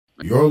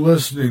You're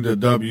listening to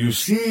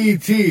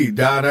WCET.FM,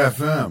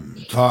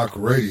 talk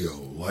radio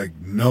like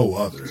no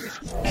other.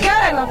 God,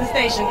 I love the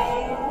station.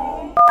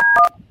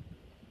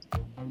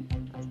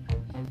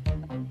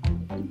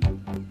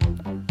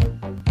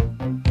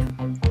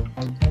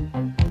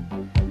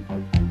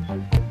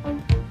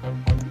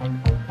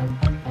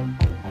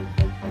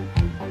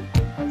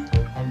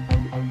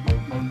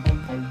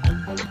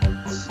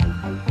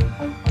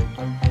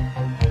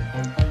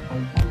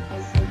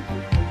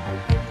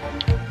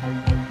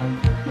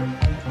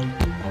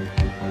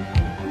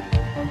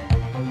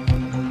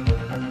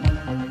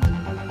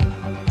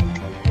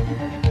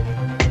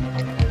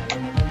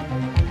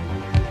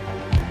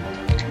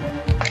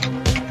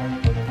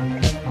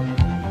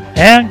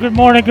 And good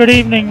morning, good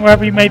evening,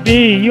 wherever you may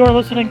be. You are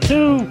listening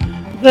to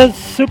The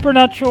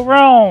Supernatural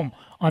Realm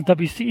on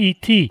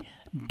WCET.FM.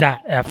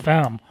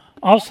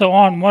 Also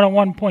on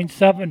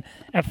 101.7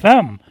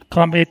 FM,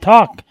 Columbia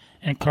Talk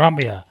in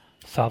Columbia,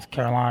 South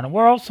Carolina.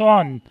 We're also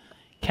on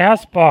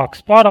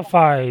CastBox,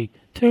 Spotify,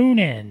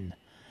 TuneIn,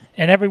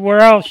 and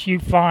everywhere else you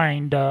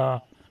find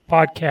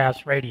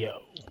podcast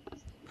radio.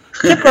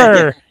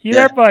 Chipper, you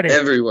there, buddy?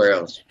 Everywhere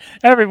else.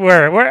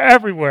 Everywhere. We're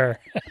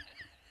everywhere.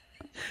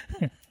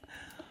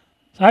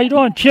 How you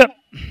doing, Chip?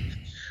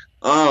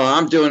 Oh,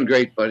 I'm doing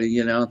great, buddy.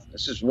 You know,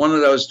 this is one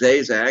of those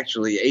days I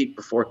actually ate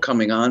before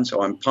coming on,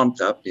 so I'm pumped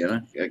up, you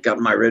know. I got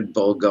my Red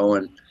Bull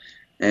going.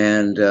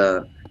 And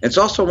it's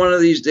also one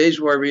of these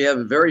days where we have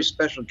a very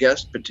special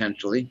guest,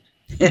 potentially.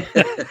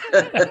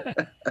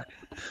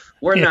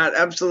 We're not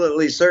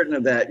absolutely certain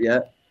of that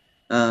yet.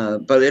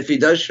 But if he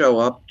does show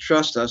up,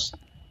 trust us,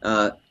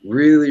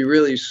 really,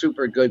 really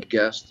super good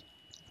guest.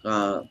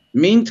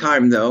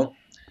 Meantime, though,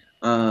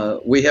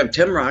 we have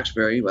Tim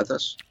Roxbury with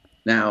us.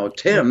 Now,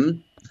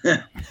 Tim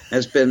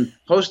has been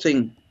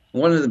hosting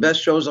one of the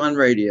best shows on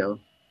radio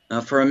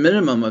for a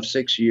minimum of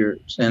 6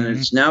 years, and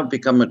it's now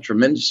become a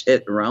tremendous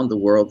hit around the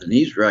world, and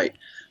he's right.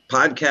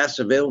 Podcasts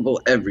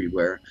available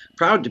everywhere.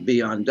 Proud to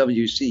be on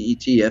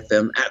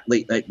WCET-FM at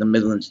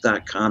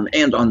LateNightInTheMidlands.com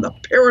and on the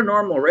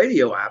Paranormal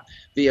Radio app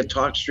via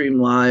TalkStream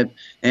Live,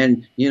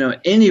 and, you know,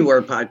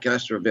 anywhere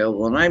podcasts are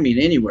available, and I mean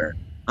anywhere.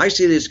 I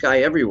see this guy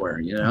everywhere,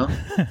 you know.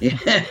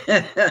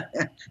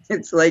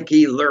 It's like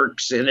he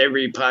lurks in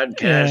every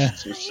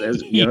podcast,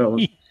 says, you know,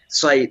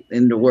 site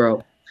in the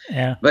world.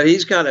 Yeah. But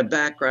he's got a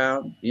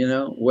background, you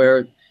know,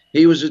 where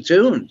he was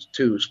attuned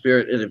to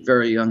spirit at a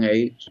very young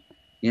age.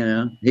 You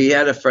know, he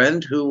had a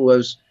friend who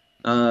was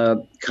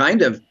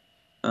kind of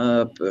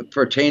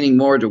pertaining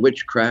more to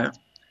witchcraft,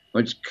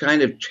 which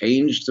kind of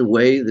changed the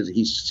way that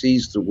he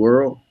sees the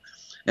world.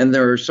 And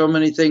there are so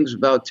many things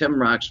about Tim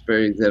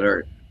Roxbury that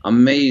are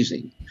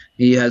amazing.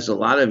 He has a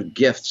lot of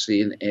gifts.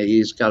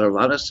 He's got a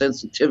lot of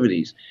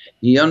sensitivities.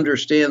 He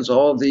understands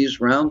all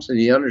these realms, and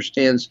he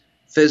understands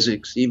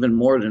physics even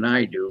more than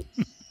I do,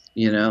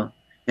 you know.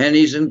 And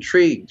he's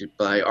intrigued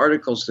by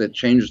articles that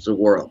change the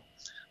world.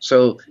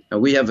 So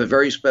we have a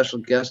very special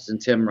guest in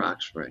Tim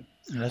Roxbury.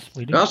 Yes,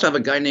 we do. We also have a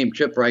guy named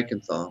Chip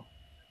Reichenthal,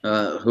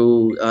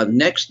 who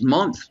next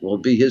month will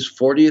be his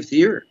 40th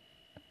year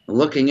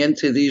looking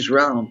into these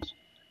realms,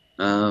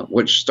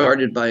 which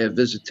started by a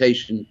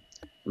visitation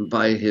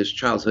by his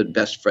childhood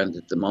best friend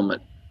at the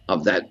moment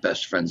of that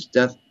best friend's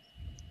death,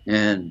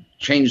 and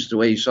changed the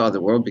way he saw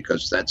the world,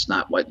 because that's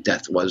not what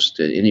death was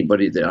to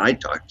anybody that I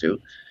talked to.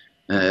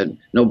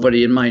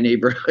 Nobody in my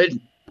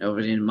neighborhood,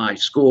 nobody in my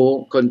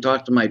school, couldn't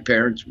talk to my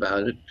parents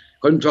about it,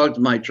 couldn't talk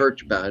to my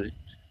church about it,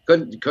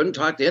 couldn't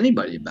talk to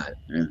anybody about it.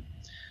 Yeah.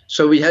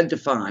 So we had to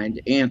find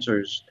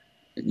answers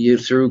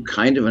through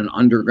kind of an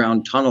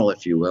underground tunnel,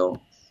 if you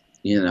will,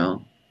 you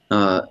know.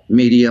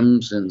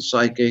 Mediums and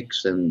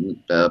psychics and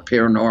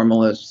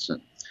paranormalists and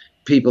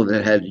people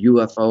that had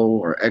UFO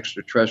or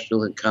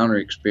extraterrestrial encounter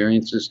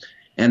experiences,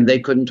 and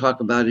they couldn't talk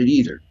about it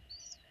either,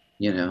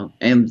 you know.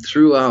 And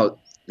throughout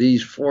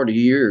these 40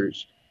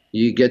 years,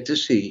 you get to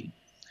see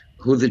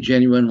who the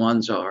genuine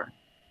ones are,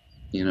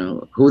 you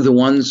know, who the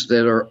ones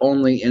that are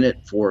only in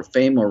it for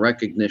fame or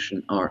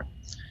recognition are,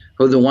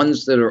 who the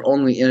ones that are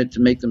only in it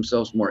to make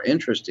themselves more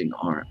interesting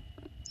are,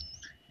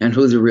 and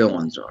who the real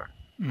ones are,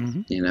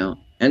 you know.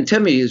 And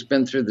Timmy has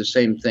been through the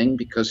same thing,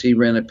 because he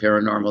ran a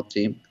paranormal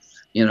team,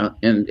 you know,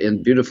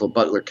 in beautiful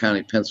Butler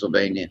County,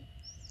 Pennsylvania.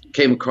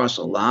 Came across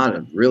a lot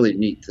of really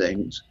neat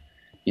things,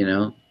 you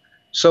know.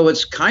 So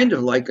it's kind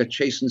of like a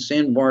Chase and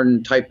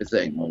Sanborn type of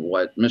thing. Well,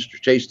 what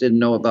Mr. Chase didn't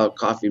know about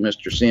coffee,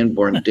 Mr.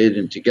 Sanborn did,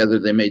 and together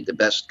they made the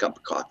best cup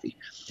of coffee.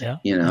 Yeah.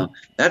 You know,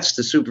 that's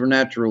the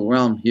supernatural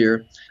realm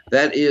here.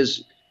 That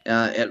is,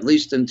 at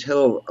least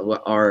until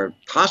our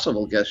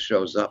possible guest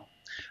shows up,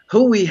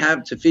 who we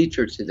have to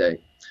feature today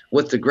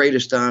with the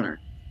greatest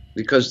honor,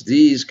 because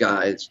these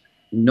guys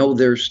know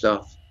their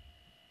stuff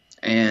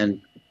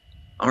and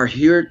are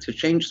here to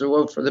change the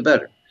world for the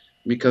better.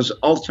 Because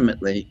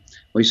ultimately,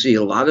 we see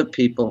a lot of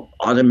people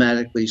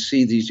automatically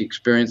see these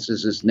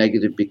experiences as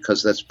negative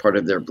because that's part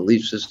of their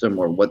belief system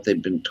or what they've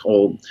been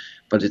told,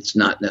 but it's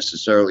not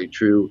necessarily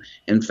true.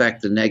 In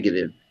fact, the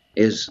negative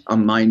is a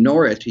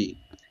minority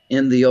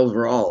in the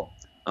overall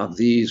of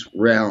these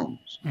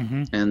realms.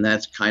 Mm-hmm. And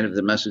that's kind of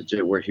the message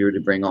that we're here to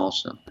bring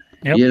also.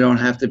 Yep. You don't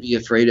have to be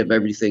afraid of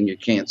everything you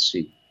can't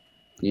see,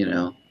 you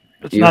know.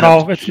 It's not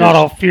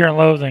all fear and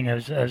loathing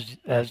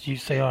as you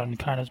say on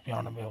Kindness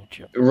Beyond the Veil,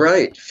 Chip.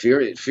 Right,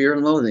 fear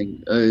and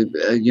loathing.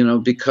 You know,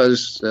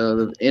 because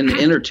in the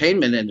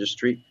entertainment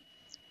industry,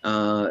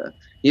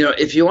 you know,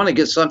 if you want to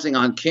get something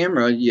on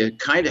camera, you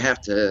kind of have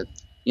to,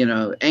 you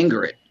know,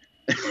 anger it.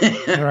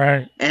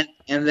 Right.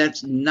 And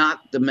that's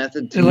not the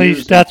method to At use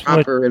least that's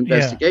proper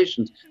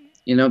investigations.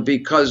 You know,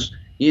 because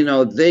you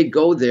know they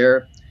go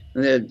there,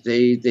 and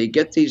they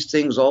get these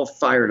things all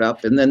fired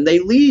up, and then they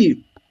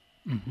leave.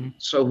 Mm-hmm.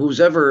 So who's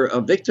ever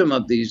a victim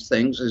of these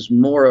things is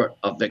more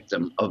a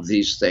victim of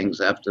these things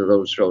after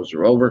those shows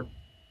are over,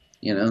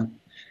 you know.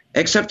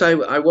 Except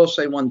I will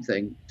say one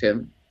thing,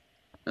 Tim.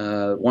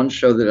 One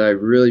show that I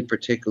really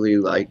particularly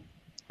like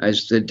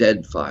is the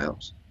Dead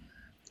Files.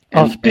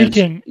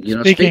 Speaking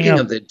of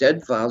the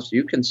Dead Files,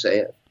 you can say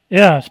it.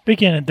 Yeah,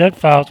 speaking of Dead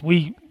Files,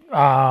 we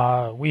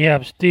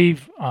have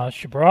Steve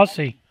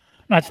Shabrasi.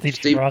 Not Steve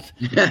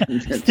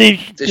Shabrasi. Steve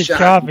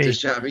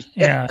Deshavi.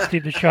 Yeah,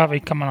 Steve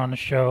Deshavi coming on the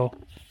show.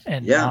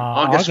 And,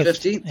 August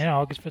 15th. Yeah,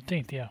 August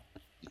 15th, yeah.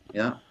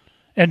 Yeah.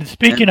 And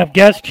speaking of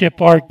guest,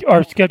 Chip,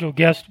 our scheduled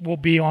guest will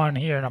be on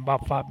here in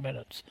about 5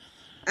 minutes.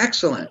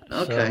 Excellent.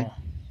 Okay. So.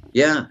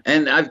 Yeah,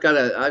 and I've got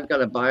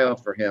a bio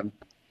for him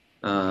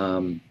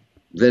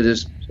that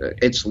is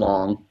it's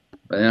long,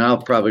 and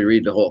I'll probably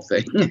read the whole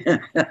thing.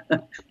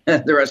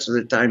 The rest of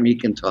the time he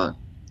can talk.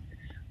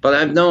 But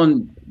I've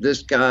known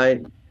this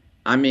guy.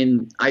 I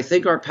mean, I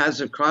think our paths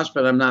have crossed,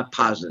 but I'm not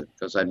positive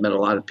because I've met a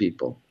lot of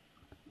people.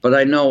 But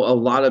I know a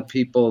lot of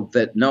people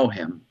that know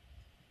him,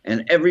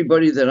 and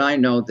everybody that I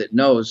know that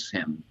knows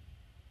him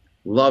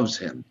loves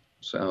him.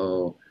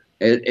 So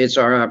it's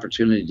our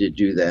opportunity to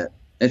do that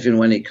if and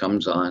when he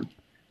comes on,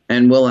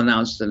 and we'll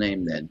announce the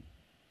name then,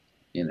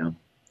 you know.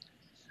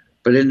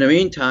 But in the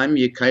meantime,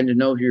 you kind of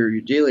know who you're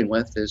dealing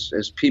with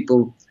as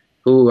people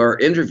who are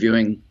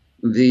interviewing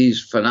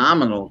these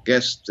phenomenal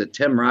guests that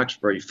Tim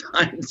Roxbury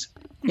finds.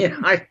 You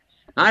know,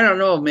 I don't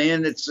know,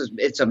 man.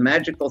 It's a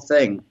magical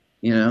thing,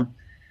 you know.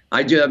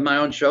 I do have my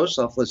own show,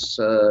 selfless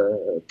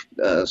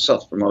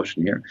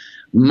self-promotion here.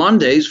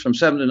 Mondays from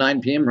 7 to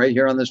 9 p.m. right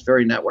here on this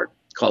very network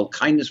called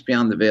Kindness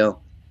Beyond the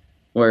Veil,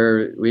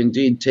 where we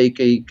indeed take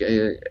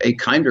a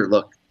kinder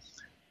look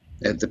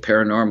at the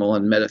paranormal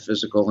and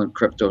metaphysical and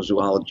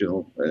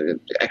cryptozoological,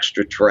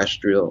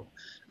 extraterrestrial,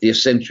 the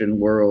ascension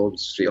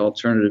worlds, the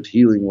alternative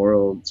healing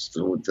worlds,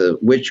 the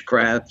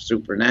witchcraft,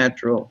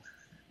 supernatural,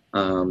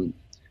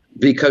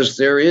 because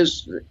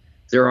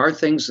there are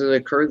things that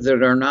occur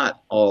that are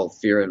not all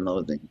fear and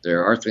loathing.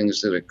 There are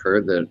things that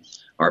occur that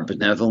are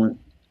benevolent,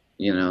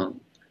 you know,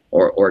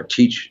 or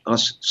teach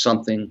us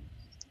something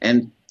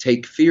and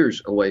take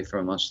fears away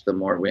from us the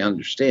more we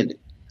understand it.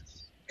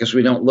 Because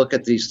we don't look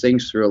at these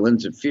things through a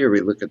lens of fear,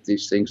 we look at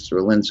these things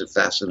through a lens of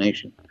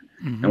fascination.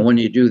 Mm-hmm. And when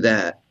you do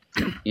that,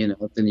 you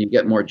know, then you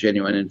get more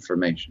genuine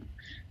information.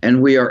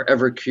 And we are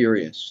ever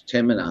curious,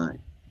 Tim and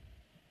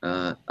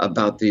I,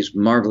 about these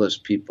marvelous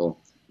people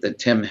that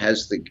Tim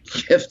has the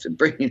gift of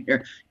bringing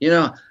here. You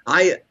know,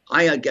 I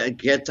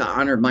get to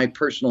honor my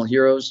personal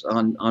heroes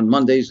on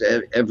Mondays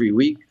every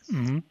week.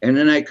 Mm-hmm. And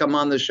then I come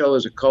on the show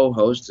as a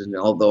co-host, and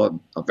although I'm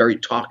a very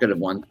talkative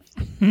one,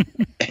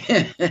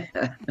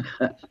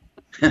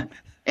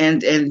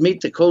 and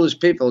meet the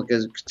coolest people,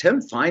 because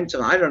Tim finds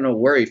them. I don't know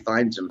where he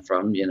finds them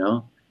from, you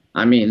know.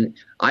 I mean,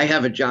 I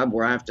have a job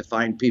where I have to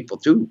find people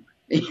too,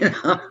 you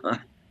know.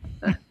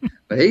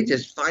 But he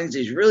just finds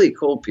these really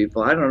cool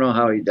people. I don't know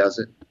how he does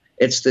it.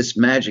 It's this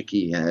magic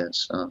he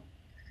has. So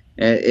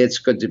it's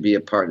good to be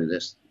a part of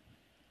this.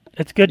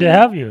 It's good to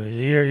have you.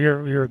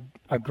 You're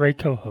a great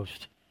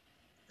co-host.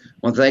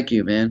 Well, thank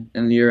you, man.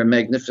 And you're a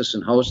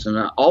magnificent host. And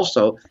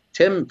also,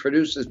 Tim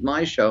produces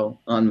my show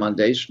on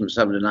Mondays from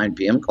 7 to 9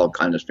 p.m. called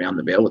Kindness Beyond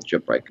the Veil with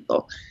Chip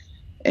Reichenthal.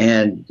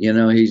 And, you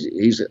know,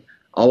 he's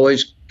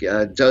always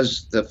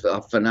does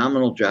a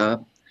phenomenal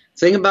job.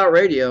 Thing about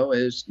radio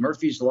is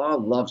Murphy's Law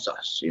loves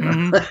us, you know.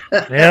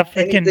 Mm-hmm. Yeah,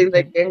 anything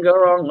that can go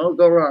wrong will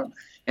go wrong.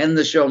 And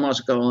the show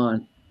must go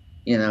on,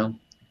 you know.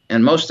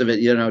 And most of it,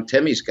 you know,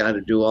 Timmy's got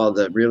to do all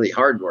the really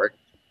hard work.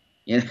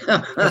 You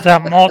know? It's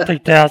that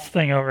multitask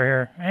thing over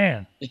here,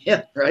 man.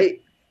 Yeah,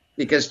 right?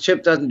 Because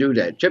Chip doesn't do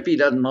that. Chippy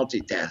doesn't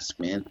multitask,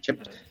 man.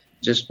 Chip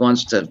just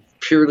wants to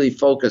purely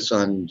focus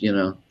on, you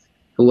know,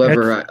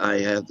 whoever I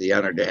have the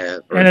honor to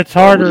have. And it's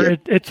harder.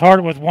 It's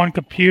harder with one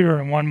computer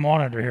and one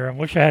monitor here. I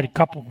wish I had a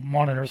couple of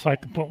monitors so I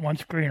could put one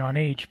screen on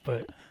each,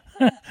 but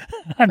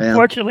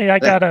unfortunately, I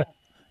gotta,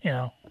 you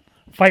know,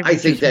 fight. With I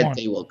think that one.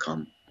 day will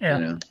come. Yeah.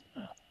 You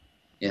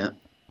know?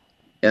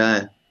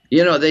 Yeah.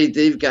 You know,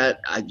 they've got,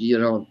 you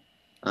know,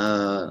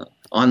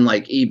 on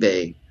like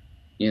eBay,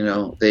 you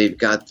know, they've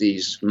got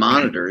these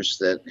monitors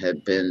that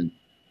have been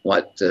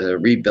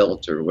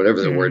rebuilt or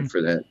whatever the word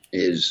for that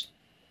is.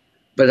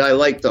 But I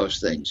like those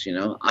things, you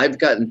know. I've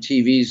gotten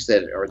TVs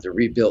that are the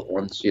rebuilt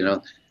ones, you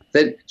know.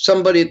 that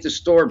somebody at the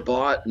store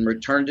bought and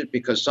returned it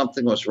because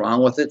something was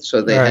wrong with it.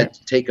 So they had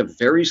to take a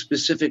very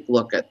specific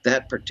look at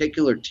that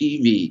particular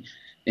TV,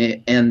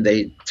 and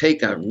they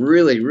take a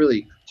really,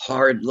 really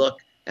hard look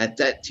at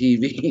that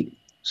TV.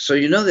 So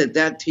you know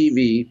that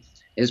TV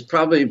has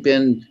probably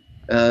been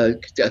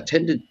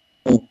attended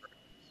more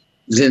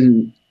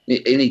than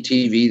any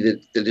TV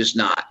that is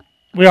not.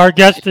 Our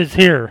guest is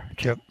here,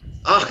 Chip.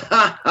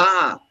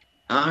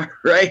 All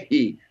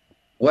righty.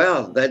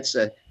 Well, that's,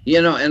 and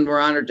we're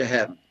honored to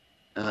have him.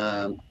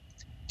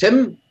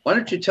 Tim, why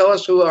don't you tell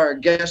us who our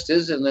guest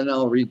is, and then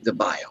I'll read the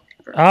bio.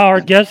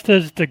 Our guest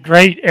is the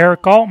great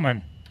Eric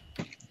Altman.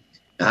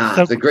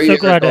 The great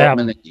Eric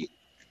Altman.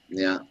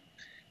 Yeah.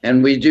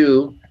 And we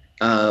do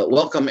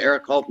welcome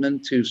Eric Altman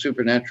to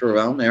Supernatural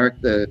Realm. Eric,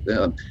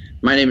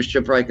 my name is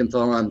Chip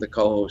Reichenthal. I'm the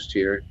co-host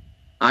here.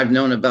 I've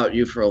known about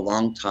you for a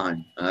long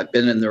time. I've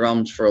been in the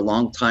realms for a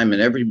long time, and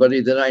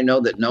everybody that I know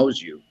that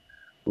knows you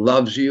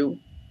loves you.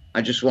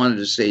 I just wanted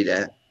to say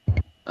that.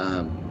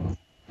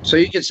 So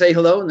you can say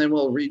hello, and then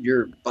we'll read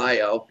your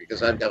bio,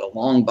 because I've got a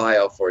long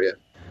bio for you.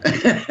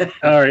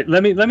 All right,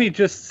 let me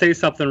just say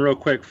something real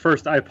quick.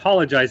 First, I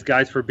apologize,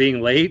 guys, for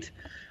being late.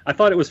 I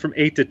thought it was from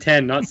 8 to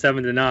 10, not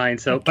 7 to 9.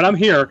 So, but I'm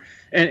here,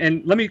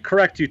 and let me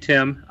correct you,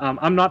 Tim.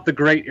 I'm not the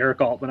great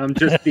Eric Altman. I'm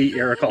just the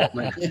Eric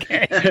Altman.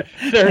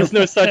 There is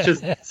no such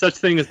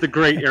thing as the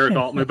great Eric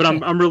Altman. But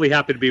I'm really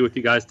happy to be with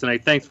you guys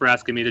tonight. Thanks for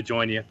asking me to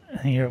join you.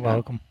 You're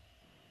welcome.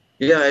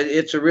 Yeah,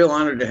 it's a real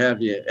honor to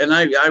have you. And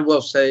I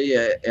will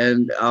say,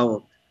 and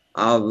I'll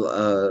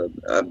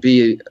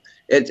be.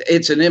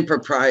 It's an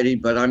impropriety,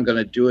 but I'm going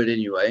to do it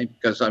anyway,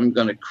 because I'm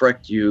going to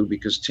correct you,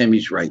 because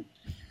Timmy's right.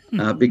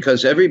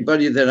 Because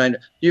everybody that I know,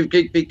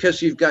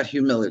 because you've got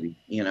humility,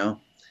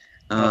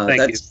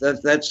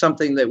 that's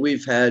something that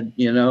we've had,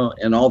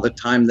 and all the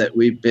time that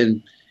we've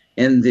been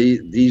in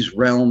these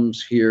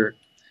realms here.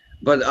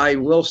 But I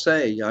will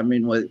say, I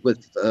mean,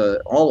 with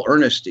all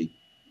earnesty,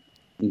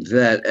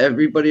 that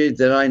everybody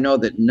that I know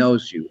that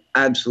knows you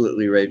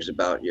absolutely raves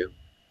about you.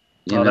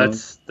 Well,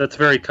 that's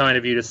very kind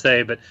of you to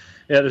say, but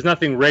yeah, there's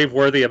nothing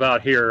rave-worthy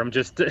about here. I'm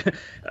just,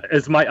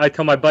 I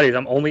tell my buddies,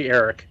 I'm only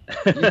Eric.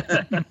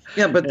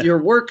 Yeah, but your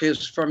work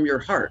is from your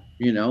heart.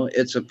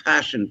 It's a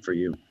passion for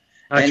you,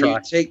 I try. You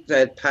take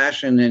that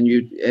passion and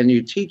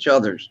you teach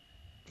others.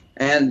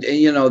 And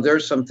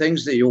there's some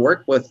things that you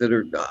work with that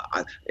are,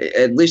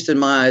 at least in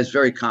my eyes,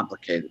 very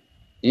complicated.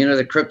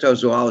 The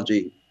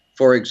cryptozoology,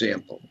 for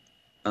example,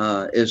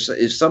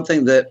 is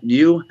something that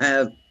you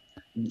have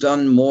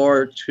done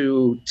more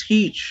to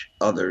teach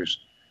others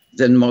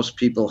than most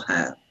people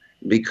have,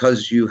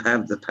 because you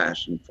have the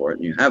passion for it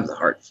and you have the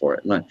heart for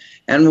it,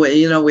 and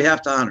we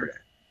have to honor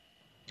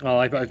that.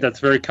 Well, that's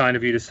very kind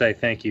of you to say.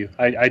 Thank you.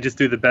 I just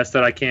do the best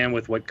that I can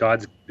with what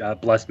God's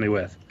blessed me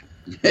with.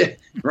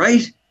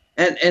 Right,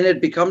 and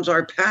it becomes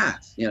our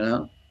path.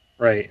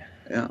 Right.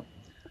 Yeah.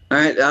 All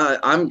right.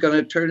 I'm going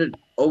to turn it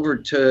over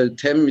to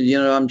Tim.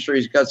 I'm sure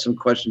he's got some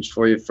questions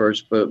for you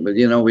first, but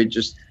we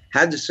just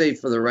had to say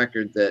for the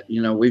record that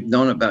we've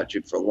known about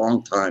you for a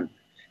long time.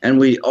 And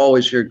we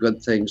always hear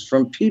good things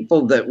from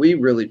people that we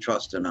really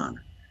trust and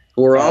honor,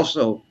 who are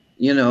also,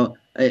 in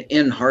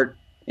heart,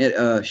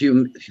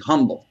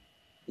 humble,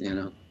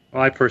 Well,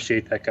 I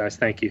appreciate that, guys.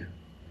 Thank you.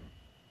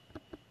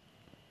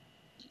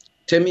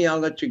 Timmy, I'll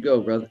let you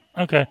go, brother.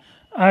 Okay.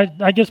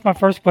 I guess my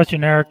first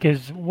question, Eric,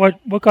 is what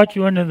got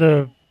you into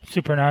the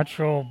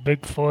supernatural,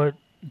 Bigfoot,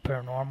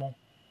 paranormal?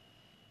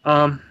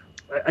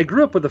 I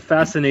grew up with a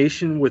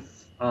fascination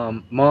with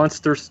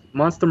monster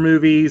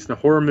movies and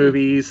horror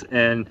movies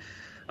and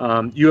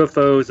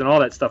UFOs and all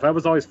that stuff. I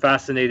was always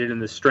fascinated in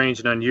the strange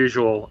and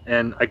unusual.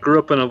 And I grew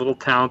up in a little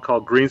town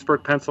called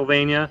Greensburg,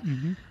 Pennsylvania.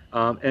 Mm-hmm.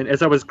 And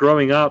as I was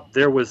growing up,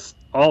 there was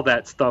all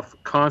that stuff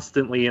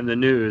constantly in the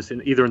news,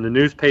 either in the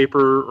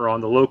newspaper or on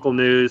the local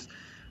news.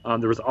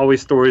 There was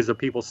always stories of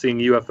people seeing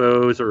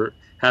UFOs or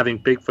having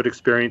Bigfoot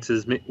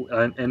experiences.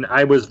 And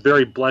I was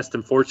very blessed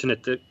and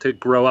fortunate to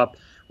grow up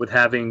with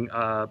having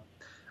a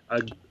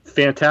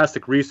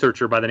fantastic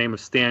researcher by the name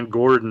of Stan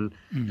Gordon,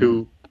 mm-hmm.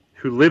 who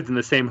lived in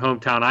the same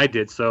hometown I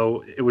did.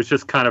 So it was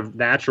just kind of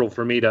natural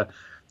for me to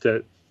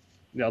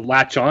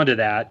latch onto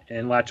that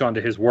and latch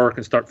onto his work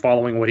and start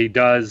following what he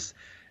does.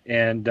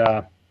 And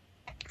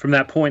from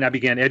that point, I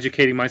began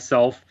educating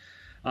myself.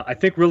 I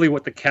think really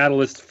what the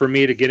catalyst for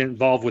me to get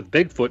involved with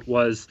Bigfoot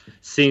was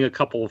seeing a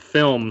couple of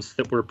films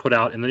that were put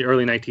out in the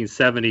early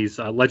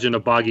 1970s, Legend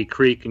of Boggy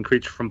Creek and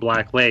Creature from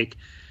Black Lake.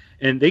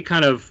 And they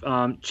kind of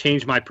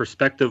changed my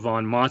perspective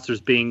on monsters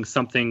being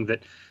something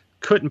that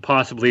couldn't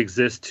possibly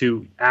exist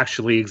to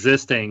actually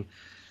existing.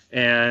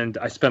 And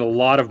I spent a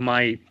lot of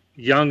my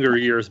younger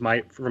years,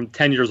 from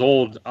 10 years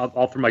old,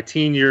 all through my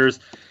teen years,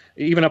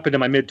 even up into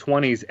my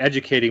mid-20s,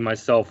 educating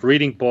myself,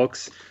 reading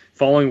books,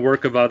 following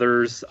work of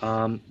others,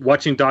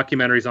 watching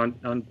documentaries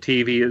on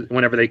TV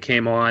whenever they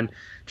came on,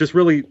 just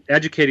really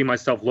educating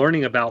myself,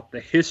 learning about the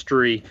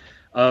history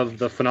of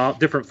the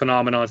different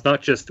phenomena,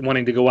 not just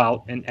wanting to go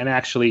out and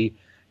actually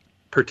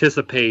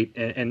participate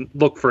and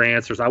look for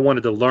answers. I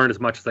wanted to learn as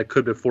much as I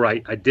could before I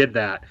did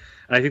that.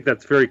 And I think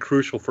that's very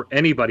crucial for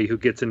anybody who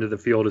gets into the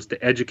field, is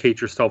to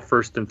educate yourself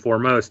first and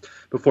foremost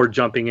before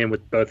jumping in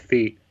with both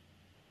feet.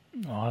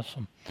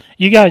 Awesome.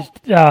 You guys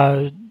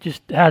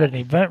just had an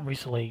event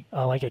recently,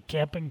 like a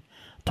camping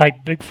type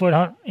Bigfoot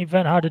hunt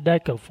event. How did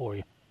that go for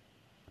you?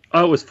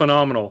 Oh, it was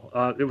phenomenal.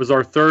 It was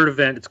our third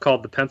event. It's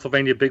called the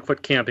Pennsylvania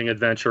Bigfoot Camping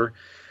Adventure.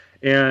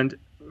 And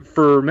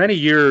for many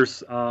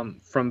years,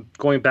 from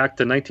going back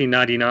to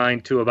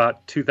 1999 to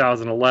about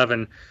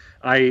 2011,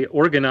 I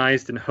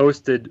organized and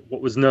hosted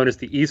what was known as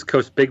the East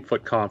Coast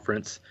Bigfoot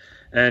Conference.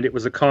 And it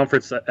was a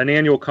conference, an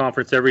annual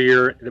conference every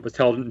year that was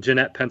held in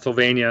Jeannette,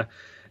 Pennsylvania.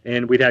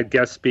 And we'd had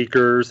guest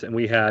speakers, and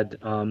we had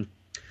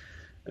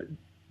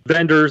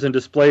vendors and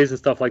displays and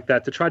stuff like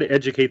that to try to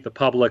educate the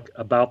public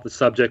about the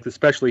subject,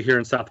 especially here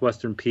in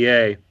southwestern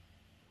PA.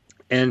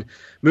 And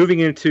moving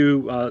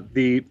into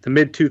the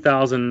mid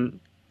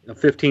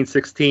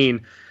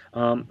 2015-16,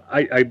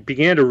 I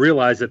began to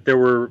realize that there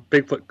were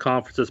Bigfoot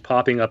conferences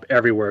popping up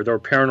everywhere. There were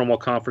paranormal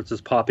conferences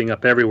popping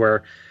up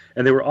everywhere,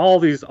 and they were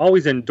always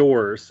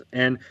indoors.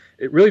 And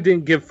it really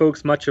didn't give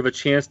folks much of a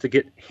chance to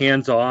get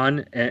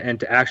hands-on and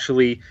to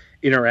actually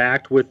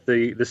interact with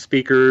the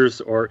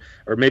speakers, or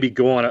maybe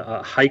go on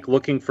a hike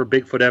looking for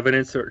Bigfoot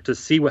evidence, or to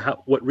see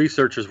what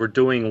researchers were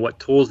doing and what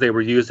tools they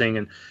were using,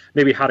 and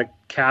maybe how to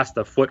cast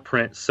a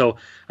footprint. So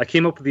I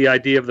came up with the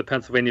idea of the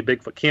Pennsylvania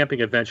Bigfoot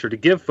Camping Adventure to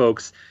give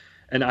folks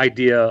an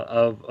idea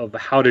of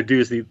how to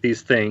do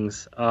these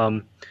things.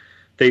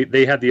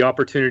 They had the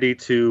opportunity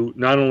to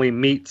not only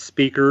meet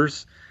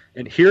speakers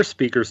and hear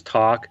speakers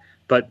talk,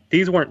 but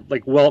these weren't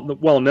like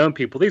well-known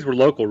people. These were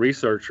local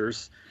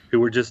researchers who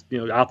were just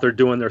out there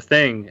doing their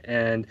thing,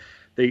 and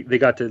they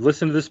got to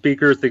listen to the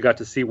speakers. They got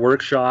to see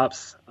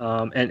workshops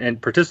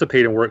and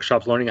participate in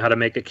workshops, learning how to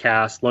make a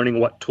cast, learning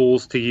what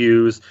tools to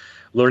use,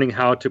 learning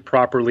how to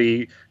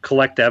properly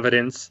collect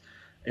evidence,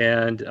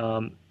 and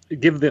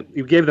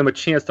you gave them a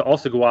chance to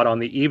also go out on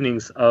the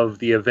evenings of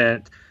the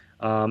event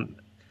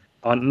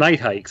on night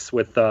hikes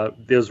with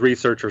those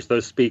researchers,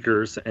 those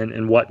speakers,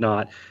 and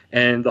whatnot.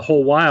 And the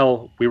whole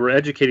while we were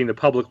educating the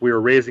public, we were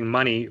raising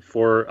money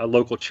for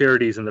local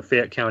charities in the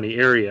Fayette County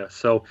area.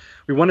 So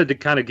we wanted to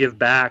kind of give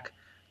back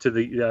to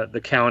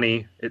the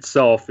county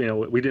itself.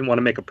 We didn't want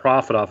to make a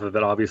profit off of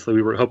it, obviously.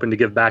 We were hoping to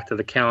give back to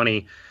the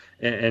county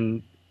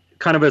and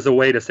kind of as a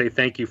way to say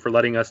thank you for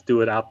letting us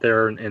do it out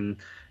there in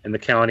the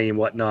county and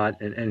whatnot,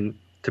 and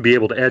to be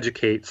able to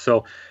educate.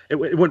 So it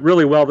went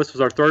really well. This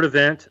was our third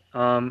event.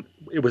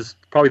 It was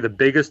probably the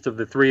biggest of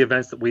the three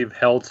events that we've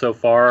held so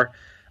far.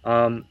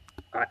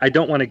 I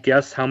don't want to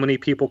guess how many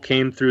people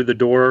came through the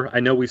door. I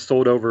know we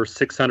sold over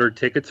 600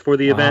 tickets for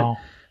the event,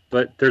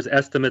 but there's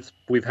estimates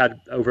we've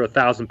had over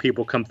 1,000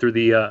 people come through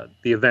the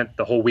event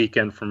the whole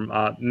weekend from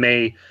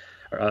May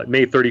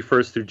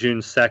 31st through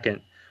June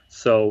 2nd.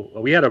 So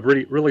we had a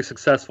really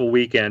successful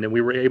weekend, and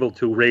we were able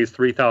to raise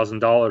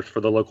 $3,000 for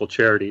the local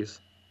charities.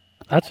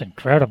 That's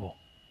incredible.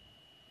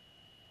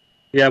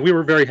 Yeah, we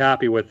were very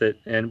happy with it,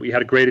 and we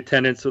had a great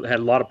attendance. We had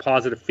a lot of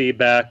positive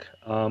feedback.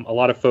 A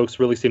lot of folks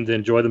really seemed to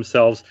enjoy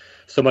themselves,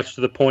 so much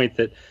to the point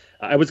that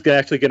I was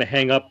actually going to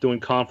hang up doing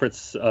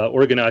conference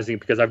organizing,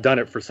 because I've done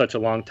it for such a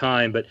long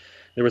time, but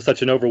there was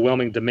such an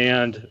overwhelming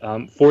demand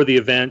for the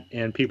event,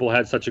 and people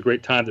had such a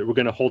great time that we're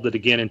going to hold it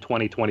again in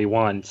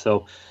 2021.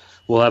 So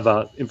we'll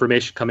have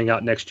information coming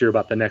out next year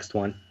about the next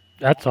one.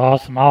 That's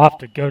awesome. I'll have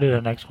to go to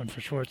the next one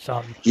for sure.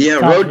 Road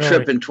really...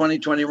 trip in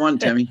 2021,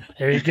 Timmy.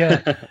 There you go.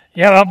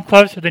 Yeah, I'm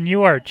closer than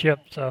you are, Chip.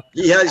 So.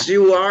 Yes,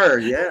 you are.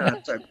 Yeah,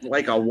 it's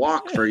like a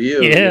walk for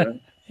you. Yeah,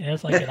 yeah,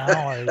 it's like an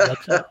hour.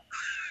 That's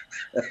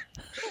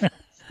it.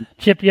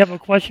 Chip, you have a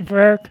question for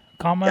Eric?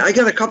 Comment? I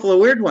got a couple of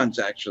weird ones,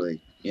 actually.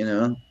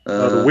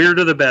 The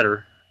weirder the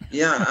better.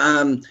 Yeah,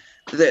 I'm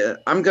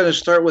going to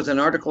start with an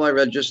article I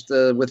read just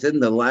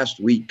within the last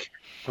week.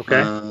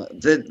 Okay.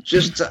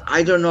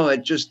 I don't know.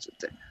 It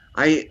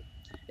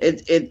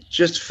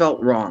just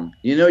felt wrong.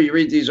 You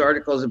read these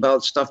articles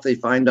about stuff they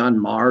find on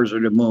Mars or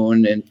the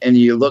moon, and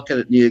you look at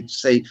it and you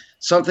say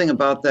something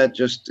about that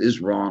just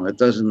is wrong. It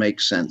doesn't make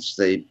sense.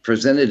 They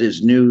present it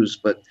as news,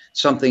 but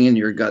something in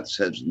your gut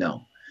says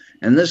no.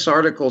 And this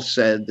article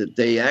said that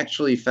they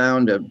actually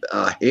found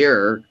a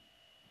hair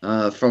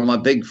from a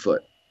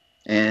Bigfoot.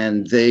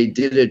 And they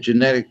did a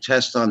genetic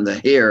test on the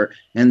hair,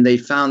 and they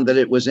found that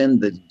it was in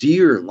the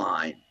deer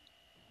line.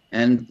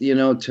 And,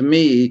 to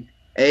me,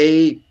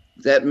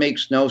 that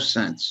makes no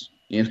sense.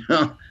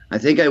 I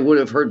think I would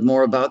have heard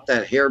more about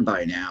that hair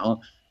by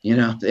now,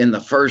 in the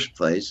first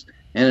place.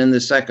 And in the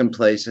second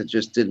place, it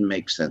just didn't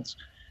make sense.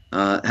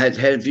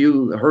 Have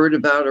you heard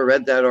about or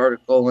read that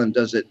article, and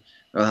does it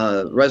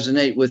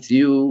resonate with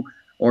you,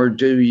 or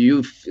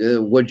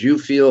would you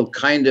feel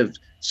kind of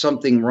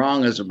something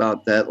wrong is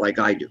about that like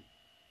I do?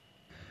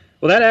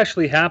 Well, that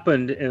actually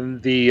happened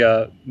in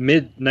the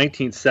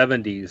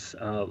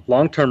mid-1970s.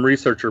 Long-term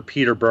researcher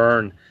Peter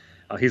Byrne,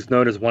 he's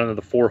known as one of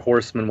the four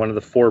horsemen, one of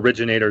the four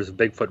originators of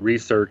Bigfoot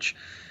research.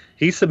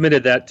 He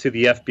submitted that to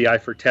the FBI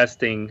for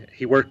testing.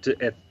 He worked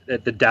at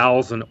at the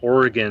Dalles in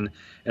Oregon,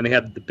 and they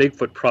had the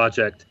Bigfoot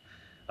Project.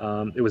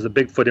 It was a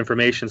Bigfoot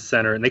Information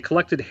Center, and they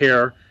collected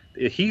hair.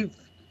 He's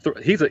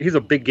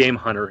a big game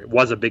hunter.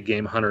 Was a big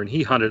game hunter, and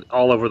he hunted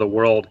all over the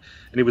world.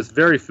 And he was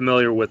very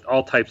familiar with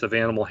all types of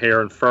animal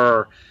hair and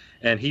fur.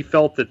 And he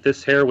felt that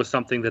this hair was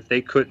something that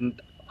they couldn't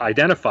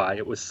identify.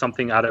 It was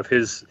something out of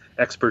his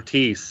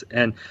expertise.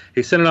 And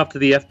he sent it off to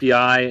the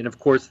FBI, and of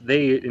course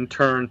they in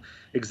turn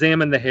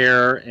examined the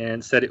hair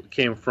and said it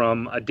came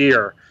from a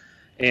deer.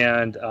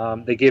 And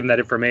they gave him that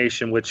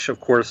information, which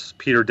of course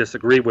Peter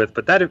disagreed with.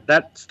 But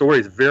that story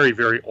is very,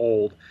 very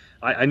old.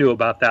 I knew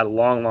about that a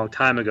long, long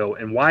time ago.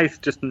 And why it's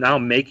just now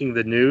making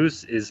the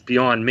news is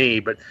beyond me.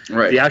 But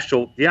the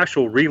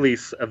actual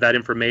release of that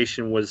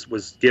information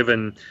was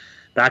given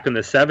back in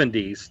the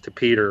 70s to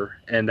Peter,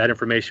 and that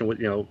information was,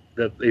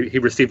 he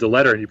received a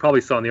letter, and you probably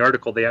saw in the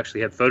article they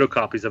actually had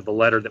photocopies of the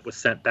letter that was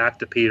sent back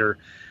to Peter,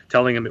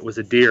 telling him it was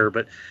a deer.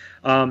 But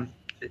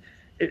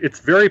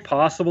it's very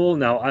possible.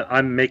 Now,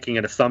 I'm making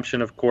an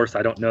assumption, of course.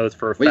 I don't know this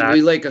for a fact.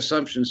 We like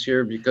assumptions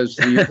here because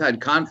you've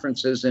had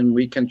conferences, and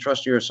we can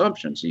trust your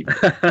assumptions even.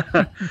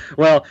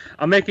 Well,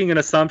 I'm making an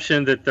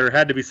assumption that there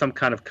had to be some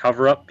kind of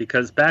cover-up,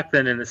 because back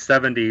then in the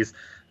 70s,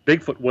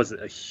 Bigfoot was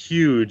a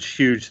huge,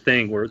 huge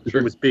thing where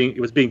it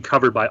was being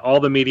covered by all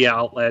the media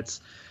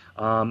outlets,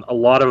 a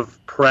lot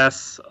of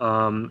press.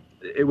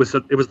 It was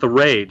the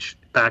rage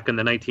back in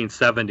the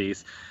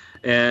 1970s,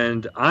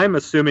 and I'm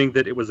assuming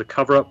that it was a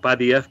cover-up by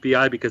the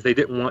FBI because they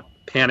didn't want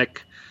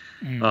panic.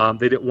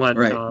 They didn't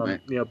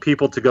want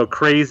people to go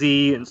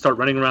crazy and start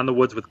running around the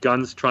woods with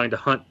guns trying to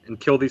hunt and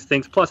kill these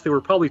things. Plus, they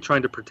were probably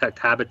trying to protect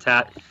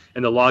habitat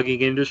in the logging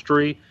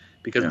industry.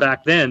 Because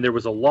back then there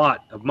was a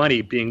lot of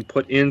money being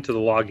put into the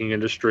logging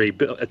industry.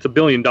 It's $1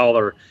 billion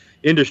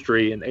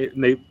industry, and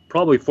they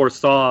probably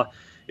foresaw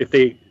if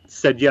they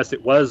said yes,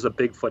 it was a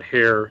Bigfoot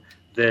hair,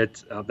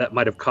 that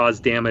might have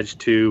caused damage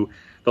to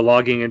the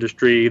logging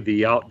industry,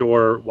 the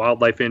outdoor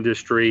wildlife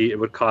industry. It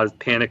would cause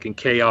panic and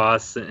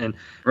chaos, and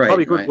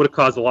probably would have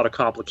caused a lot of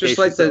complications.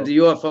 Just like the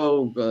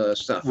UFO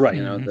stuff, right?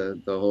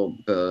 The whole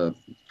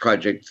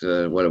project,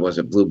 what was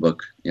it, Blue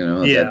Book,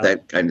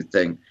 that kind of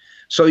thing.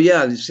 So,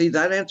 you see,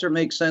 that answer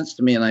makes sense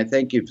to me, and I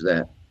thank you for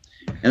that.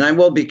 And I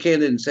will be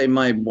candid and say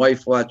my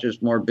wife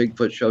watches more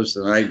Bigfoot shows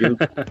than I do,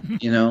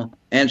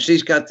 and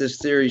she's got this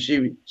theory.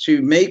 She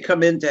may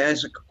come in to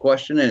ask a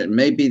question, and it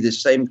may be the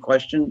same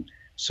question.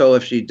 So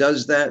if she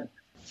does that,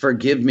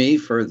 forgive me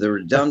for the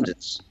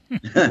redundance.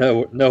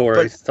 No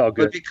worries. It's all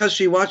good. But because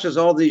she watches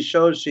all these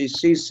shows, she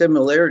sees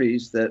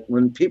similarities that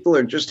when people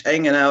are just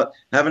hanging out,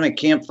 having a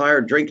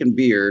campfire, drinking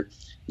beer,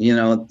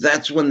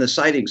 that's when the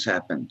sightings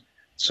happen.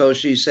 So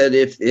she said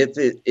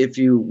if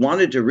you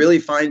wanted to really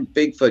find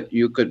Bigfoot,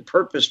 you could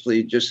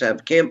purposefully just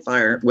have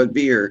campfire with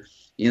beer,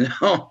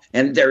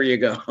 and there you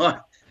go.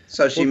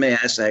 So she may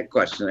ask that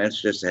question.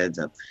 That's just a heads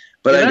up.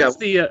 But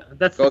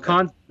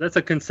that's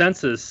a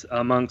consensus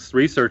amongst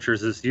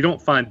researchers is you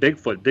don't find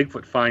Bigfoot.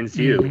 Bigfoot finds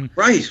you.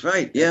 Mm-hmm.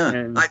 Right. Yeah.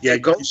 And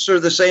ghosts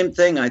are the same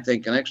thing, I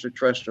think, and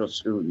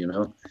extraterrestrials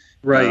too,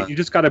 Right. You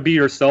just got to be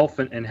yourself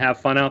and have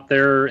fun out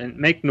there and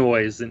make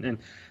noise and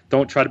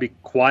don't try to be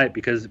quiet,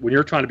 because when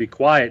you're trying to be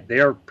quiet, they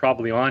are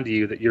probably onto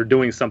you that you're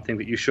doing something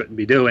that you shouldn't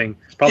be doing,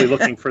 probably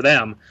looking for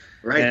them.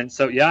 Right. And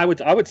so, I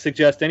would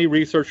suggest any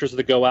researchers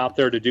that go out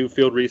there to do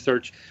field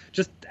research,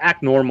 just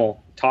act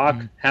normal,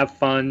 talk, have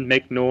fun,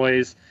 make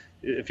noise.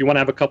 If you want to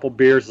have a couple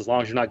beers, as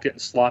long as you're not getting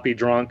sloppy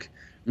drunk,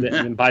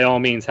 then by all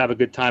means, have a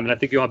good time. And I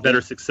think you'll have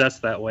better success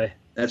that way.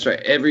 That's right.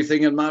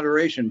 Everything in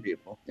moderation,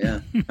 people. Yeah.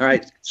 All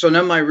right. So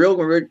now my real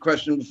weird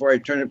question before I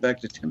turn it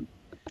back to Tim.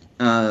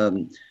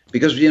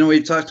 Because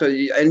we talked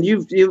to, and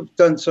you've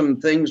done some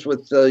things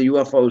with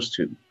UFOs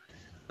too,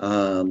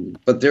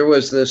 but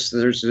there's this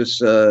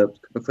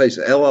place,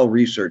 LL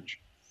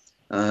Research,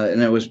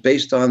 and it was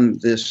based on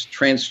this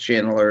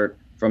trans-channeler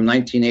from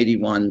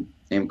 1981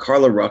 named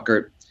Carla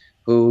Ruckert,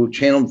 who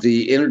channeled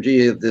the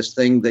energy of this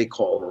thing they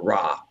call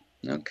Ra.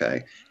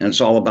 Okay, and it's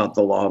all about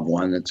the law of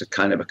one. It's a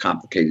kind of a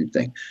complicated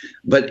thing,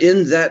 but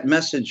in that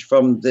message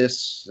from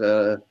this.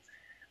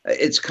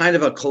 It's kind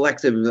of a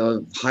collective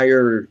of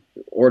higher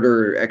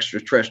order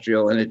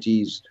extraterrestrial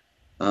entities.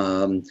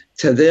 To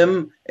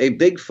them, a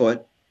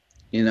Bigfoot,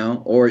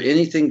 or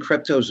anything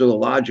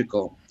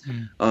cryptozoological,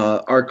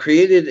 are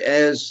created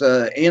as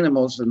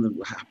animals. And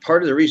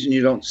part of the reason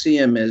you don't see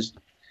them is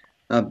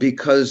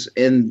because,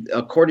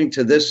 according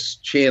to this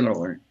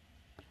channeler,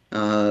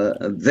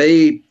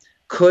 they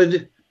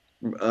could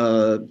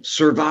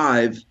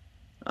survive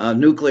a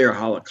nuclear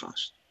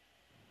holocaust.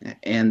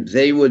 And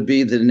they would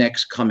be the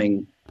next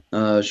coming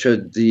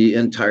should the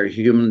entire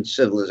human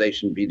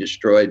civilization be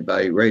destroyed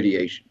by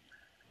radiation.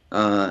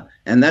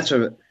 And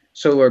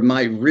so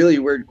my really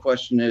weird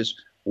question is,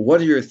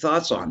 what are your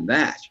thoughts on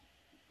that?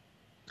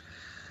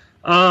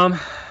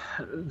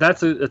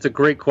 That's a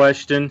great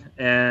question.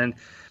 And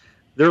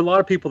there are a lot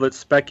of people that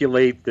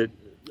speculate that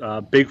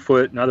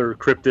Bigfoot and other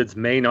cryptids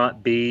may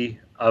not be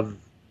of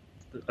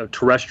a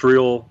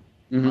terrestrial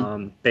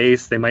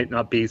base. They might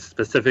not be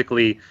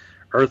specifically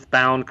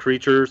earthbound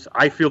creatures.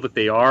 I feel that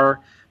they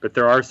are, but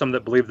there are some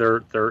that believe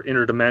they're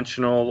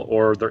interdimensional,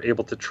 or they're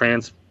able to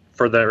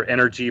transfer their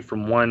energy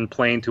from one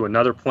plane to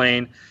another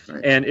plane.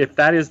 Right. And if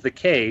that is the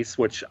case,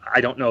 which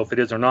I don't know if it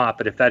is or not,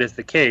 but if that is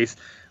the case,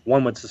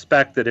 one would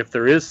suspect that if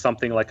there is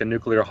something like a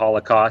nuclear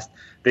holocaust,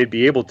 they'd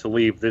be able to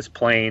leave this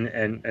plane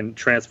and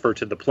transfer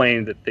to the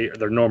plane that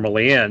they're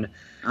normally in,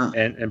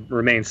 and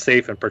remain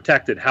safe and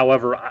protected.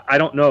 However, I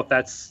don't know if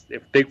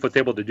Bigfoot's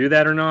able to do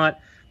that or not.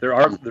 There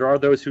are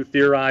those who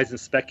theorize and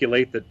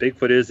speculate that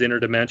Bigfoot is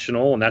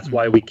interdimensional, and that's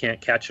why we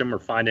can't catch him or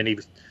find any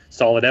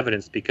solid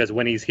evidence, because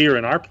when he's here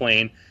in our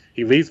plane,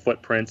 he leaves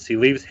footprints, he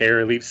leaves hair,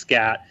 he leaves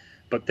scat,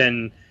 but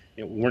then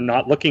we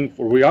are looking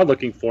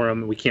for him,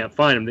 and we can't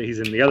find him, that he's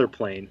in the other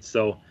plane.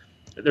 So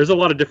there's a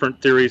lot of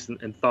different theories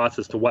and thoughts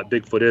as to what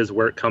Bigfoot is,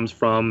 where it comes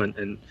from,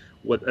 and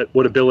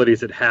what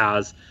abilities it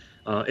has.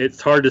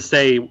 It's hard to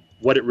say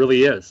what it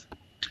really is.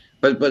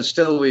 But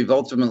still, we've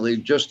ultimately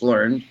just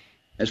learned,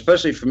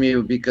 especially from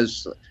you,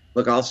 because,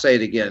 look, I'll say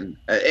it again,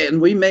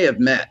 and we may have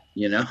met,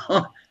 I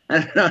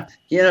don't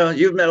know,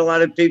 you've met a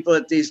lot of people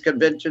at these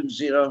conventions,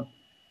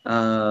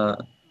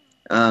 but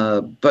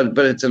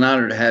it's an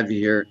honor to have you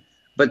here.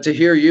 But to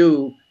hear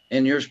you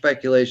and your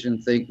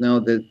speculation think, no,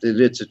 that it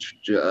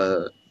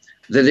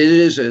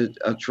is a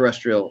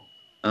terrestrial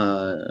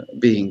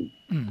being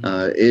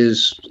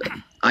is,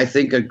 I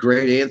think, a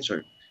great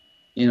answer.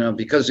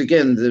 Because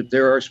again,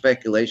 there are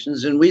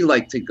speculations, and we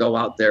like to go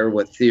out there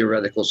with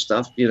theoretical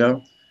stuff,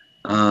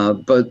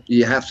 but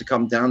you have to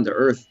come down to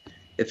earth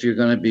if you're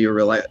going to be a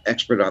real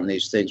expert on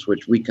these things,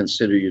 which we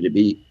consider you to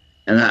be.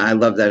 And I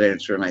love that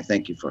answer, and I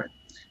thank you for it.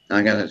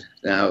 I got to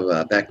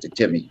now back to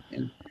Timmy.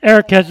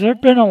 Eric, has there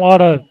been a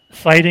lot of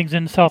sightings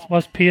in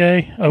Southwest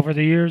PA over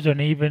the years, and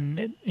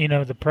even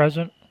the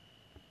present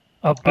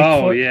of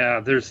Bigfoot? Oh yeah,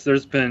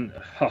 there's been,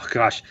 oh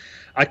gosh,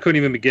 I couldn't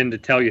even begin to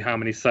tell you how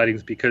many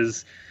sightings,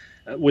 because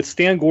with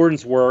Stan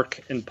Gordon's work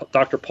and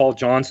Dr. Paul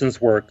Johnson's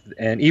work,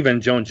 and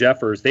even Joan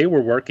Jeffers, they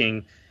were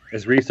working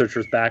as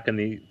researchers back in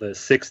the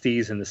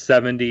 60s and the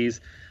 70s.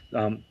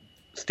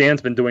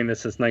 Stan's been doing this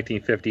since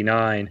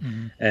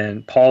 1959,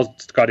 and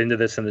Paul's got into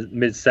this in the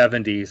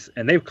mid-70s,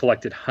 and they've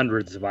collected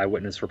hundreds of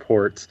eyewitness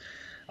reports.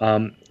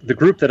 The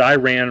group that I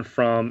ran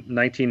from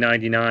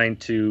 1999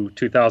 to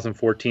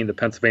 2014, the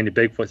Pennsylvania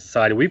Bigfoot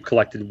Society, we've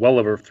collected well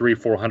over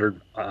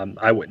 300-400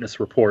 eyewitness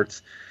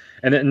reports.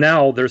 And then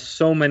now there's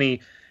so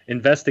many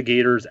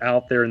investigators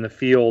out there in the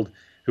field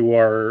who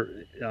are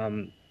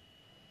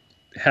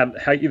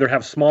either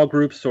have small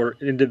groups or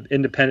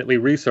independently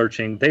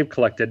researching. They've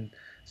collected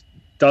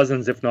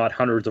dozens, if not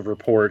hundreds, of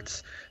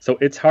reports. So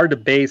it's hard to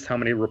base how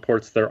many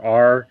reports there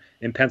are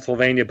in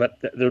Pennsylvania, but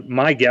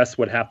my guess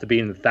would have to be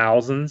in the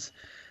thousands,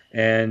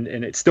 and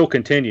it still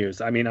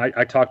continues. I mean,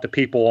 I talk to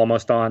people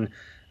almost on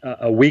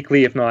a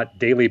weekly, if not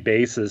daily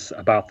basis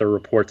about their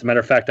reports. As a matter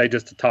of fact, I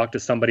just talked to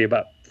somebody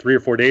about 3 or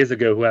 4 days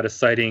ago who had a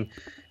sighting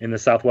in the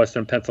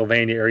southwestern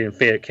Pennsylvania area in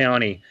Fayette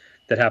County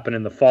that happened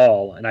in the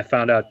fall, and I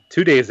found out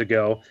 2 days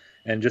ago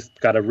and just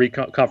got a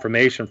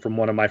reconfirmation from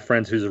one of my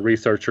friends who's a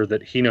researcher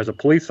that he knows a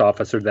police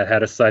officer that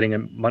had a sighting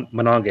in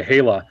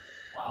Monongahela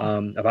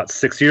about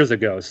 6 years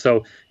ago.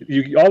 So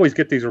you always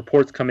get these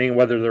reports coming in,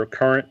 whether they're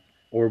current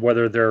or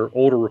whether they're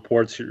older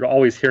reports. You're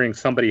always hearing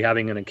somebody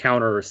having an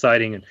encounter or a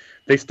sighting, and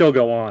they still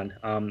go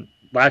on.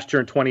 Last year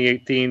in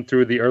 2018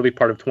 through the early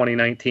part of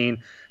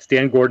 2019,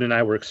 Stan Gordon and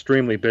I were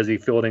extremely busy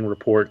fielding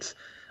reports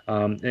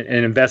and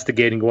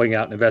investigating, going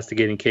out and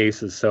investigating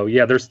cases. So,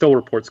 yeah, there's still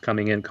reports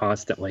coming in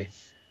constantly.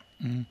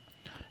 Mm.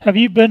 Have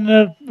you been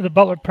to the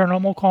Butler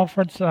Paranormal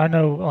Conference? I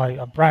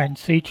know Brian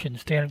Seach and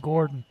Stan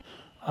Gordon,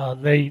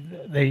 they're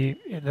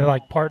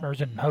like partners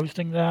in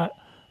hosting that,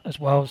 as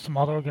well as some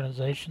other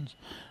organizations.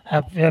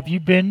 Have you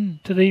been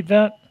to the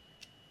event?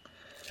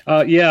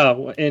 Yeah,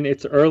 in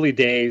its early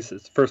days,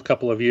 its first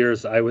couple of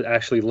years, I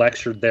actually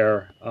lectured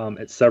there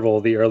at several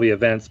of the early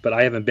events, but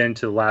I haven't been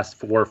to the last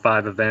 4 or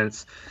 5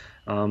 events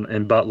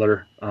in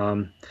Butler.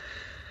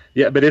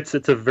 Yeah, but it's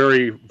a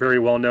very, very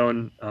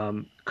well-known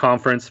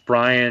conference.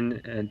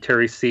 Brian and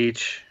Terry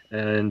Seach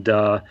and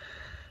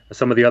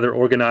some of the other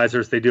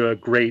organizers, they do a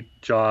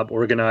great job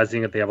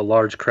organizing it. They have a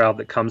large crowd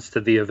that comes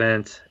to the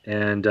event,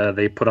 and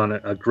they put on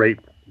a great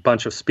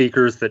bunch of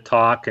speakers that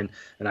talk. And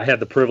I had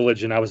the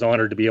privilege, and I was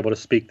honored to be able to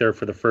speak there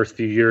for the first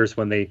few years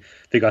when they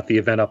got the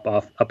event up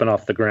and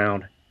off the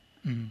ground.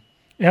 Mm.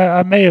 Yeah,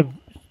 I may have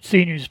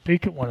seen you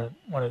speak at one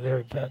of their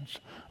events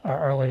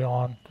early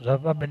on, because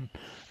I've been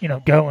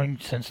going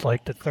since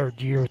like the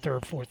third or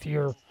fourth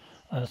year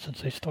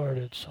since they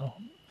started. So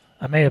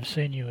I may have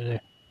seen you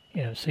there.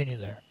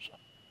 So.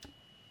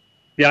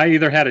 Yeah, I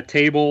either had a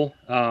table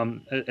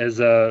as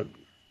a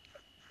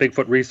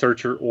Bigfoot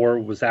researcher or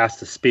was asked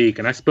to speak,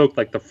 and I spoke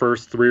like the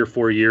first 3 or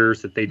 4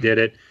 years that they did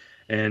it,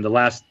 and the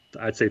last,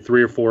 I'd say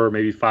 3 or 4,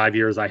 maybe 5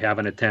 years I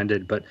haven't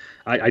attended, but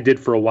I did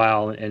for a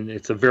while, and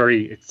it's a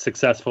very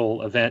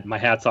successful event. My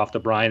hat's off to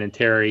Brian and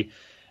Terry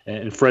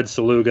and Fred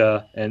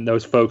Saluga and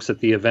those folks at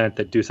the event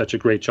that do such a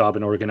great job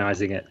in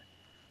organizing it.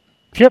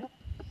 Yep.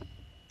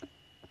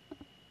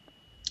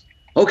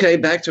 Okay,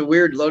 back to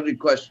weird loaded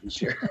questions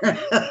here.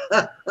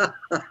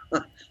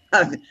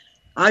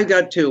 I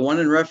got two. One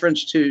in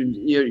reference to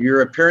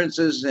your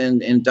appearances in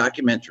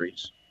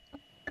documentaries,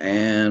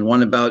 and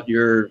one about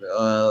your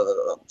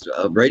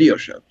radio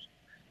shows.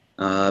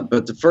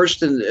 But the first,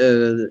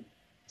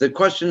 the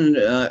question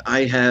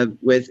I have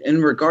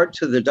in regard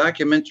to the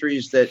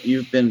documentaries that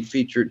you've been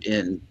featured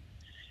in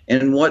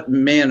what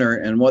manner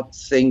and what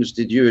things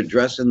did you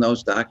address in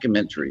those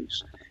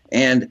documentaries?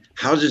 And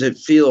how does it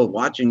feel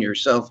watching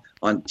yourself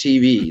on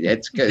TV?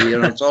 That's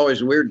it's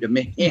always weird to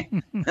me.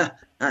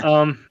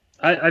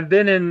 I've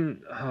been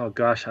in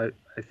I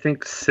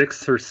think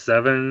 6 or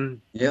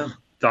 7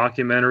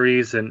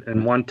 documentaries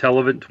and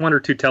one or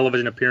two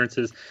television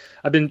appearances.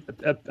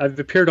 I've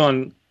appeared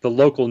on the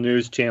local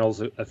news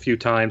channels a few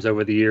times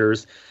over the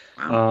years.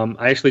 Wow.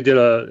 I actually did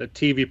a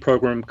TV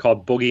program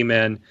called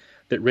Boogeymen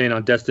that ran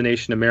on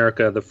Destination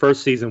America. The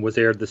first season was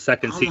aired. The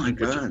second season, my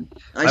God.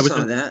 I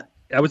saw that.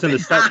 I was in the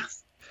second.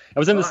 I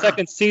was in the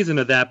second season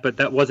of that, but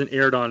that wasn't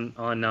aired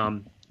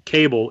on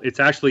cable. It's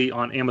actually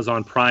on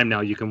Amazon Prime now.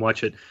 You can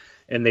watch it.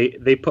 And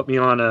they put me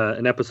on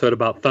an episode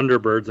about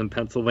Thunderbirds in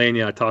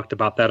Pennsylvania. I talked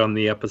about that on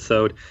the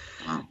episode.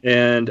 Wow.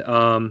 And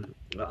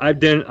I've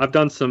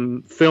done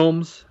some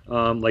films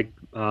like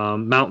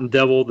Mountain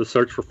Devil: The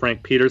Search for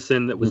Frank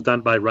Peterson, that was done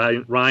by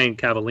Ryan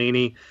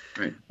Cavallini.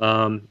 Right.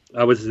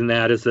 I was in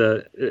that as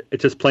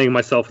just playing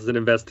myself as an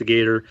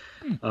investigator.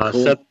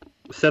 Cool.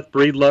 Seth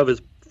Breedlove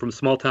is from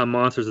Small Town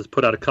Monsters has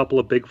put out a couple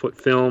of Bigfoot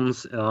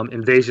films,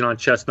 Invasion on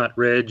Chestnut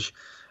Ridge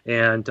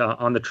and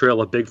On the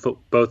Trail of Bigfoot,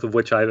 both of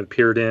which I've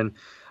appeared in.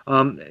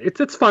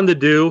 It's fun to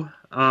do.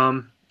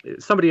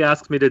 Somebody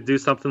asks me to do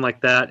something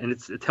like that, and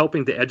it's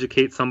helping to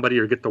educate somebody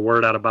or get the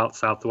word out about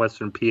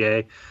Southwestern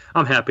PA.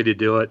 I'm happy to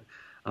do it.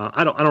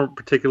 I don't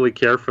particularly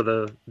care for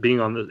the being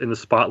in the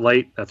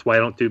spotlight. That's why I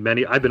don't do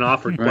many. I've been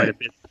offered quite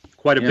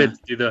a bit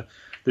to do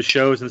the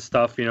shows and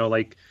stuff.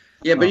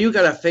 Yeah, but you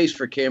got a face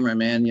for camera,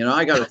 man.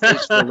 I got a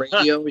face for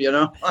radio.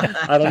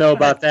 I don't know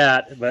about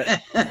that, but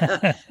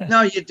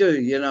no, you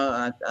do.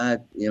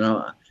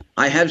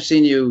 I have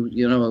seen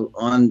you.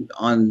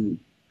 On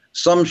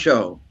some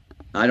show.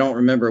 I don't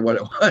remember what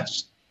it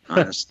was,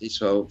 honestly.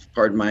 So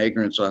pardon my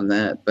ignorance on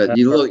that. But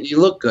you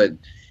look good.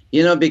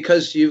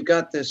 Because you've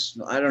got this,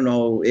 I don't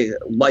know,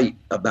 light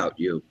about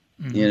you.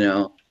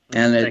 Mm-hmm.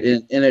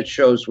 And it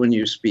shows when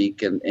you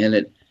speak, and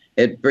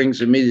it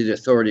brings immediate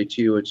authority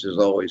to you, which is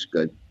always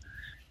good.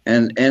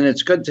 And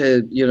it's good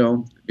to,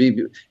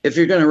 be, if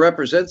you're going to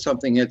represent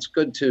something, it's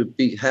good to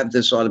have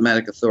this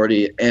automatic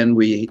authority. And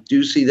we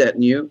do see that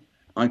in you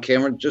on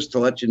camera, just to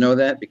let you know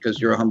that, because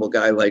you're a humble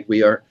guy like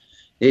we are,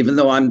 even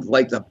though I'm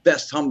like the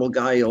best humble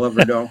guy you'll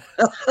ever know.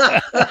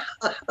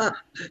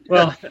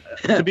 Well,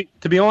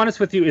 to be honest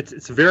with you,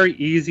 it's very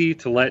easy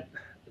to let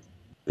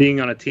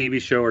being on a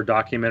TV show or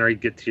documentary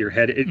get to your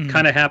head. It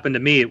kind of happened to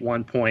me at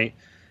one point.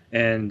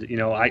 And,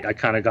 I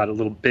kind of got a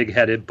little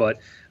big-headed, but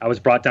I was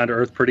brought down to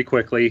earth pretty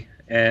quickly.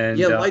 And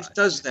life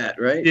does that,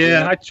 right?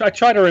 Yeah, I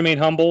try to remain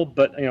humble,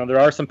 but, there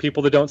are some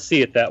people that don't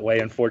see it that way,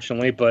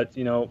 unfortunately. But,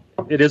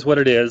 it is what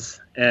it is.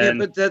 And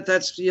but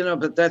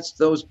that's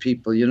those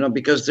people,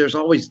 because there's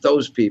always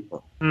those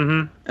people.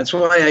 Mm-hmm. That's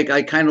why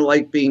I kind of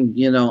like being,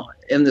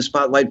 in the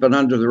spotlight but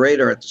under the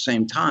radar at the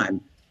same time,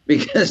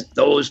 because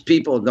those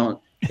people don't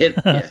hit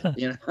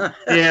you.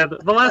 Yeah,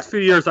 the last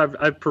few years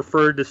I've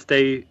preferred to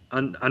stay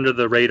under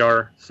the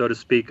radar, so to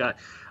speak.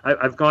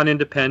 I've gone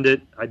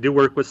independent. I do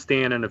work with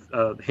Stan and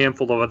a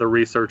handful of other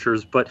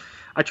researchers, but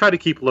I try to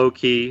keep low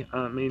key.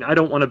 I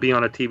don't want to be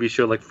on a TV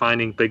show like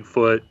Finding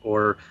Bigfoot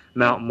or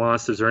Mountain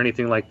Monsters or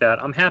anything like that.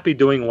 I'm happy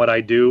doing what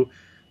I do,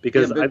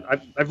 because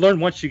I've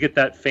learned once you get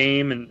that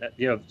fame and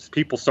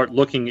people start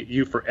looking at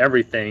you for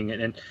everything,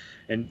 and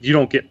you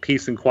don't get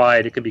peace and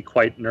quiet, it can be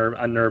quite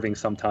unnerving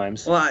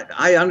sometimes. Well,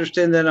 I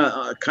understand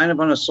that kind of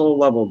on a soul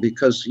level,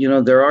 because,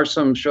 there are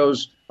some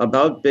shows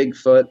about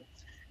Bigfoot,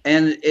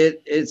 and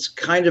it's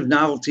kind of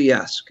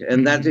novelty-esque,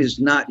 and that is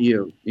not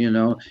you,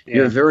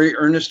 You're very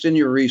earnest in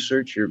your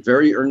research. You're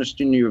very earnest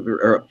in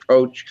your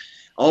approach.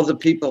 All the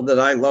people that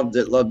I love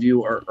that love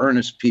you are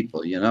earnest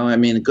people,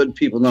 good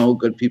people know who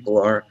good people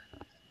are.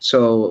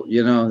 So,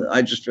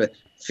 I just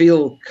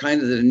feel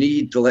kind of the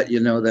need to let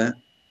you know that.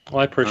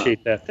 Well, I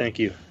appreciate that. Thank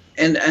you.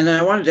 And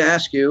I wanted to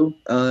ask you,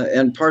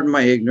 and pardon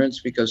my ignorance,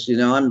 because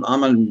I'm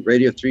on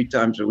radio 3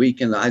 times a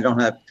week, and I don't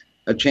have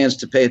a chance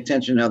to pay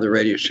attention to other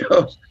radio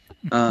shows.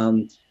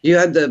 You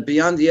had the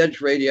Beyond the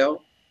Edge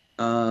radio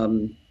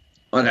on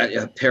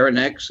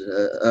Parax.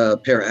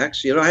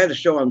 I had a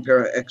show on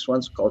Parax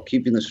once called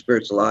Keeping the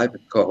Spirits Alive,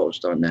 and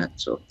co-host on that.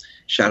 So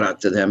shout out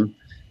to them.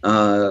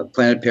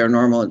 Planet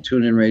Paranormal and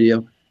TuneIn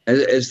Radio.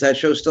 Is that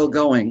show still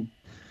going?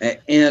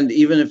 And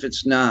even if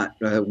it's not,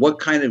 what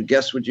kind of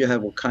guests would you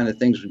have? What kind of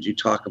things would you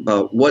talk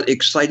about? What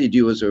excited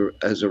you as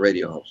a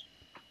radio host?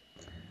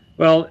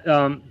 Well,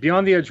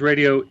 Beyond the Edge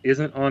Radio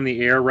isn't on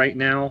the air right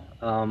now.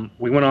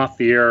 We went off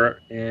the air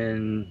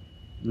in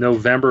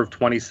November of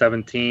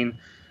 2017.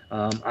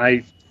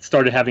 I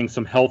started having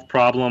some health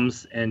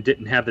problems and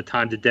didn't have the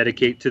time to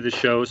dedicate to the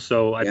show,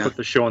 so I put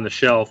the show on the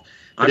shelf.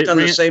 But I've done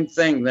the same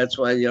thing. That's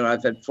why,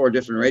 I've had 4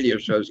 different radio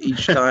shows,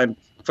 each time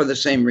for the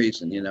same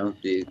reason,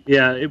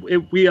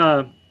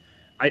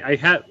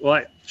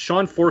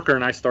 Sean Forker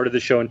and I started the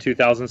show in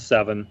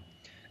 2007,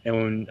 and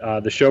when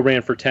the show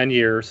ran for 10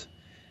 years,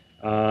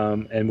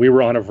 and we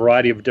were on a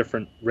variety of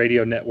different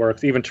radio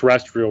networks, even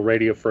terrestrial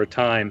radio for a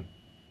time,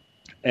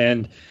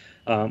 and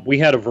we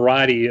had a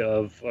variety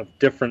of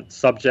different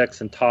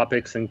subjects and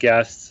topics and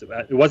guests.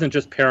 It wasn't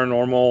just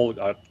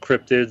paranormal,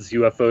 cryptids,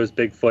 UFOs,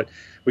 Bigfoot.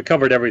 We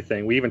covered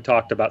everything. We even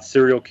talked about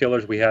serial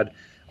killers. We had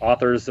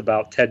authors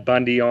about Ted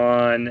Bundy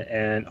on,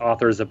 and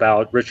authors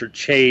about Richard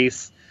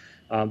Chase,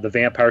 the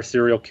vampire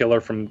serial killer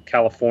from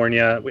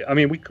California.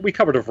 We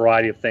covered a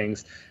variety of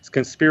things. It's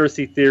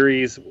conspiracy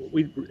theories.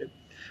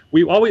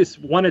 We always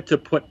wanted to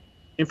put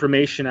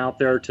information out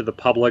there to the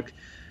public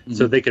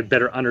so they could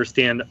better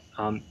understand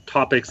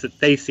topics that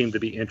they seem to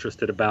be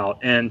interested about.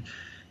 And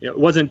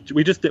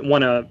we just didn't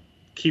want to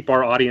keep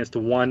our audience to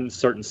one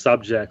certain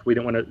subject. We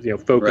didn't want to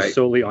focus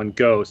solely on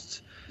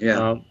ghosts.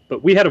 Yeah.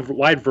 But we had a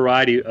wide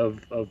variety of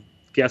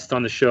guests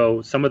on the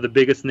show. Some of the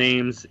biggest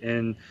names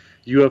in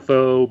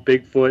UFO,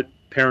 Bigfoot,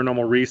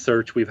 paranormal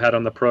research we've had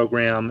on the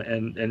program,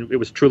 and it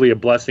was truly a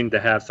blessing to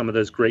have some of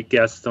those great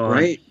guests on.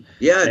 Right.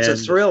 Yeah, it's a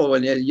thrill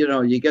when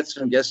you get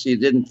some guests you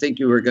didn't think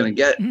you were going to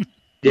get.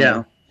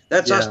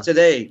 That's us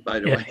today,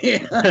 by the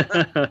way.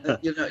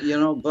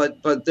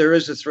 But there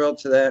is a thrill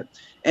to that.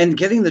 And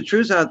getting the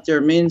truth out there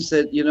means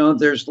that,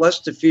 there's less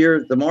to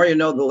fear. The more you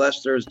know, the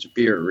less there is to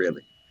fear,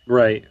 really.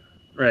 Right.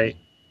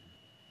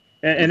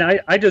 And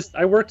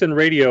I worked in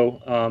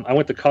radio. I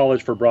went to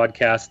college for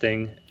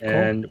broadcasting,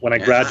 and when I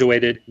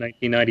graduated in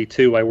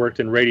 1992, I worked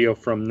in radio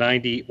from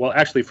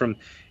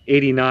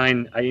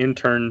 89. I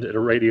interned at a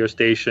radio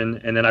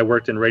station, and then I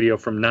worked in radio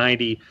from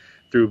 90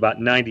 through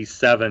about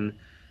 97.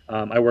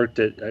 I worked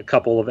at a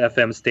couple of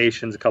FM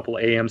stations, a couple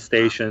of AM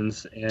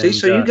stations. And, see,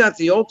 so you got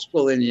the old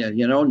school in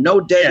you, no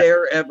dead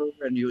air ever,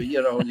 and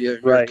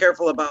you're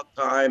careful about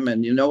time,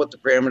 and you know what the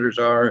parameters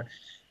are,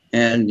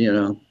 and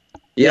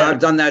I've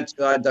done that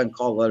too. I've done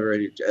call letter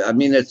radio. I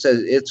mean, it's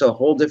a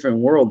whole different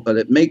world, but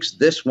it makes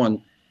this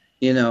one,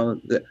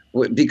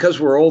 because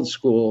we're old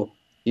school,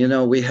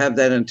 we have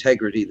that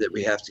integrity that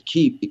we have to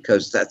keep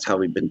because that's how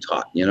we've been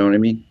taught. You know what I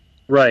mean?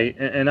 Right,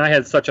 and I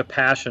had such a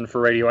passion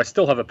for radio. I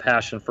still have a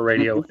passion for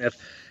radio. If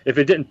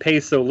it didn't pay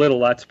so little,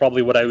 that's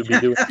probably what I would be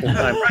doing full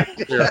time.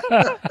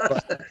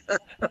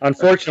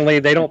 Unfortunately,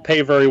 they don't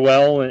pay very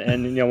well,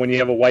 and when you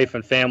have a wife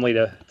and family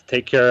to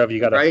take care of,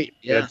 you got to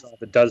get a job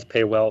that does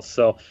pay well.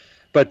 So,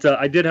 but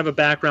I did have a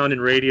background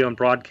in radio and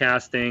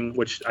broadcasting,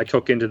 which I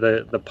took into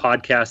the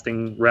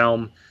podcasting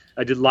realm.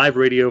 I did live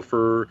radio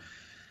for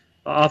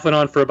off and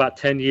on for about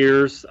 10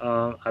 years.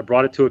 I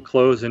brought it to a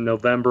close in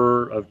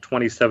November of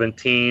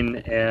 2017,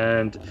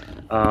 and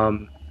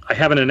I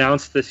haven't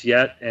announced this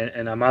yet,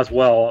 and I might as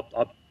well.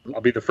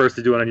 I'll be the first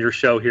to do it on your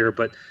show here,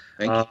 but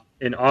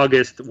in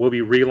August, we'll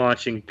be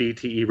relaunching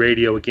BTE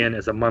Radio again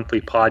as a monthly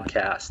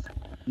podcast.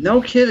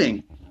 No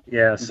kidding.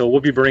 Yeah, so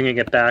we'll be bringing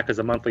it back as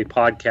a monthly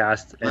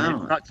podcast.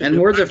 And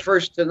we're the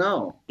first to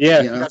know.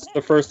 Yeah, that's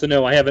the first to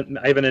know. I haven't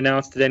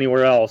announced it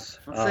anywhere else.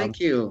 Well,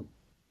 thank you.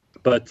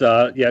 But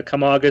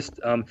come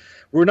August,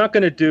 we're not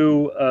going to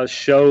do a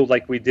show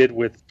like we did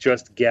with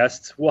just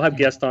guests. We'll have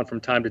guests on from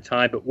time to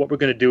time, but what we're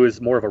going to do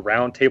is more of a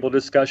roundtable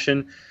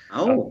discussion.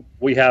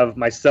 We have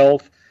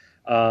myself.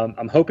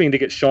 I'm hoping to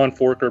get Sean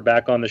Forker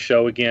back on the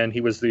show again.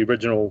 He was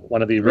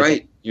one of the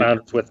original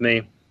founders with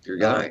me. Your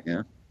guy,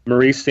 yeah.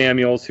 Maurice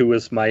Samuels, who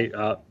was my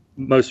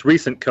most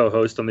recent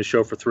co-host on the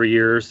show for 3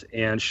 years,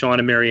 and Sean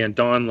and Marianne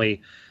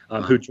Donnelly,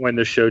 who joined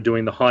the show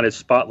doing the Haunted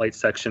Spotlight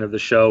section of the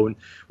show. And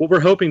what we're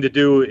hoping to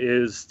do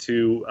is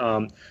to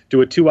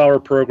do a 2-hour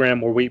program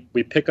where we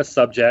pick a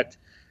subject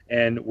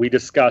and we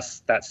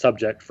discuss that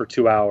subject for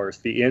 2 hours.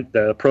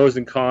 The pros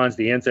and cons,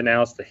 the ins and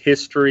outs, the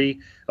history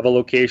of a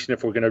location,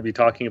 if we're going to be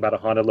talking about a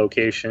haunted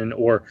location,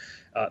 or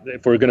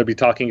if we're going to be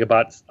talking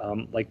about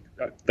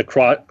the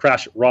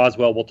crash at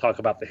Roswell, we'll talk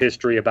about the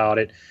history about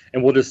it,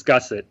 and we'll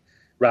discuss it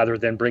rather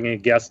than bringing a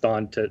guest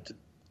on to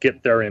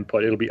get their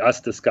input. It'll be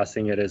us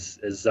discussing it as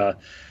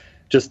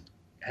just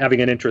having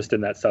an interest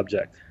in that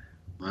subject.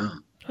 Wow,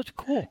 that's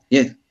cool.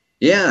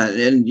 Yeah,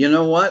 and you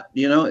know what?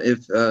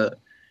 If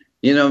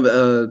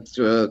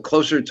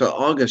closer to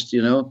August,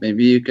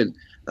 maybe you could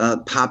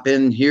pop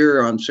in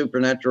here on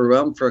Supernatural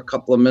Realm for a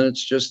couple of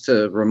minutes just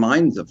to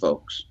remind the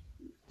folks.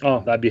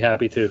 Oh, I'd be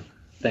happy to.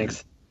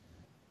 Thanks.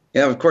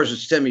 Yeah, of course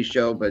it's Timmy's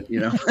show, but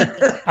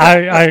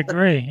I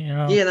agree.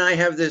 He and I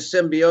have this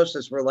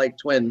symbiosis. We're like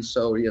twins,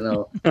 so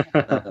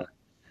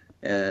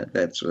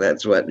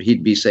that's what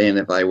he'd be saying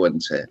if I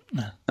wouldn't say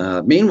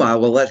it.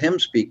 Meanwhile, we'll let him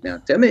speak now.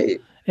 Timmy.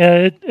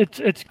 Yeah,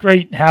 it's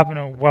great having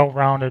a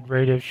well-rounded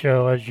radio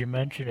show, as you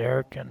mentioned,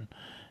 Eric,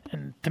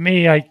 and to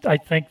me, I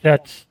think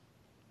that's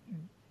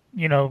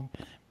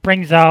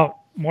brings out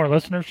more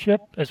listenership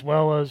as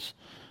well as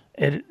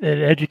it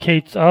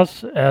educates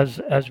us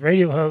as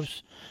radio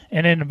hosts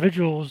and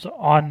individuals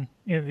on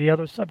the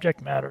other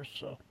subject matters.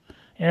 So,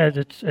 yeah,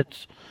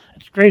 it's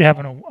great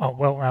having a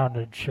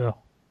well-rounded show.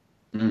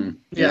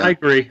 Yeah, I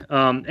agree.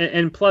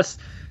 And plus,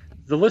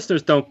 the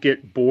listeners don't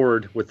get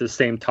bored with the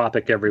same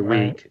topic every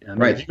week. I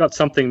mean, if you got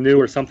something new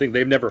or something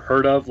they've never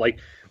heard of, like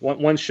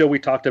one show we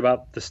talked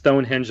about the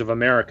Stonehenge of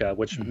America,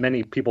 which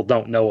many people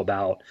don't know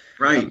about.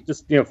 Right.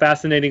 Just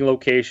fascinating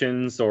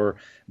locations. Or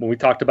when we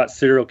talked about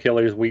serial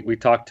killers, we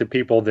talked to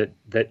people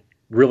that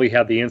really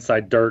have the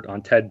inside dirt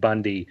on Ted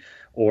Bundy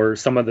or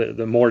some of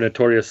the more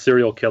notorious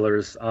serial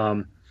killers.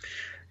 The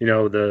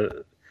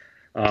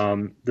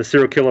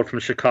serial killer from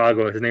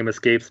Chicago, his name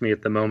escapes me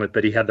at the moment,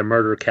 but he had the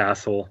murder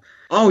castle.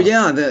 Oh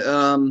yeah,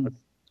 the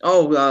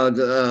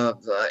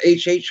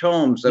H.H.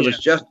 Holmes. That was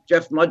Jeff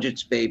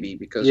Mudgett's baby,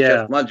 because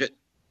Jeff Mudgett.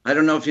 I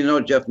don't know if you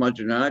know Jeff Mudgett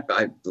or not.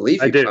 I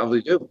believe you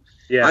probably do.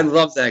 Yeah, I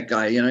love that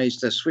guy.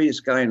 He's the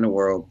sweetest guy in the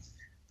world,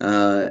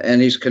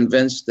 and he's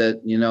convinced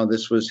that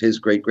this was his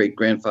great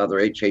grandfather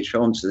H.H.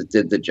 Holmes that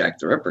did the Jack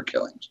the Ripper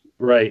killings.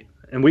 Right,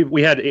 and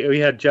we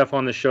had Jeff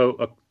on the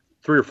show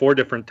 3 or 4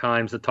 different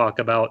times to talk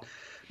about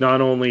not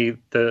only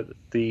the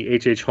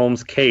H.H.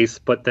 Holmes case,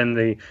 but then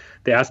the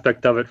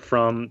aspect of it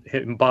from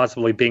him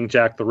possibly being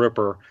Jack the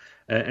Ripper,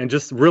 and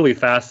just really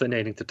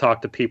fascinating to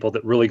talk to people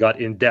that really got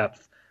in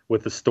depth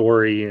with the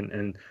story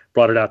and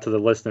brought it out to the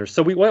listeners.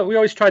 So we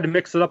always tried to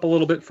mix it up a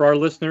little bit for our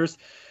listeners.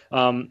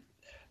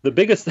 The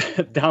biggest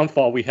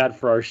downfall we had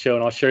for our show,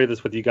 and I'll share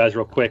this with you guys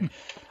real quick.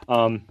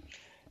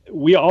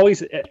 We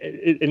always,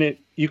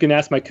 you can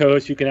ask my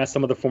co-host, you can ask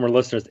some of the former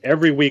listeners.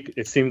 Every week,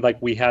 it seemed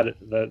like we called it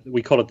the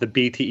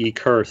BTE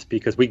curse,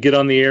 because we get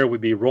on the air,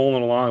 we'd be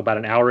rolling along about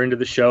an hour into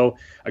the show,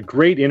 a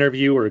great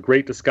interview or a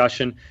great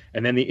discussion,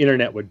 and then the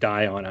internet would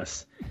die on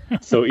us.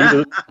 So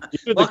either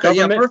the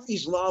government,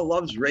 Murphy's Law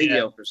loves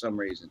radio for some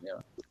reason.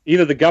 Yeah.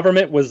 Either the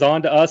government was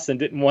on to us and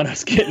didn't want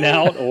us getting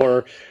out,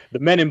 or the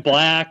Men in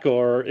Black,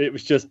 or it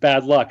was just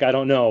bad luck. I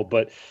don't know,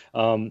 but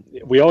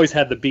we always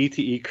had the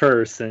BTE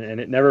curse, and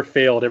it never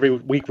failed. Every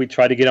week we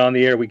try to get on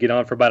the air. We get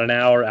on for about an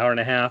hour and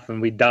a half,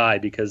 and we die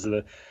because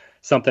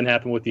something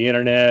happened with the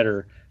internet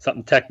or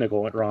something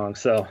technical went wrong.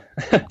 So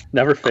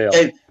never failed.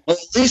 Okay. Well,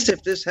 at least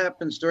if this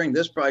happens during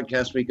this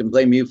broadcast, we can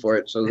blame you for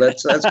it. So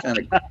that's kind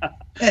of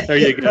there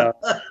you go.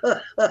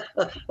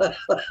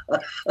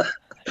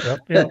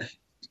 Yep.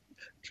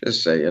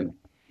 Just saying.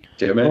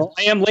 Jimmy? Well,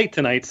 I am late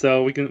tonight,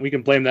 so we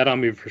can blame that on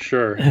me for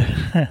sure.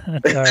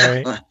 That's all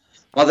right.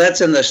 Well,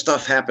 that's in the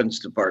stuff happens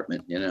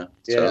department, Yeah.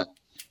 So,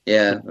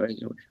 yeah,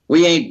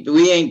 we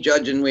ain't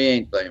judging, we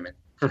ain't blaming.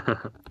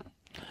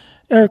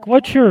 Eric,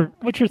 what's your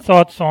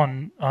thoughts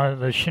on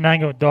the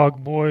Shenango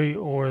Dog Boy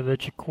or the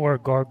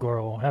Chikora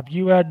Gargoyle? Have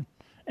you had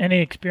any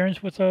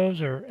experience with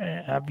those, or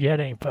have you had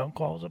any phone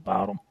calls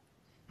about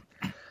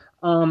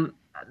them?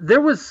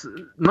 There was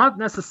not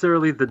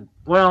necessarily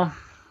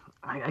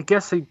I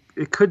guess I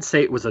could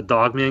say it was a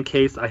Dogman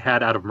case I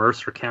had out of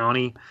Mercer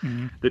County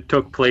that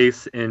took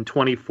place in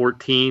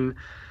 2014.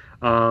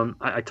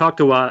 I talked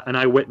to an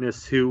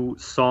eyewitness who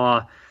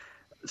saw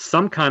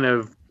some kind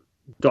of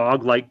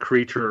dog-like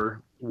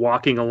creature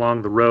walking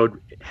along the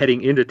road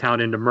heading into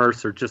town, into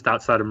Mercer, just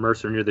outside of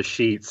Mercer near the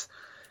Sheets.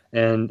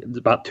 And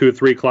about 2 or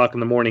 3 o'clock in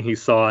the morning, he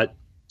saw it.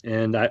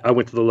 And I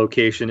went to the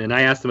location, and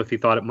I asked him if he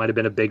thought it might have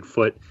been a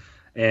Bigfoot.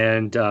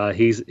 And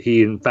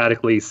he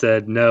emphatically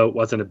said, no, it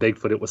wasn't a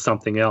Bigfoot. It was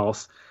something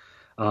else.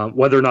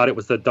 Whether or not it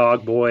was the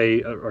dog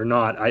boy or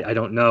not, I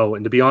don't know.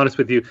 And to be honest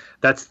with you,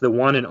 that's the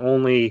one and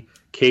only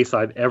case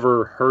I've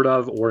ever heard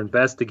of or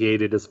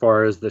investigated as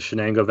far as the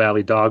Shenango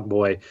Valley dog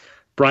boy.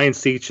 Brian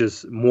Seach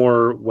is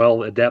more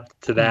well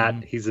adept to that.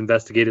 Mm-hmm. He's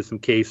investigated some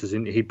cases,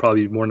 and he'd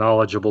probably be more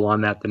knowledgeable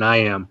on that than I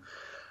am.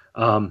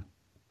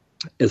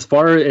 As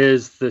far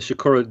as the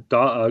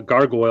Chikora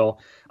gargoyle,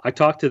 I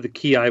talked to the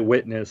key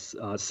eyewitness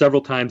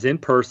several times in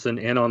person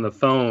and on the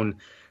phone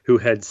who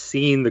had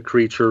seen the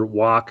creature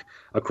walk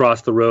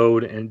across the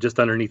road and just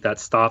underneath that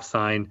stop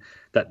sign,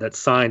 that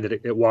sign that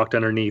it walked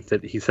underneath,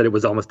 that he said it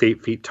was almost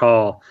 8 feet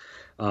tall.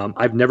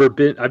 I've been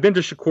to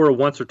Chikora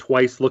once or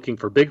twice looking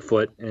for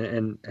Bigfoot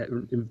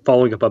and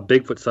following up on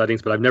Bigfoot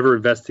sightings, but I've never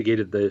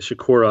investigated the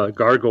Chikora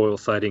gargoyle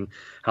sighting.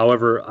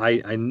 However,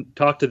 I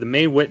talked to the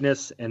main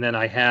witness, and then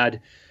I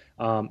had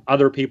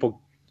other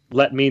people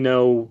let me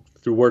know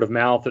through word of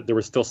mouth that there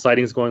were still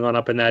sightings going on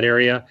up in that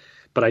area,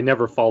 but I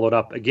never followed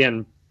up.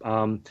 Again,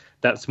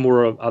 that's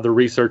more of other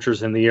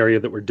researchers in the area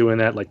that were doing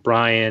that, like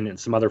Brian and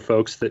some other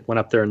folks that went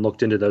up there and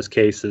looked into those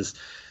cases.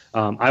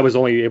 I was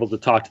only able to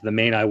talk to the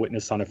main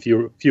eyewitness on a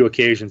few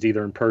occasions,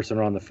 either in person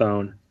or on the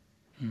phone.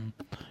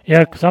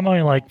 Yeah, because I'm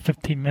only like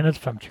 15 minutes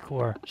from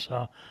Chikora,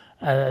 so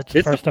it's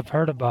the first I've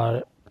heard about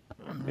it.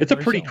 It's a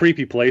pretty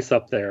creepy place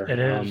up there. It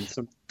is.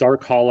 Some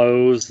dark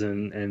hollows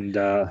and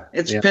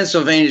it's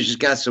Pennsylvania's just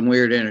got some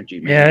weird energy,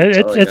 man.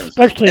 Yeah, it's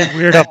especially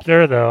weird up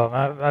there, though.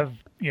 I've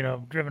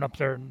driven up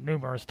there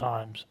numerous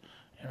times.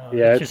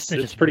 Yeah,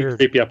 it's pretty weird.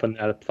 Creepy up in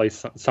that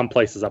place. Some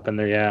places up in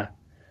there, yeah.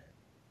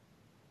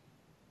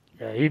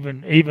 Yeah,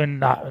 even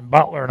not in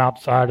Butler and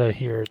outside of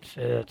here,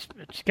 it's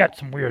got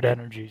some weird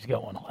energies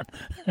going on.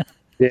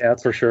 Yeah,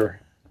 that's for sure.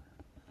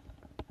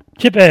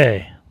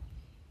 Chippy.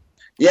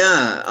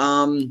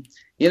 Yeah,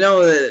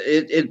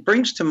 it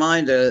brings to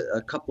mind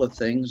a couple of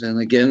things, and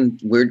again,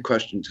 weird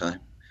question time.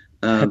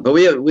 But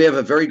we have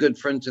a very good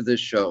friend to this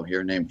show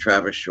here named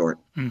Travis Short,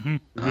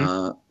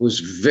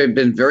 who's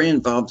been very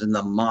involved in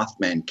the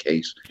Mothman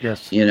case.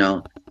 Yes.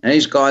 And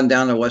he's gone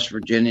down to West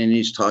Virginia and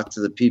he's talked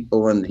to the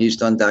people and he's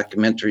done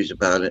documentaries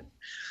about it.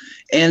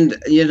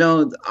 And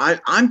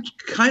I'm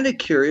kind of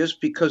curious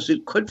because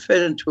it could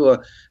fit into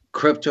a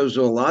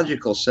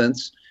cryptozoological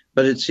sense,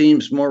 but it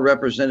seems more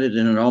represented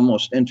in an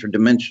almost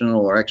interdimensional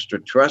or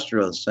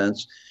extraterrestrial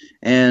sense.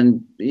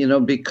 And,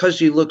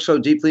 because you look so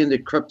deeply into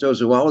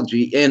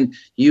cryptozoology and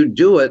you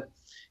do it,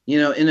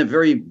 in a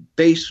very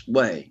base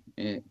way,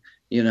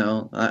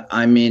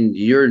 I mean,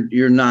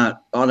 you're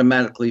not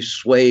automatically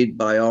swayed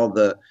by all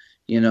the,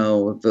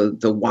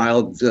 the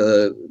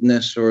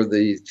wildness or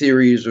the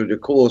theories or the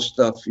cool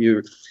stuff.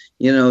 You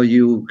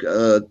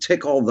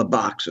tick all the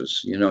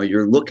boxes,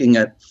 you're looking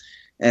at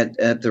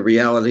the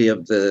reality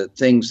of the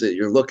things that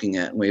you're looking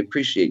at. And we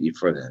appreciate you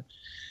for that.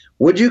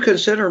 Would you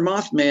consider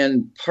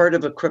Mothman part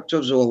of a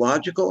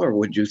cryptozoological, or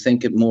would you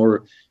think it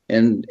more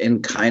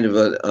in kind of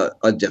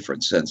a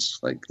different sense,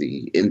 like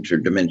the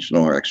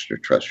interdimensional or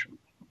extraterrestrial?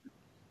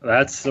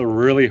 That's a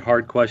really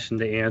hard question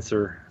to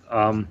answer.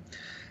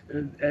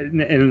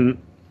 In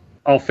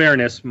all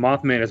fairness,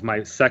 Mothman is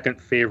my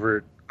second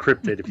favorite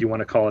cryptid, if you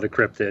want to call it a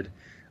cryptid.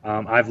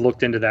 I've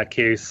looked into that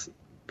case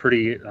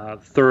pretty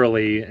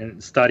thoroughly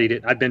and studied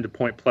it. I've been to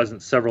Point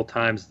Pleasant several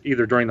times,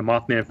 either during the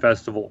Mothman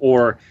Festival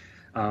or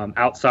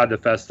outside the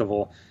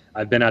festival.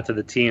 I've been out to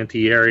the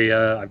TNT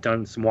area. I've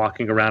done some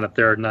walking around up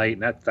there at night,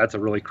 and that's a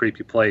really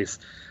creepy place.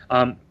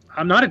 I'm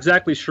not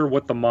exactly sure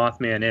what the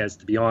Mothman is,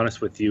 to be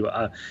honest with you.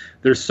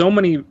 There's so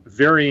many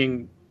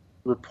varying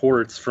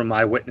reports from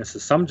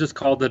eyewitnesses. Some just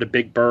called it a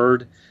big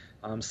bird.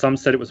 Some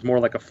said it was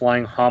more like a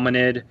flying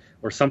hominid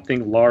or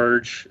something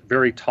large,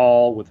 very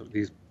tall, with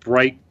these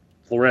bright,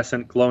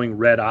 fluorescent, glowing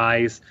red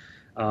eyes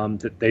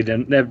that they've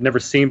never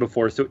seen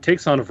before. So it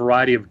takes on a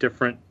variety of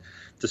different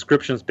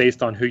descriptions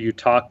based on who you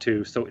talk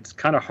to. So it's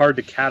kind of hard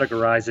to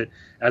categorize it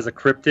as a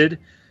cryptid.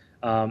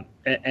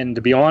 And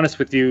to be honest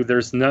with you,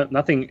 there's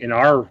nothing in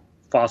our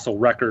fossil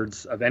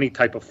records of any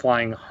type of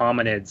flying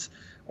hominids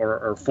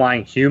or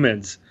flying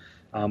humans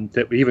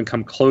that would even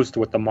come close to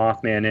what the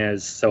Mothman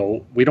is.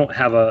 So we don't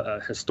have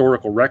a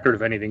historical record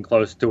of anything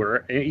close to it,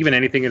 or even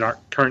anything in our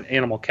current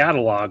animal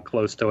catalog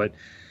close to it.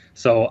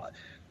 So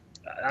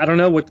I don't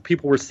know what the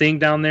people were seeing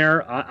down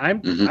there.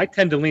 I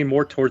tend to lean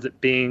more towards it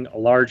being a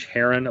large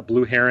heron, a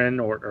blue heron,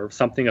 or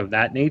something of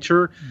that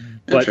nature.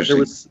 But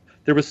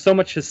there was so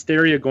much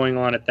hysteria going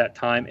on at that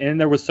time, and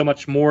there was so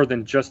much more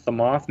than just the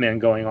Mothman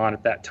going on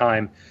at that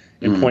time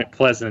in Point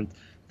Pleasant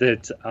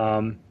that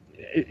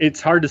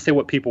it's hard to say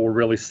what people were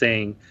really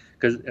saying,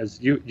 because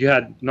as you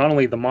had not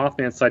only the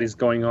Mothman sightings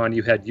going on,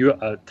 you had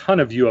a ton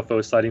of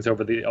UFO sightings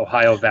over the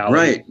Ohio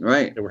Valley.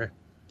 Right. That were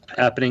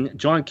happening.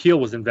 John Keel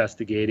was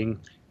investigating.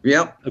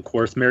 Yep. Of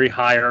course, Mary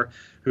Heyer,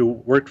 who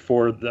worked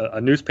for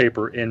a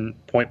newspaper in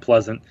Point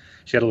Pleasant.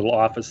 She had a little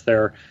office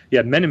there. You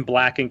had Men in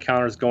Black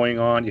encounters going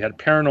on. You had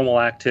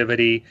paranormal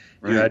activity.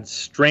 Right. You had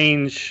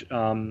strange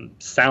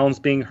sounds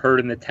being heard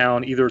in the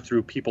town, either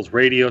through people's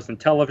radios and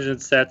television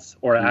sets,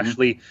 or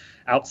actually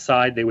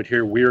outside they would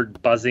hear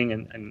weird buzzing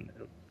and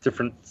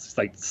different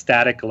like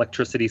static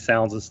electricity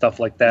sounds and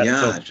stuff like that.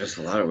 Yeah, so just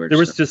a lot of weird there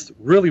was stuff. just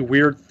really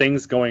weird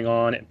things going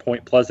on at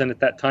Point Pleasant at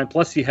that time.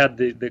 Plus you had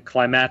the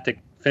climatic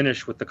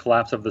finish with the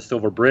collapse of the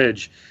Silver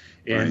Bridge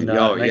in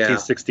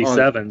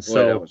 1967. Boy,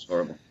 so that was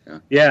horrible.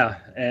 Yeah,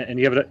 and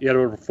you had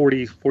over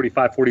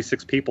 45,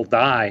 46 people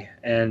die,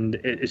 and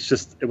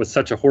it was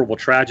such a horrible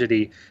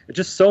tragedy. It's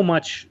just so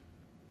much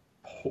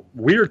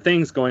weird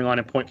things going on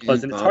in Point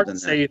Pleasant. It's hard to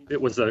say if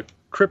it was a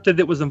cryptid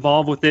that was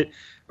involved with it,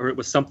 or it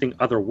was something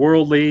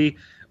otherworldly,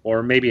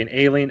 or maybe an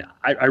alien.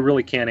 I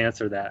really can't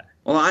answer that.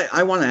 Well,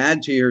 I want to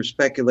add to your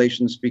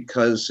speculations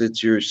because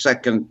it's your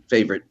second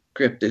favorite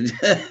cryptid.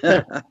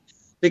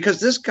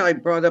 Because this guy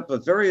brought up a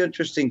very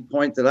interesting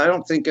point that I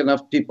don't think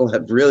enough people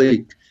have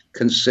really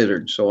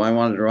considered. So I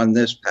wanted to run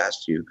this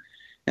past you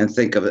and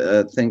find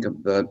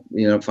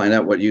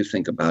out what you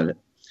think about it.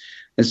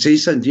 And so he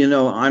said,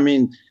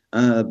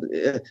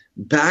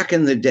 back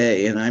in the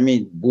day, and I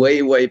mean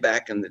way, way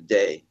back in the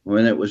day,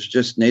 when it was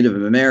just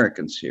Native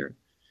Americans here.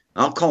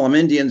 I'll call them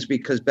Indians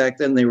because back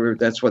then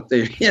that's what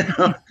they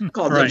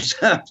called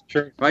themselves.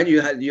 Sure. Right? You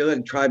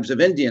had tribes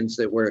of Indians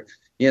that were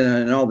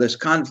and all this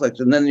conflict.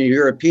 And then the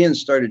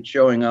Europeans started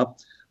showing up,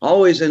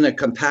 always in a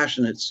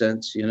compassionate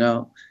sense,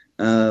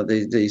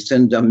 They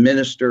send a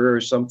minister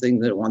or something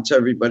that wants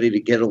everybody to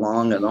get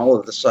along, and all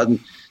of a sudden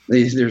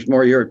there's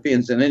more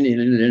Europeans than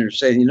Indians, and they're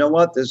saying, you know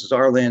what, this is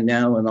our land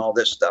now, and all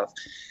this stuff.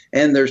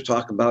 And there's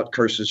talk about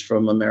curses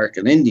from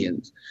American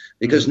Indians,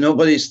 because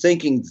nobody's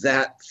thinking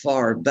that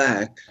far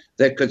back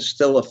that could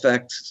still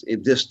affect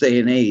this day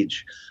and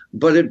age.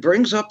 But it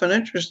brings up an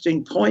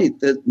interesting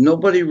point that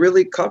nobody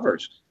really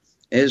covers.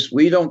 is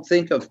we don't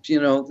think of,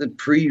 the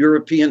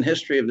pre-European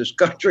history of this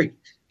country,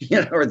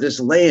 or this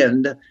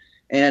land.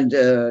 And,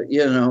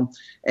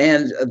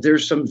 and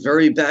there's some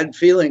very bad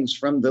feelings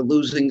from the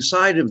losing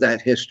side of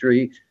that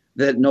history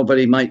that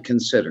nobody might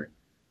consider.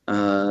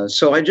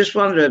 So I just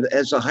wanted to,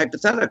 as a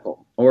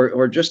hypothetical,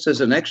 or just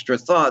as an extra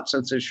thought,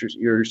 since it's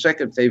your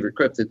second favorite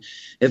cryptid,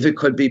 if it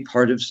could be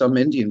part of some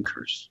Indian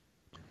curse.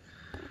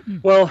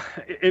 Well,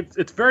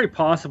 it's very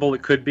possible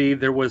it could be.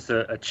 There was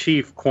a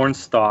chief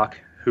Cornstalk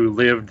who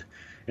lived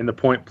in the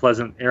Point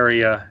Pleasant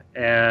area,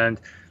 and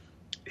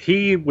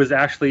he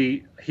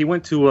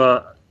went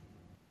to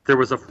there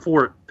was a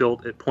fort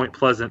built at Point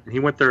Pleasant, and he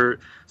went there.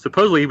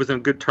 Supposedly, he was in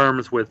good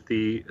terms with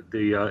the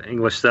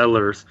English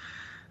settlers,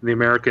 the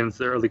Americans,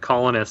 the early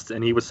colonists,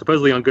 and he was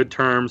supposedly on good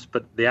terms.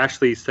 But they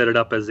actually set it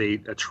up as a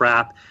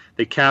trap.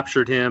 They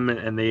captured him,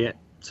 and they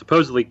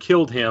supposedly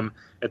killed him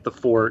at the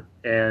fort.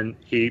 And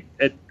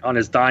on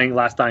his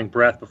last dying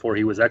breath before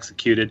he was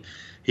executed,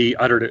 he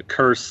uttered a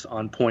curse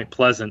on Point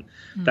Pleasant.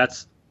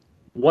 That's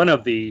one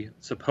of the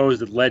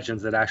supposed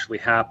legends that actually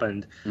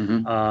happened.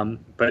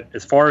 But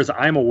as far as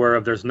I'm aware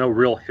of, there's no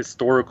real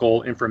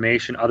historical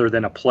information other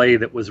than a play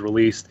that was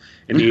released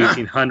in the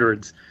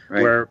 1800s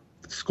right. where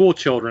school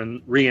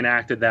children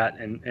reenacted that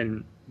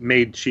and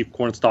made Chief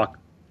Cornstalk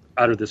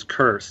utter this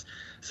curse.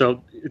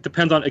 So it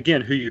depends on,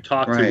 again, who you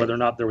talk to, whether or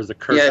not there was a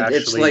curse actually. Yeah,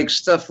 it's like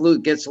stuff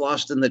gets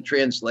lost in the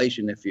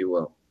translation, if you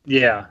will.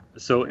 Yeah,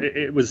 so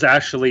it was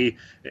actually,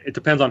 it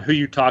depends on who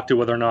you talk to,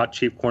 whether or not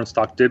Chief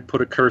Cornstalk did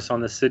put a curse on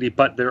the city.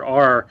 But there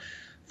are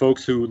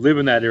folks who live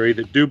in that area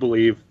that do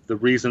believe the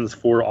reasons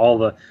for all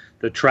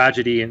the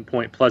tragedy in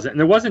Point Pleasant. And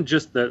there wasn't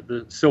just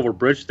the Silver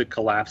Bridge that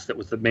collapsed that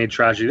was the main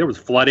tragedy. There was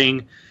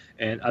flooding,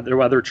 and there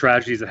were other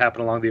tragedies that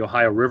happened along the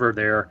Ohio River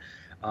there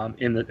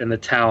in the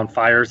town,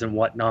 fires and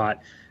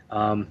whatnot.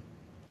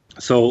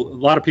 So a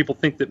lot of people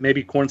think that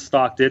maybe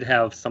Cornstalk did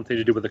have something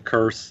to do with a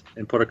curse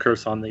and put a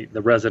curse on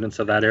the residents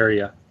of that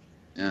area.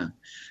 Yeah.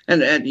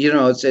 And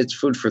it's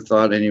food for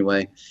thought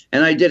anyway.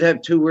 And I did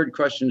have 2 weird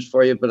questions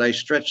for you, but I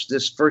stretched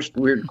this first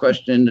weird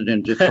question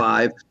into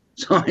 5.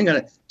 So I'm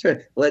going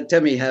to let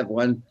Timmy have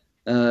one,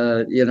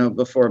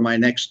 before my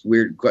next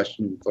weird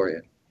question for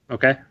you.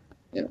 Okay.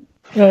 Yeah.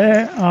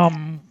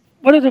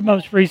 What are the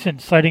most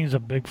recent sightings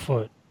of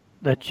Bigfoot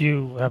that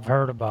you have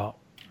heard about,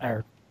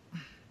 Eric?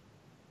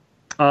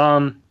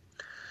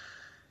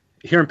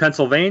 Here in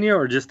Pennsylvania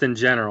or just in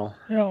general?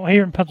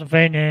 Here in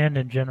Pennsylvania and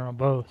in general,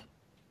 both.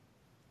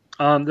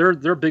 There are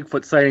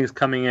Bigfoot sightings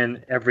coming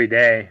in every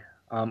day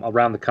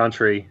around the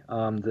country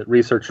that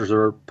researchers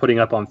are putting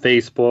up on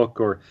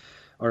Facebook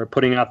or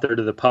putting out there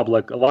to the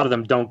public. A lot of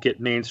them don't get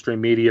mainstream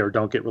media or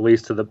don't get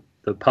released to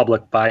the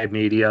public by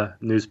media,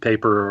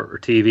 newspaper or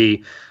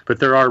TV, but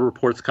there are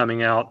reports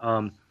coming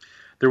out.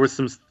 There was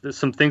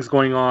some things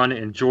going on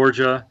in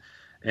Georgia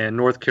and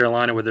North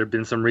Carolina where there have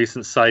been some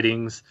recent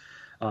sightings.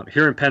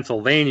 Here in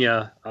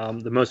Pennsylvania,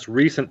 the most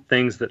recent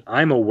things that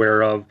I'm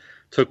aware of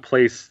took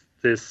place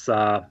this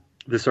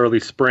early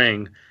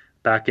spring,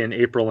 back in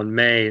April and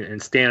May,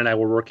 and Stan and I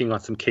were working on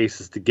some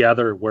cases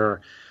together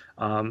where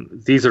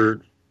these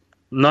are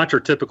not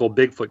your typical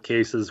Bigfoot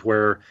cases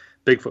where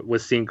Bigfoot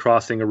was seen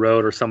crossing a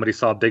road or somebody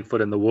saw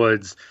Bigfoot in the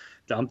woods.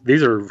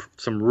 These are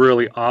some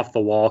really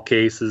off-the-wall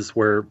cases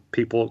where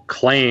people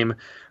claim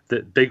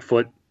that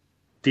Bigfoot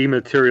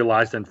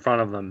dematerialized in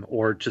front of them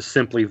or just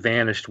simply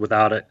vanished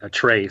without a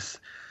trace.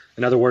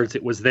 In other words,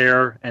 it was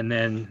there and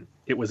then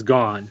it was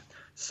gone.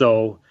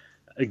 So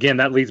again,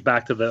 that leads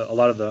back to a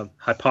lot of the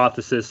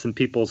hypothesis and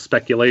people's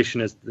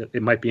speculation is that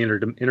it might be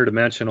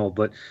interdimensional.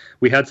 But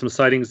we had some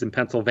sightings in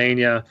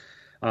Pennsylvania,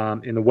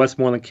 in the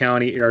Westmoreland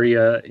County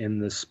area in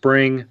the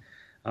spring,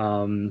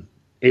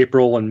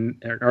 April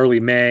and early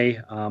May.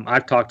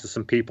 I've talked to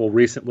some people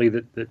recently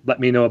that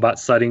let me know about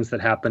sightings that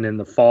happened in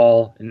the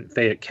fall in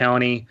Fayette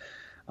County.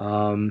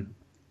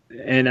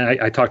 And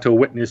I talked to a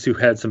witness who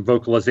had some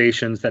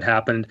vocalizations that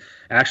happened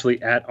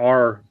actually at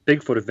our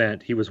Bigfoot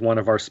event. He was one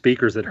of our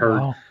speakers that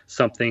heard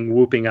something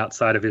whooping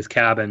outside of his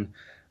cabin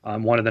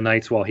one of the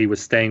nights while he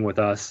was staying with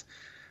us.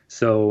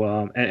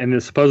 So,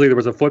 and supposedly there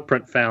was a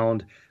footprint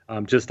found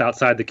just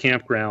outside the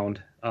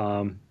campground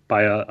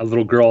by a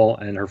little girl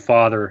and her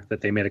father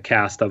that they made a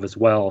cast of as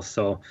well.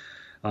 So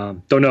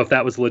don't know if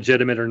that was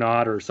legitimate or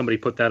not, or somebody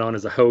put that on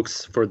as a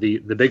hoax for the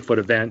Bigfoot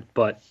event,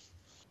 but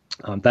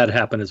that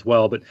happened as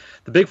well. But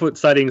the Bigfoot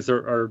sightings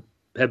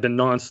have been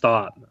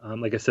nonstop.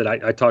 Like I said,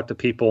 I talk to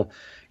people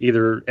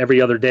either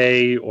every other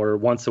day or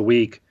once a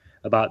week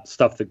about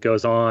stuff that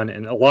goes on.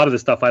 And a lot of the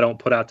stuff I don't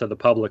put out to the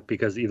public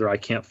because either I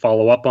can't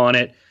follow up on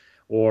it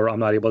or I'm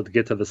not able to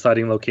get to the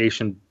sighting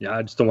location.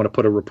 I just don't want to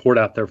put a report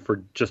out there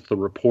for just the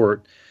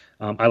report.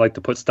 I like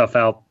to put stuff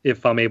out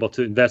if I'm able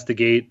to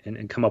investigate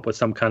and come up with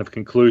some kind of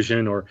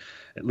conclusion or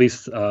at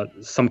least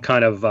some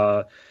kind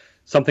of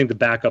something to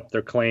back up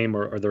their claim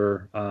or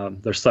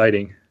their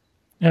sighting.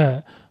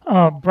 Yeah.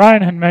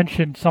 Brian had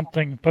mentioned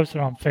something posted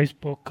on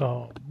Facebook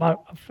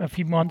about a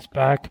few months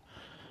back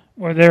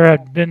where there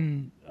had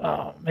been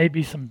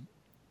maybe some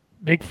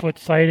Bigfoot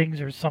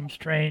sightings or some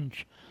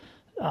strange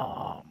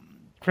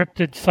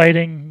cryptid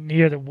sighting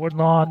near the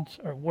woodlands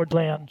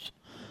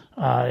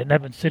in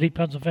Evans City,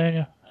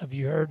 Pennsylvania. Have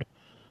you heard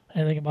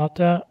anything about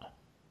that?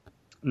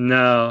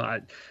 No,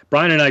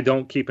 Brian and I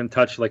don't keep in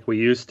touch like we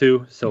used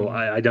to, so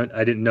I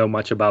didn't know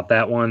much about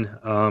that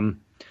one.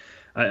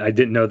 I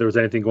didn't know there was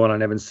anything going on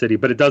in Evans City,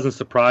 but it doesn't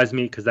surprise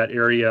me because that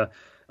area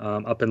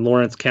up in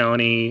Lawrence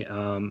County,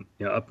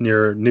 up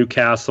near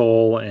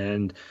Newcastle,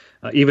 and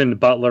even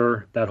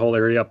Butler, that whole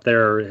area up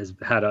there has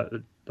had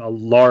a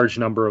large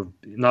number of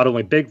not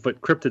only Bigfoot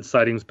cryptid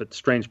sightings, but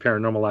strange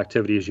paranormal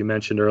activity, as you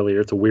mentioned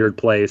earlier. It's a weird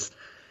place,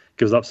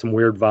 gives up some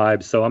weird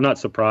vibes, so I'm not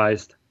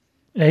surprised.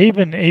 Yeah,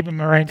 even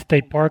Moraine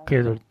State Park,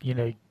 you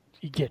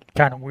get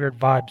kind of weird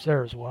vibes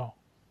there as well.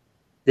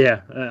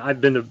 Yeah,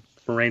 I've been to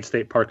Moraine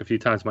State Park a few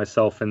times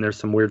myself, and there's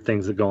some weird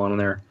things that go on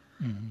there.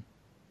 Mm-hmm.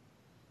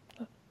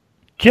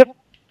 Chip?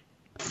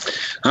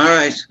 All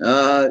right.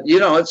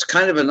 It's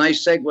kind of a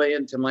nice segue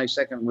into my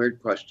second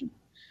weird question.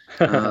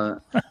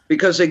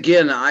 Because,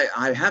 again,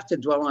 I have to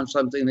dwell on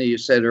something that you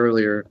said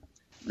earlier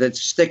that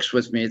sticks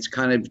with me. It's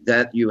kind of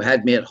that you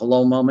had me at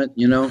hello moment,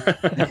 you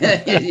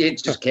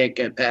just can't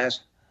get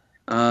past.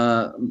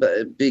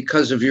 But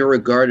because of your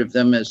regard of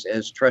them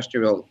as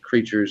terrestrial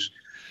creatures,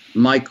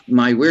 my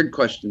weird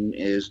question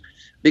is,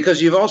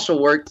 because you've also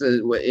worked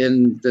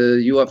in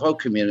the UFO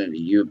community,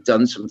 you've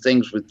done some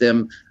things with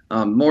them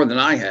more than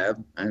I have,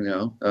 I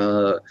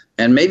know,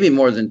 and maybe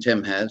more than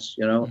Tim has,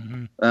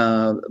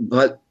 Mm-hmm.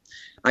 But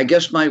I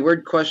guess my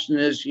weird question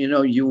is,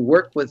 you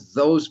work with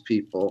those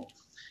people,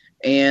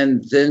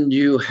 and then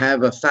you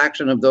have a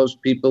faction of those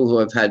people who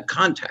have had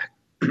contact.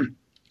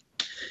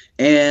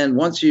 And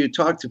once you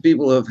talk to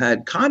people who have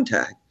had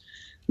contact,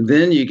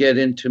 then you get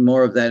into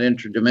more of that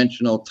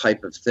interdimensional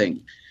type of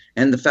thing.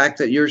 And the fact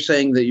that you're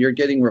saying that you're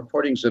getting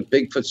reportings of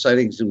Bigfoot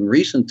sightings in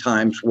recent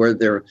times where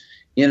they're,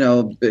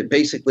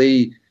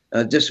 basically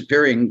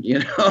disappearing,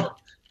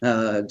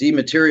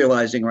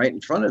 dematerializing right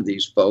in front of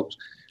these folks,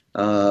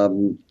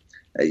 again,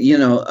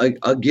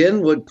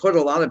 would put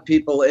a lot of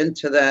people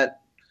into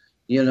that,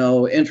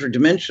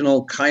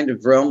 interdimensional kind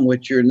of realm,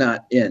 which you're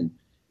not in.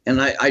 And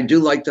I do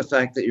like the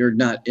fact that you're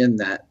not in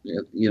that,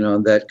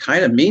 that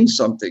kind of means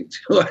something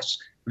to us,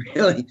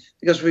 really,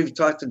 because we've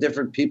talked to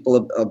different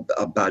people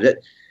about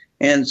it.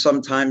 And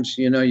sometimes,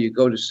 you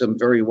go to some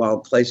very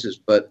wild places.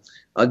 But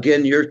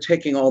again, you're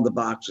ticking all the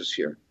boxes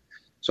here.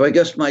 So I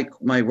guess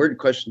my word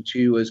question to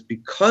you is,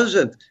 because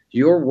of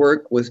your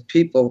work with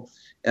people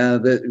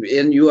that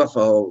in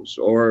UFOs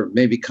or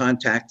maybe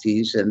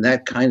contactees and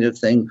that kind of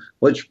thing,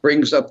 which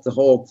brings up the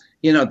whole,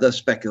 the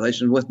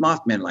speculation with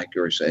Mothman, like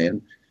you were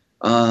saying.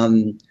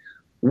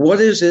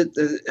 What is it?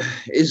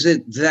 Is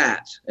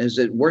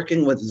it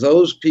working with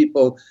those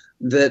people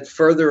that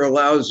further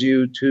allows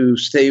you to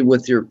stay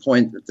with your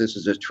point that this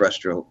is a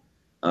terrestrial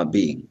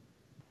being?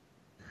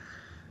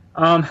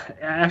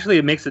 Actually,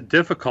 it makes it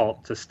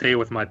difficult to stay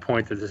with my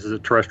point that this is a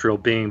terrestrial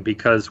being,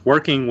 because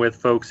working with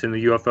folks in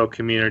the UFO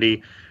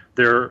community,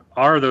 there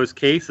are those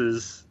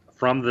cases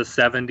from the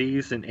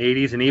 70s and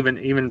 80s, and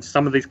even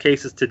some of these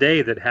cases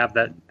today that have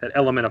that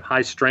element of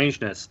high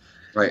strangeness.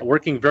 Right.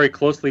 Working very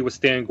closely with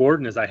Stan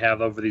Gordon, as I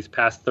have over these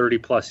past 30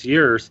 plus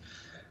years,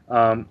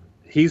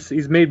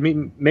 he's made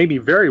me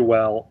very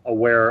well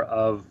aware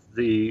of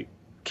the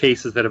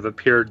cases that have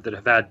appeared that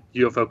have had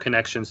UFO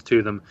connections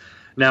to them.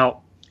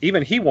 Now,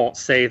 even he won't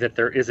say that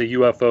there is a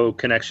UFO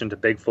connection to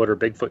Bigfoot or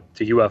Bigfoot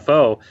to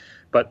UFO,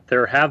 but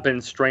there have been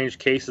strange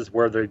cases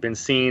where they've been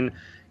seen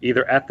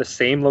either at the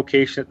same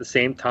location at the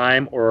same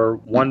time, or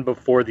one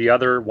before the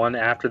other, one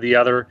after the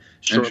other,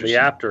 shortly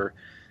after.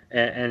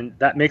 And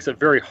that makes it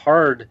very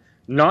hard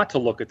not to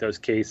look at those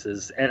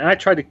cases. And I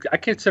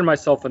consider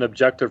myself an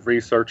objective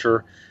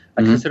researcher.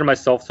 I consider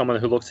myself someone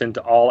who looks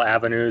into all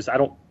avenues. I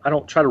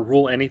don't try to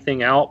rule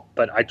anything out,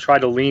 but I try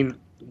to lean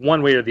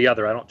one way or the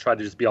other. I don't try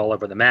to just be all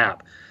over the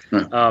map.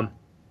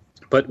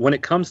 But when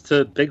it comes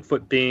to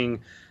Bigfoot being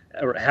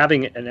or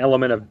having an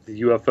element of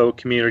the UFO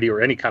community or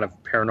any kind of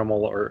paranormal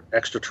or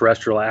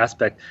extraterrestrial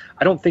aspect,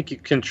 I don't think you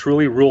can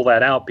truly rule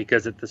that out,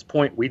 because at this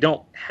point we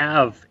don't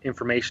have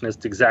information as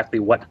to exactly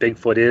what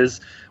Bigfoot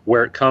is,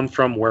 where it comes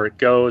from, where it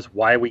goes,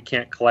 why we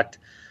can't collect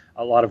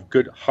a lot of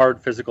good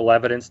hard physical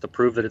evidence to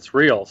prove that it's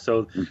real.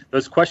 So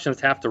those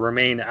questions have to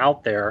remain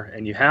out there,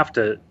 and you have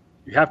to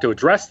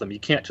address them. You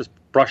can't just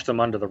brush them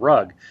under the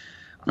rug.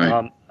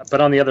 Right.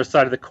 But on the other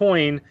side of the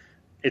coin,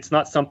 it's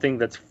not something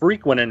that's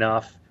frequent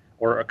enough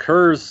or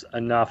occurs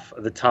enough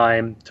of the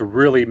time to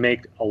really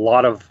make a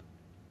lot of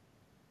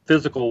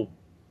physical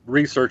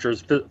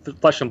researchers,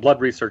 flesh and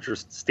blood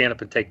researchers, stand up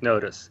and take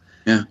notice.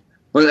 Yeah.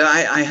 Well,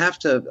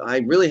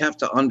 I really have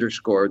to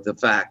underscore the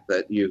fact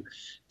that you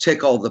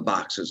tick all the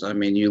boxes. I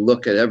mean, you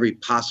look at every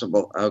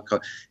possible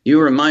outcome.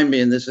 You remind me,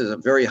 and this is a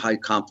very high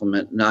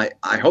compliment, and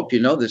I hope you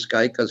know this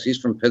guy because he's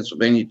from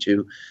Pennsylvania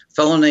too, a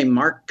fellow named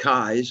Mark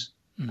Keyes.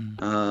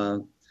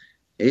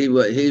 He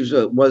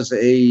was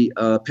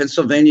a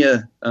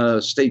Pennsylvania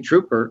state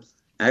trooper,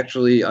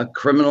 actually a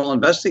criminal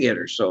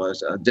investigator, so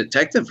as a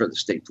detective for the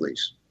state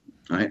police,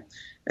 right?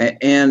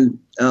 And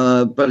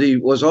but he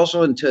was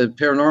also into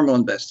paranormal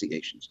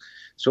investigations.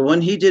 So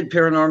when he did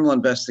paranormal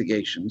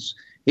investigations,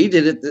 he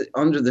did it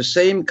under the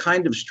same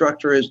kind of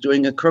structure as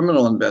doing a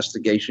criminal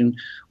investigation,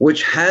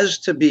 which has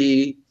to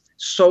be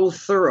so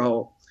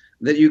thorough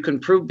that you can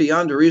prove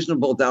beyond a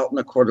reasonable doubt in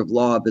a court of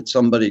law that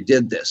somebody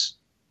did this.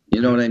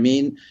 You know what I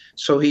mean?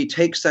 So he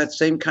takes that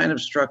same kind of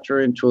structure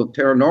into a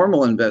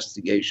paranormal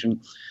investigation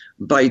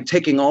by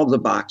ticking all the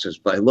boxes,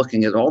 by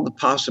looking at all the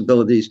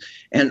possibilities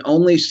and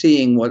only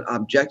seeing what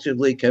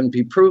objectively can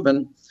be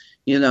proven,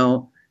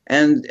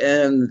 and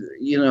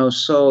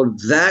so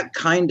that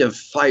kind of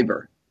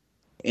fiber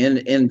in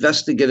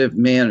investigative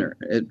manner,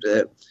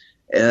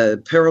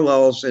 it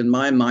parallels in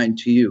my mind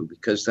to you,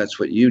 because that's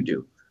what you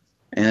do.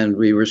 And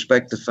we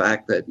respect the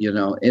fact that,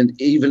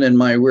 and even in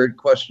my weird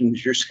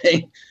questions, you're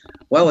saying,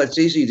 well, it's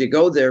easy to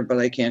go there, but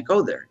I can't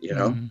go there,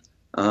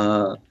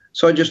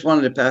 So I just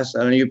wanted to pass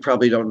that on. You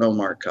probably don't know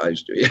Mark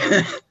Keyes, do you?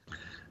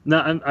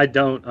 No, I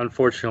don't,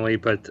 unfortunately,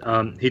 but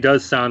he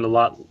does sound a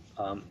lot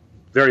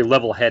very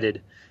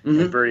level-headed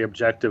and very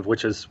objective,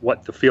 which is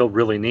what the field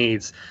really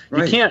needs.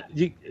 Right.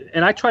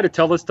 And I try to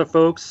tell this to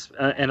folks,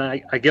 and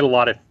I get a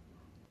lot of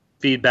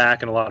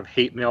feedback and a lot of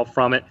hate mail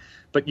from it,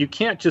 but you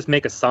can't just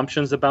make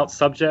assumptions about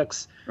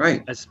subjects,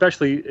 right?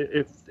 Especially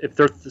if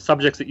they're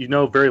subjects that you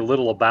know very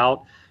little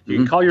about. You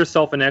can call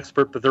yourself an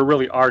expert, but there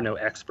really are no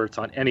experts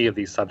on any of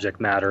these subject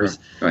matters.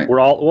 Right. We're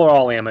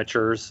all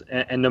amateurs,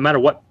 and no matter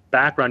what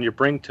background you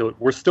bring to it,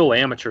 we're still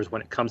amateurs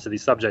when it comes to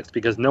these subjects,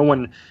 because no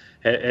one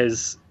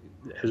has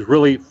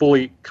really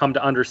fully come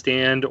to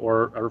understand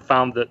or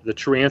found the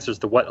true answers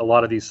to what a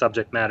lot of these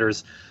subject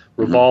matters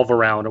revolve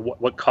around and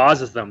what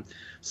causes them.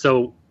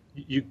 So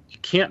you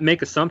can't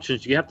make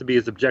assumptions. You have to be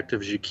as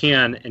objective as you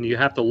can, and you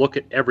have to look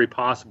at every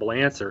possible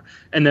answer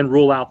and then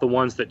rule out the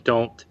ones that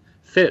don't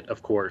fit,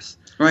 of course.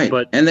 Right.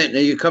 And then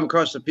you come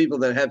across the people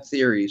that have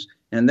theories,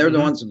 and they're the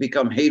ones that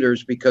become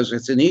haters because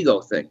it's an ego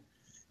thing.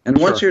 And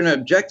once you're an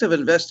objective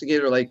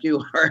investigator like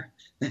you are,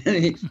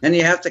 and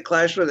you have to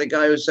clash with a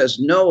guy who says,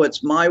 no,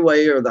 it's my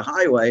way or the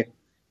highway,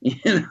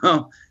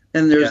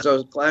 and there's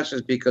those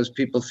clashes because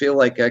people feel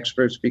like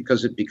experts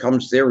because it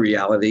becomes their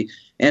reality,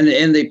 and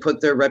they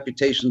put their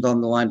reputations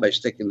on the line by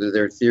sticking to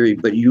their theory,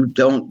 but you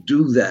don't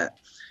do that.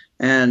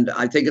 And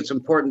I think it's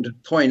important to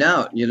point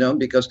out,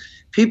 because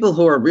people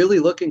who are really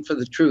looking for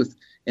the truth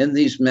in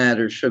these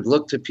matters should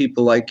look to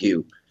people like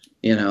you,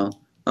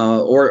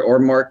 or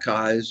Mark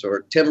Keyes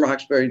or Tim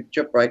Roxbury,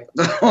 Chip Wright.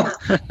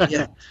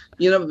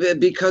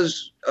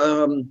 Because,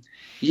 and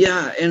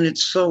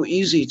it's so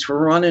easy to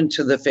run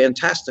into the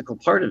fantastical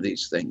part of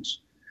these things,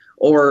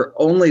 or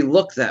only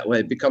look that way.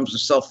 It becomes a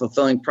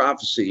self-fulfilling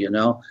prophecy,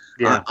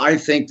 I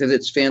think that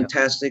it's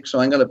fantastic, so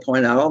I'm going to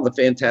point out all the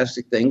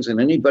fantastic things, and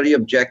anybody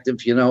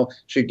objective,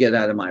 should get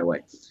out of my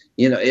way.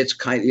 It's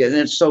and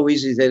it's so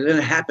easy that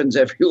it happens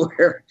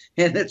everywhere,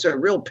 and it's a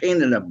real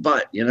pain in the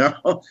butt,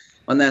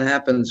 when that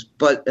happens.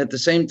 But at the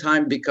same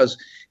time, because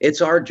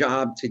it's our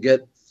job to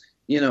get,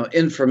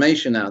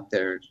 information out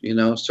there,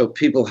 so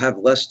people have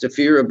less to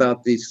fear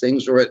about these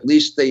things, or at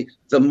least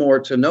the more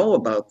to know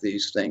about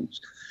these things,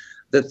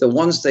 that the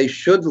ones they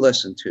should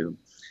listen to,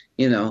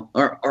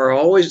 are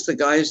always the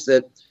guys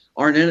that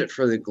aren't in it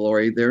for the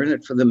glory. They're in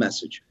it for the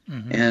message.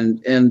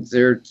 And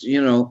they're,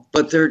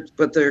 but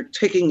they're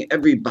ticking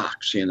every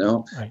box,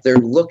 Right. They're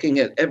looking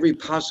at every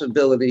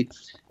possibility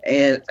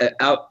and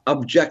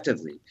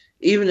objectively.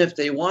 Even if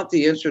they want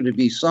the answer to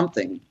be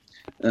something,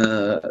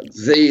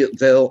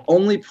 they'll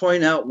only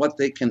point out what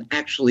they can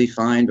actually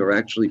find or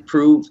actually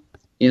prove,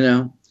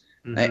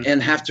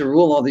 and have to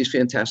rule all these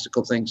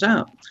fantastical things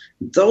out.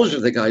 Those are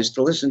the guys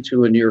to listen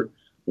to, and you're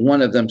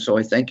one of them. So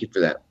I thank you for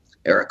that,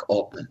 Eric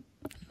Altman.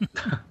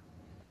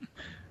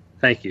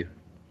 Thank you.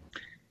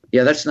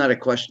 Yeah, that's not a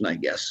question, I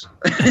guess.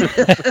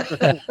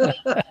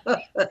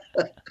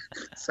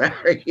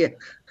 Sorry.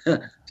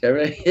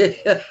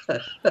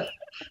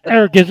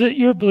 Eric, is it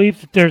your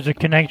belief that there's a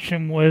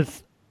connection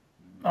with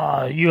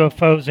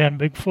UFOs and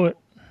Bigfoot?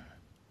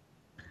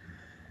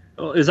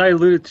 Well, as I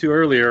alluded to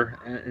earlier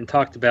and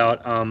talked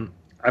about,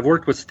 I've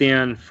worked with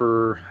Stan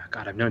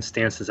I've known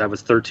Stan since I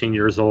was 13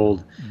 years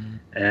old,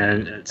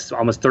 and it's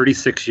almost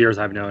 36 years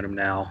I've known him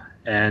now.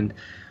 And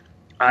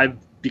I've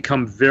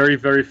become very,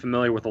 very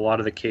familiar with a lot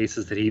of the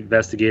cases that he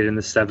investigated in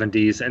the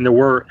 70s, and there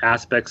were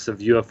aspects of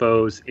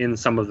UFOs in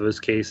some of those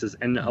cases,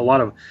 and a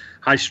lot of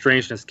high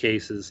strangeness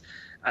cases.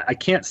 I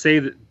can't say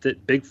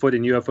that Bigfoot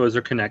and UFOs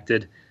are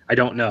connected. I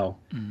don't know.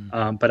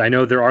 But I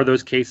know there are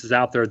those cases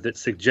out there that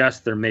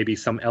suggest there may be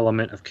some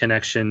element of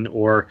connection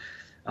or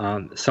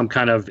some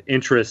kind of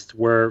interest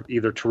where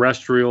either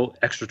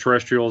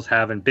extraterrestrials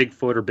have in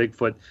Bigfoot, or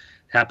Bigfoot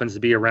happens to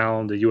be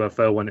around a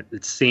UFO when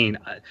it's seen.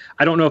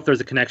 I don't know if there's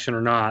a connection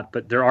or not,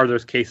 but there are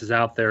those cases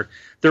out there.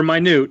 They're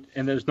minute,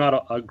 and there's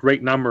not a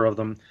great number of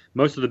them.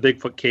 Most of the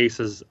Bigfoot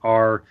cases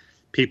are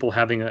people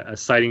having a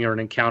sighting or an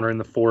encounter in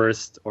the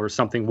forest, or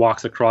something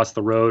walks across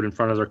the road in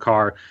front of their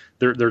car.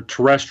 They're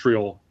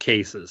terrestrial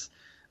cases,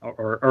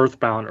 or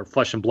earthbound or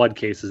flesh and blood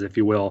cases, if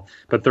you will.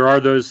 But there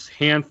are those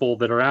handful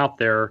that are out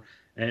there,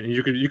 and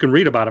you can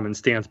read about them in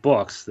Stan's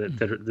books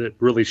that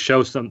really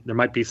show there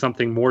might be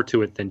something more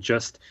to it than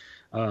just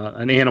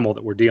an animal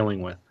that we're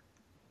dealing with.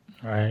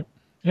 Right.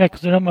 Yeah,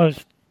 because it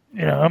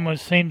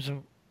almost seems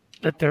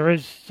that there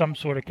is some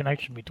sort of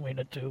connection between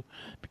the two.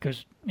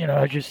 Because,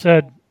 as you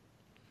said,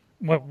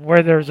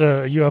 where there's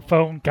a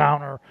UFO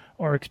encounter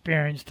or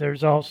experience,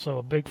 there's also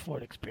a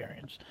Bigfoot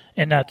experience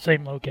in that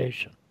same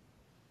location.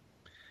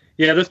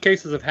 Yeah, those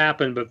cases have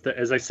happened, but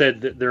as I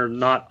said, there are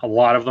not a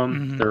lot of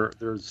them. Mm-hmm.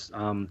 There's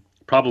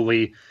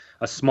probably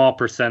a small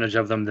percentage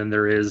of them than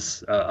there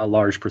is a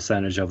large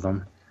percentage of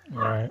them.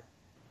 Right.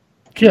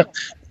 Chip.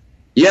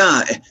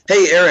 Yeah.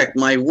 Hey, Eric,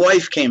 my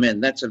wife came in.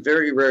 That's a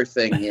very rare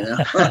thing,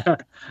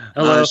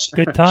 Hello.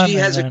 Good time. She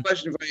has a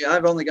question for you.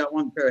 I've only got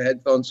one pair of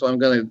headphones, so I'm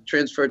going to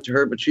transfer it to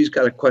her, but she's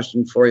got a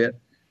question for you.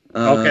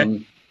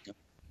 Okay.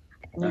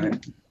 All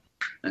right.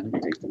 Let me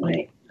take the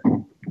mic.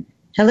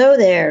 Hello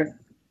there.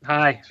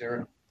 Hi.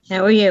 Sarah.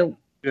 How are you?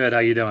 Good. How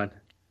you doing?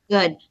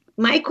 Good.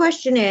 My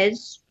question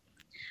is,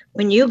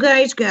 when you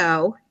guys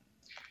go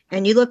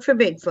and you look for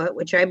Bigfoot,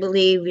 which I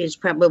believe is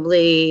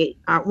probably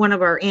one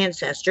of our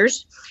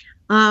ancestors,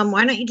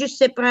 why don't you just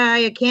sit by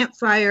a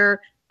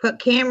campfire, put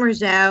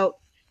cameras out,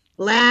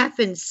 laugh,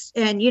 and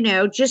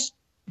just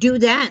do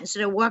that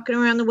instead of walking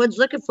around the woods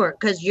looking for it?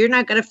 Because you're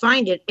not going to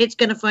find it. It's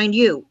going to find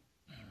you.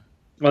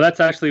 Well, that's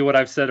actually what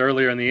I've said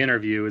earlier in the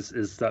interview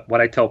is that what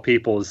I tell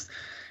people is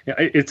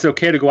it's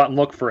okay to go out and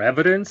look for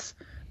evidence,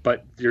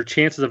 but your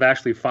chances of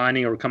actually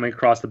finding or coming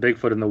across the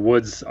Bigfoot in the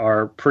woods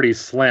are pretty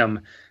slim,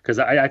 because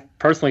I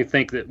personally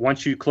think that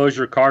once you close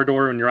your car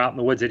door and you're out in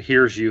the woods, it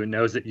hears you and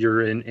knows that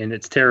you're in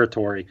its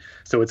territory,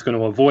 so it's going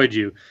to avoid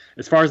you.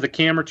 As far as the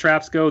camera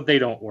traps go, they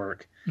don't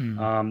work.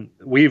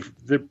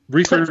 The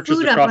researchers put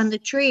food up on the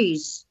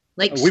trees.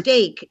 Like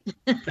steak.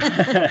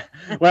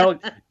 Well,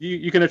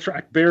 you can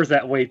attract bears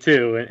that way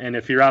too, and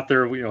if you're out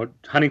there,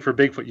 hunting for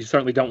Bigfoot, you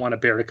certainly don't want a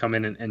bear to come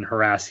in and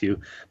harass you.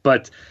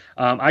 But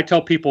I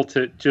tell people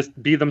to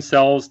just be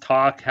themselves,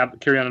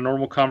 carry on a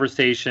normal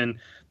conversation.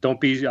 Don't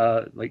be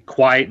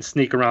quiet and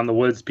sneak around the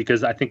woods,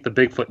 because I think the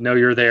Bigfoot know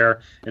you're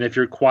there, and if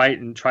you're quiet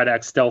and try to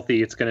act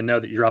stealthy, it's going to know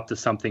that you're up to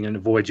something and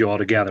avoid you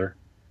altogether.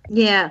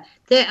 Yeah,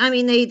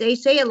 they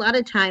say a lot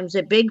of times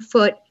that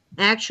Bigfoot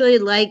actually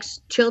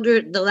likes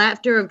the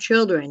laughter of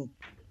children.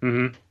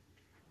 Mm-hmm.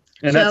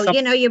 And so,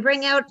 you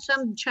bring out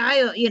some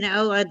child,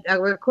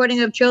 a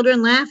recording of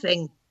children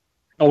laughing.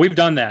 Oh, we've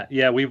done that.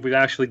 Yeah, we've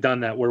actually done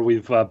that, where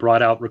we've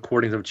brought out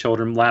recordings of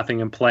children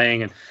laughing and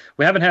playing, and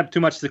we haven't had too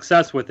much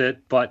success with it,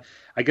 but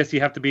I guess you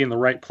have to be in the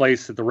right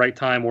place at the right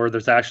time where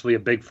there's actually a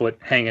Bigfoot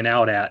hanging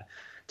out at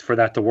for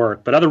that to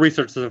work. But other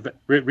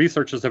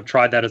researchers have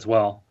tried that as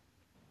well.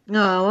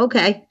 Oh,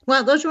 okay.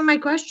 Well, those were my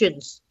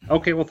questions.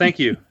 Okay, well, thank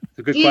you. It's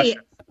a good question.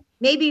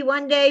 Maybe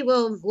one day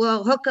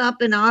we'll hook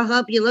up and I'll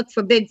help you look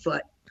for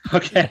Bigfoot.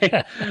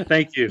 Okay,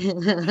 thank you.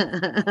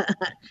 There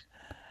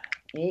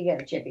you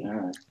go, Chippy.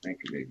 Thank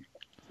you,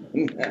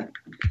 baby.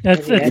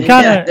 It's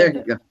kind of there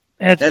you go.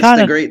 That's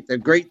the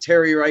great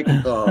Terry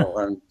Reichenthal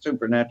on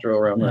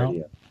Supernatural Realm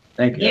Radio.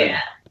 Thank you.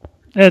 Yeah.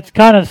 It's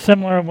kind of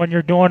similar when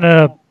you're doing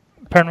a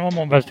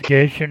paranormal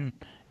investigation.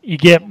 You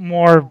get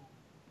more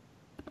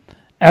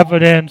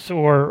evidence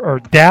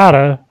or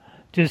data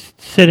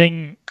just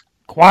sitting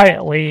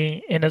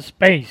quietly in a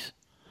space,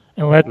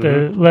 and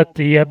let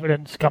the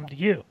evidence come to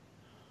you,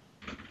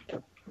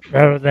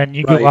 rather than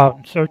you go out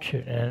and search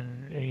it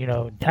and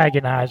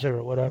antagonize it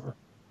or whatever.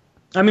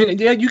 I mean,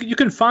 yeah, you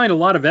can find a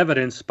lot of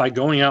evidence by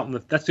going out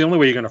that's the only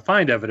way you're going to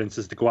find evidence,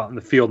 is to go out in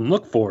the field and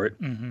look for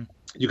it. Mm-hmm.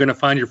 You're going to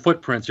find your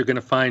footprints. You're going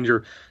to find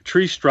your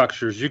tree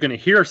structures. You're going to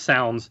hear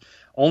sounds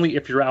only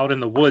if you're out in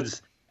the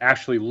woods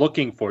actually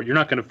looking for it. You're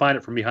not going to find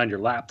it from behind your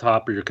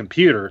laptop or your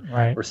computer,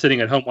 right, or sitting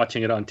at home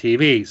watching it on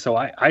TV. So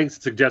I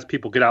suggest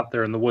people get out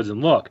there in the woods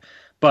and look.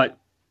 But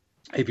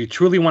if you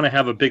truly want to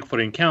have a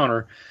Bigfoot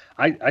encounter,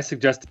 I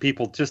suggest to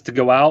people just to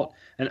go out,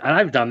 and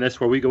I've done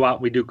this, where we go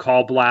out, we do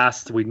call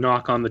blasts, we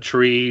knock on the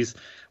trees,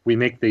 we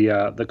make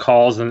the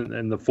calls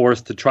in the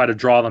forest to try to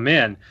draw them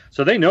in.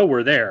 So they know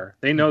we're there.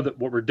 They know that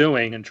what we're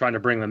doing and trying to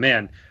bring them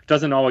in. It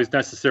doesn't always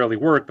necessarily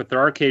work, but there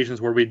are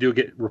occasions where we do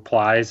get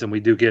replies, and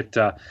we do get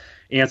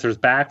answers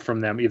back from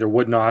them, either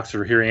wood knocks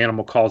or hear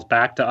animal calls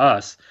back to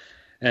us.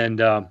 And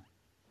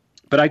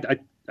but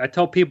I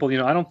tell people,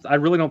 I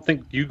really don't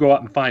think you go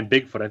out and find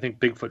Bigfoot. I think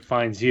Bigfoot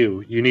finds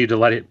you. You need to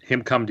let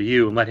him come to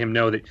you and let him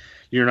know that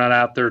you're not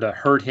out there to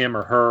hurt him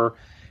or her.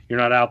 You're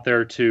not out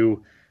there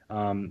to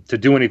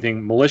do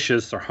anything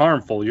malicious or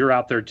harmful. You're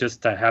out there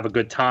just to have a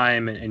good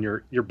time, and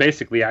you're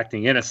basically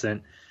acting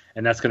innocent,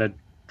 and that's going to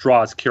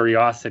draw its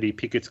curiosity,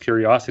 pique its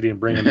curiosity, and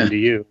bring him into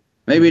you.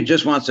 Maybe it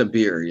just wants a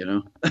beer,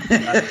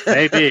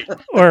 Maybe.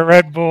 Or a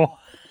Red Bull.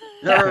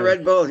 Or a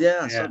Red Bull,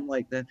 yeah, something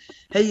like that.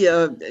 Hey,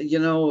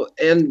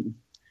 and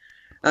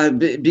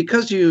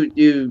because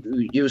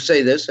you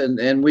say this,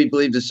 and we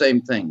believe the same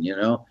thing,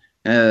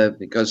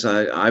 because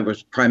I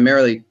was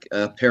primarily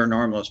a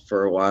paranormalist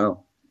for a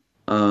while.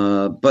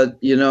 But,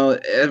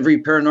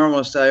 every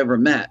paranormalist I ever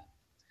met,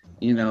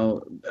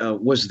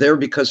 was there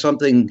because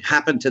something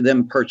happened to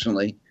them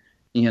personally,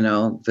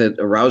 that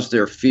aroused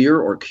their fear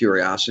or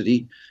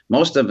curiosity.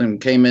 Most of them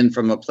came in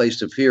from a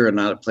place of fear and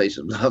not a place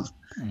of love.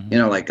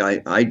 like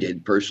I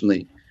did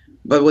personally.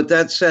 But with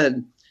that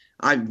said,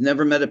 I've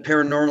never met a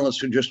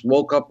paranormalist who just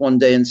woke up one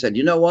day and said,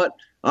 you know what,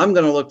 I'm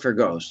going to look for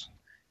ghosts.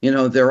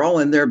 They're all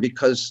in there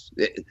because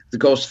the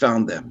ghost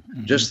found them,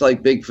 just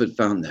like Bigfoot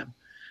found them.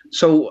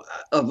 So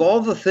of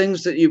all the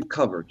things that you've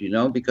covered,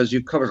 because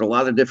you've covered a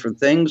lot of different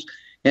things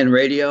in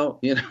radio,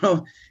 in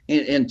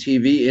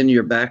TV, in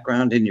your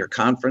background, in your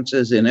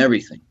conferences, in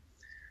everything.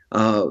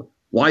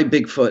 Why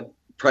Bigfoot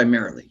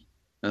primarily?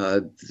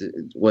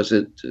 Was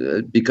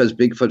it because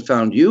Bigfoot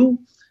found you,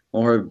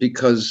 or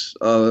because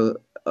of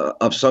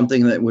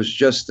something that was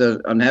just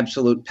an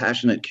absolute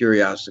passionate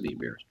curiosity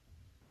of yours?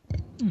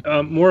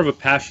 More of a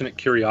passionate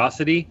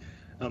curiosity.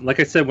 Like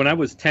I said, when I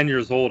was 10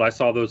 years old, I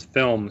saw those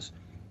films,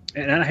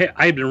 and I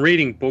had been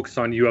reading books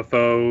on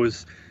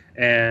UFOs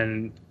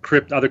and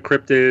other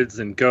cryptids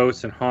and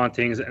ghosts and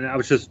hauntings, and I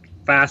was just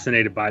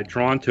fascinated by it,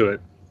 drawn to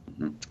it.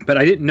 But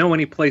I didn't know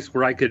any place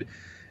where I could,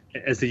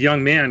 as a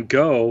young man,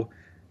 go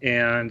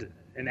and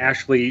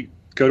actually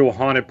go to a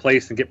haunted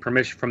place and get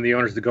permission from the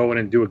owners to go in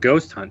and do a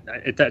ghost hunt.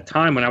 At that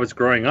time, when I was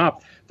growing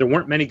up, there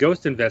weren't many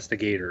ghost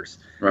investigators.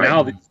 Right.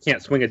 Now you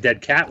can't swing a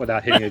dead cat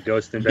without hitting a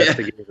ghost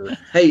investigator. Yeah.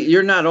 Hey,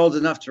 you're not old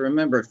enough to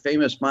remember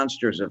Famous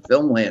Monsters of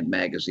Filmland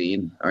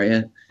magazine, are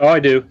you? Oh, I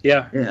do.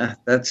 Yeah. Yeah,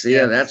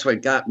 that's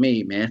what got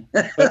me, man.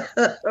 When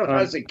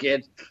I was a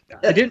kid.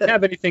 I didn't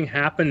have anything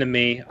happen to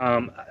me.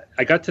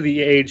 I got to the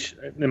age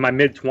in my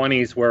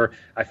mid-20s where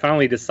I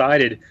finally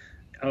decided,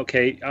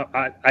 okay,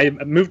 I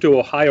moved to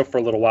Ohio for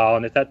a little while,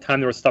 and at that time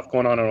there was stuff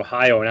going on in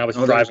Ohio, and I was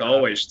driving. There's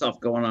always stuff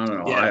going on in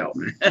Ohio.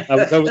 Yeah. I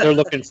was over there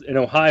looking in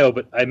Ohio,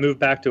 but I moved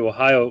back to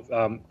Ohio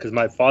because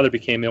my father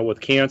became ill with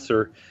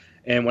cancer,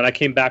 and when I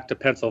came back to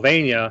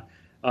Pennsylvania,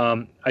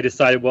 I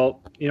decided,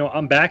 well,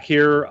 I'm back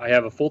here. I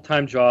have a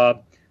full-time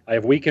job. I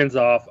have weekends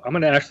off. I'm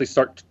going to actually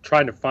start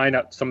trying to find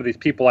out some of these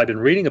people I've been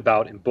reading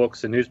about in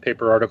books and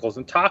newspaper articles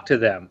and talk to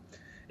them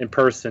in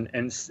person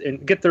and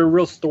get their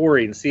real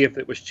story and see if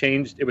it was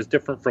changed. It was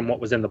different from what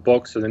was in the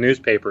books or the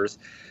newspapers.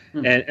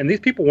 And these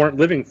people weren't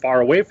living far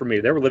away from me.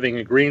 They were living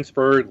in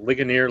Greensburg,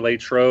 Ligonier,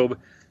 Latrobe,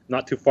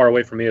 not too far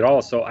away from me at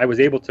all. So I was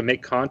able to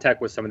make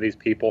contact with some of these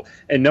people.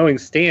 And knowing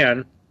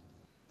Stan,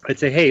 I'd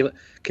say, hey,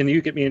 can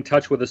you get me in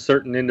touch with a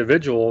certain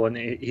individual? And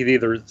he'd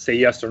either say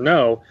yes or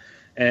no.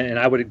 And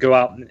I would go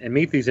out and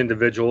meet these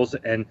individuals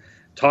and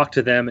talk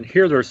to them and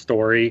hear their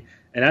story.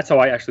 And that's how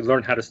I actually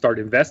learned how to start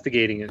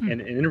investigating and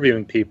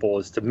interviewing people,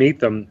 is to meet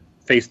them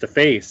face to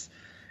face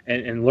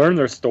and learn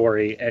their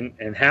story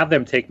and have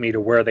them take me to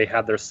where they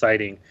had their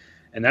sighting.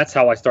 And that's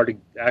how I started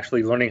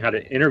actually learning how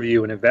to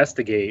interview and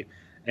investigate.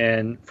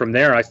 And from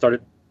there, I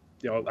started,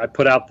 I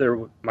put out there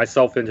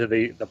myself into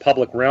the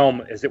public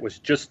realm as it was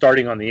just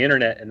starting on the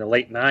internet in the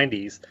late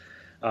 90s.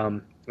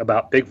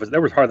 About Bigfoot.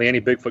 There was hardly any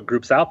Bigfoot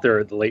groups out there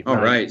at the late 90s.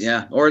 Oh, right,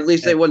 yeah. Or at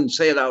least they wouldn't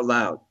say it out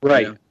loud.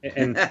 Right.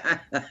 And,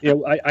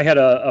 I had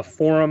a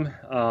forum,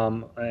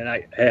 and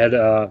I had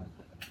a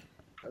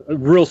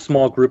real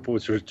small group,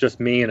 which was just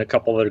me and a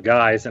couple other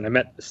guys. And I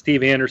met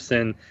Steve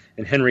Anderson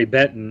and Henry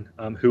Benton,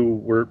 who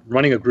were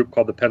running a group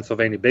called the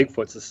Pennsylvania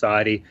Bigfoot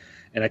Society.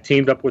 And I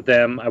teamed up with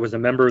them. I was a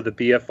member of the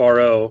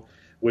BFRO,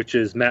 which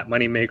is Matt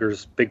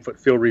Moneymaker's Bigfoot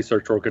Field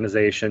Research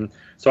Organization.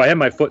 So I had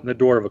my foot in the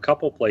door of a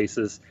couple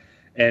places,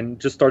 and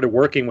just started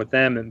working with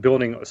them and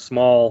building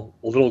a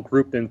little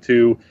group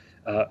into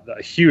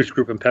a huge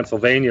group in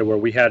Pennsylvania, where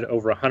we had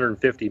over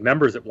 150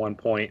 members at one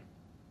point.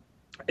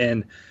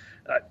 And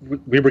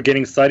we were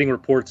getting sighting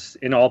reports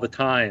in all the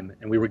time,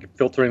 and we were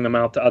filtering them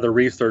out to other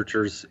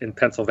researchers in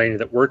Pennsylvania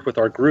that worked with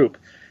our group,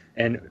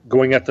 and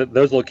going at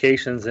those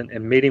locations and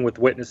meeting with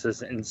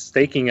witnesses and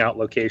staking out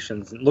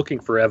locations and looking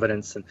for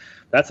evidence. And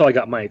that's how I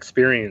got my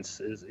experience,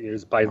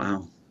 is by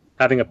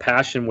having a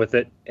passion with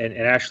it and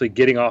actually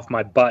getting off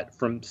my butt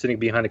from sitting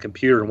behind a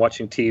computer and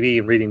watching TV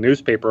and reading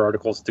newspaper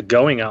articles to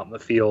going out in the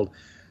field,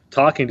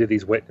 talking to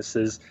these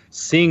witnesses,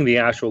 seeing the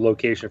actual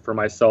location for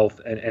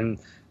myself, and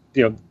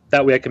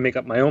that way I can make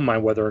up my own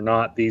mind whether or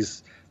not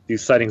these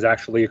sightings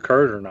actually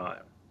occurred or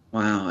not.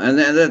 Wow, and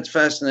that's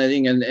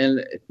fascinating.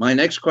 And my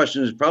next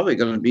question is probably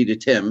going to be to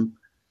Tim,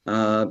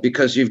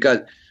 because you've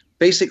got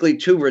basically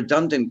two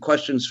redundant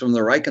questions from the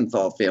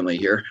Reichenthal family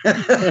here.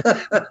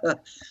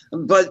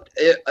 But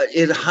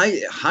it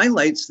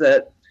highlights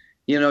that,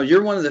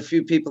 you're one of the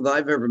few people that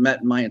I've ever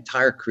met in my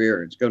entire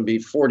career. It's going to be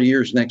 40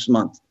 years next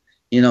month,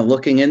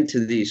 looking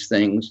into these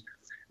things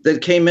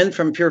that came in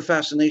from pure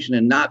fascination,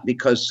 and not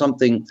because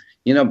something,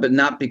 but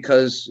not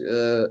because,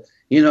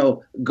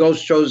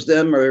 ghosts chose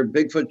them or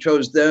Bigfoot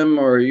chose them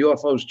or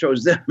UFOs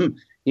chose them.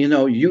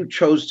 You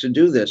chose to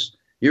do this.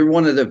 You're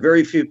one of the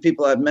very few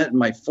people I've met in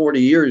my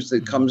 40 years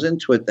that comes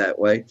into it that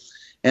way.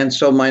 And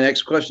so my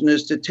next question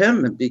is to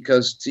Tim,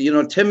 because,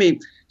 Timmy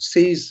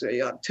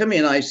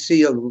and I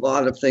see a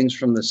lot of things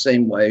from the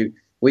same way.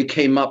 We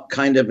came up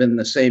kind of in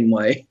the same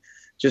way,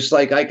 just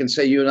like I can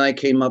say you and I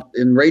came up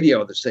in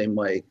radio the same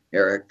way,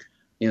 Eric,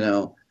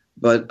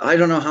 but I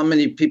don't know how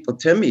many people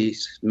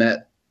Timmy's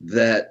met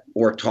that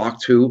or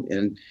talked to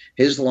in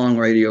his long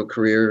radio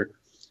career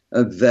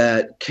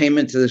that came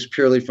into this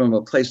purely from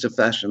a place of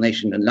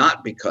fascination and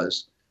not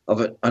because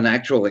of an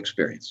actual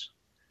experience?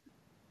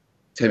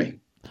 Timmy,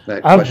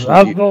 that question.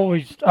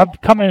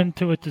 I've come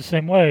into it the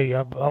same way.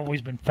 I've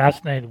always been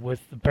fascinated with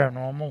the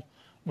paranormal,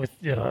 with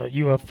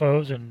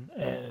UFOs and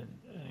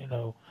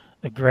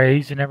the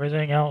Greys and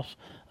everything else.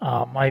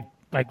 My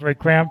great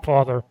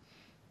grandfather,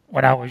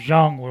 when I was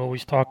young, would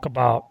always talk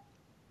about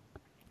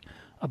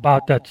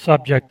that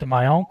subject to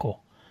my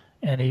uncle,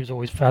 and he was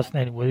always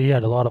fascinated with it. He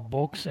had a lot of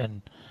books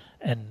and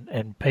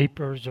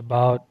papers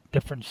about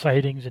different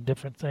sightings and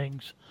different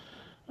things,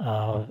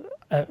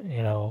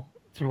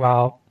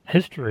 throughout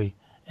history,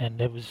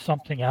 and it was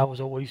something I was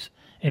always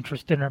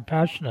interested and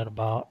passionate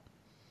about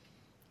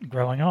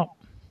growing up.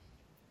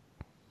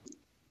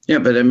 Yeah,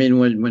 but I mean,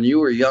 when you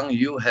were young,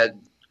 you had,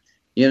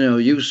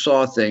 you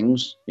saw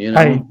things,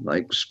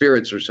 like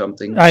spirits or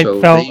something. I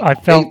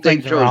felt they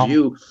things chose around.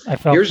 you.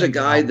 Here's a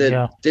guy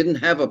that didn't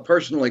have a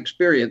personal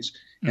experience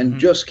and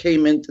just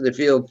came into the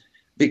field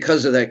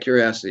because of that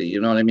curiosity. You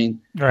know what I mean?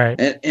 Right.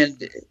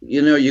 And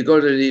you go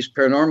to these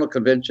paranormal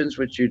conventions,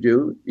 which you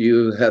do.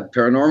 You have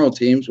paranormal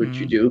teams, which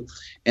you do.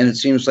 And it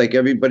seems like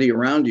everybody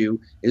around you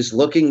is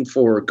looking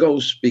for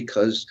ghosts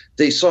because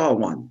they saw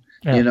one,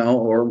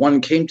 or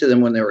one came to them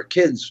when they were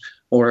kids,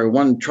 or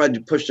one tried to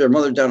push their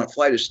mother down a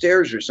flight of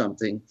stairs or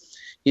something,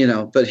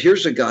 But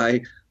here's a guy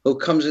who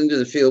comes into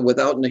the field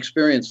without an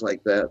experience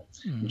like that,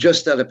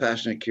 just out of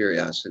passionate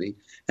curiosity.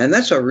 And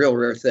that's a real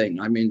rare thing.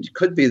 I mean, it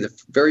could be the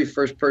very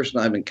first person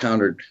I've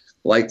encountered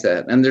like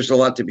that. And there's a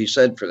lot to be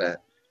said for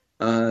that.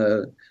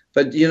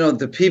 But,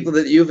 the people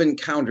that you've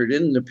encountered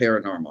in the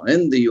paranormal,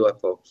 in the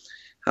UFO,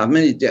 how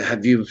many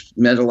have you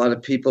met? A lot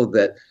of people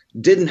that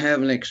didn't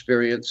have an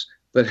experience,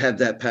 but had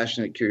that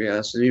passionate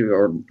curiosity,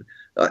 or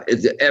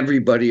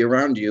everybody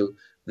around you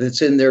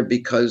that's in there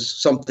because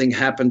something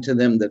happened to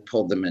them that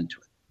pulled them into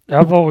it?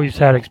 I've always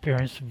had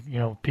experience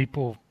of,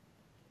 people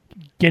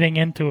getting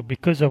into it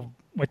because of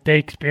what they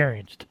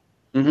experienced.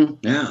 Mm-hmm.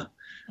 Yeah.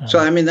 So,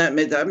 I mean,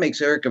 that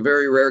makes Eric a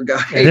very rare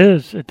guy. It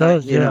is. It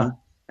does.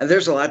 And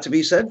there's a lot to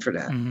be said for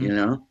that.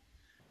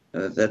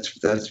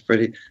 That's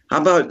pretty.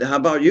 How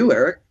about you,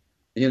 Eric?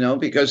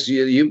 Because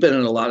you've been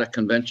in a lot of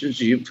conventions,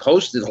 you've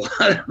hosted a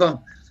lot of them,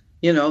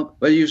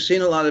 but you've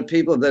seen a lot of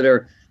people that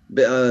are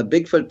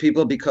Bigfoot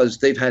people because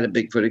they've had a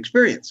Bigfoot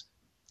experience.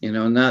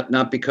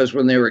 Not because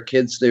when they were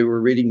kids they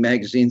were reading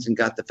magazines and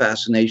got the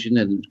fascination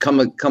and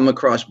come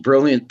across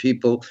brilliant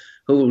people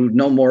who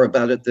know more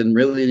about it than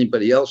really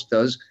anybody else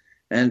does,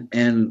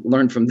 and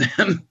learn from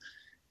them.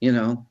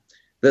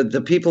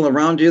 The people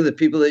around you, the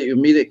people that you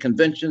meet at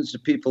conventions, the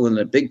people in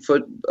the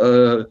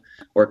Bigfoot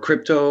or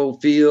crypto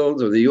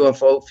fields or the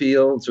UFO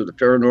fields or the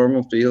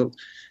paranormal field.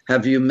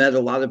 Have you met a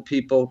lot of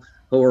people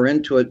who are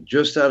into it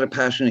just out of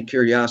passionate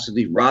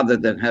curiosity rather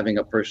than having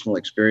a personal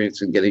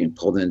experience and getting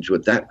pulled into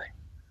it that way?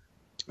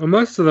 Well,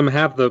 most of them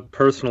have the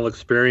personal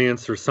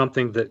experience or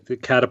something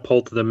that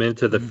catapulted them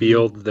into the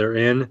field they're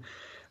in.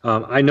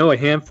 I know a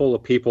handful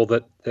of people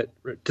that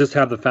just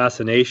have the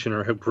fascination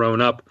or have grown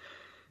up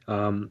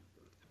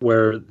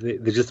where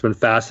they've just been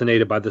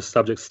fascinated by this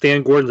subject.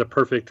 Stan Gordon's a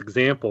perfect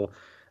example.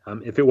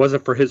 If it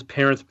wasn't for his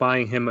parents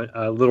buying him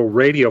a little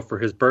radio for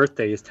his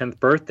birthday, his 10th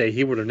birthday,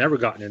 he would have never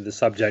gotten into the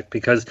subject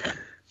because,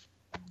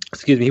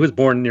 he was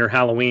born near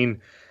Halloween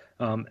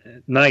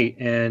night,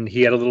 and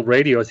he had a little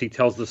radio as he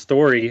tells the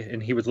story,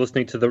 and he was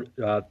listening to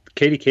the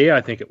KDK, I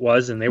think it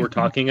was, and they were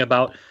talking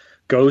about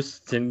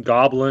ghosts and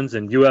goblins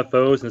and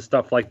UFOs and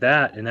stuff like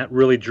that, and that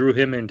really drew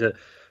him into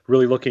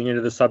really looking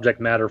into the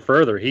subject matter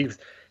further.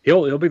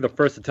 He'll be the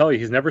first to tell you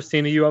he's never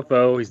seen a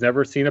UFO, he's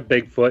never seen a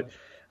Bigfoot,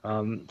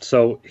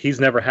 so he's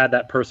never had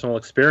that personal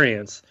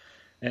experience.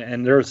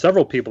 And there are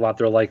several people out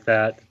there like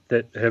that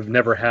have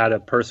never had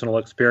a personal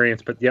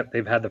experience, but yet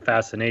they've had the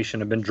fascination,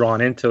 have been drawn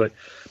into it.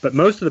 But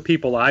most of the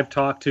people I've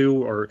talked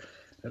to or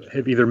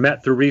have either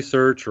met through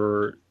research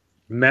or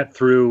met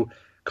through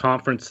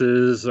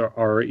conferences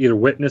or either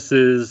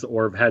witnesses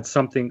or have had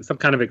some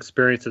kind of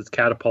experience that's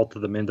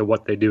catapulted them into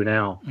what they do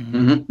now.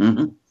 Mm-hmm,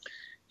 mm-hmm.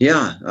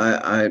 Yeah,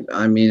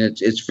 I mean,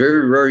 it's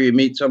very rare you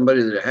meet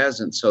somebody that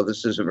hasn't, so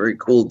this is a very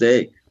cool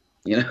day,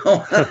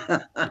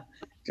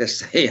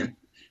 Just saying.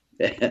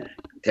 You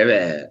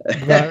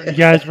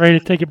guys ready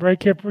to take a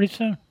break here pretty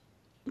soon?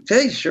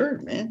 Okay, sure,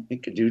 man. We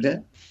could do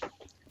that.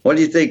 What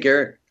do you think,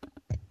 Eric?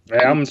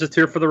 I'm just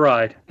here for the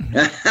ride.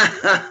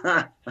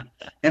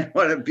 And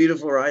what a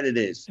beautiful ride it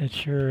is. It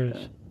sure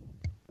is.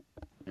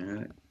 All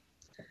right.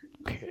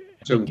 Okay.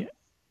 So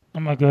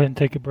I'm going to go ahead and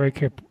take a break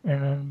here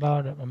in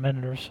about a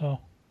minute or so.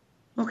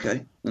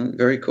 Okay,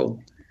 very cool.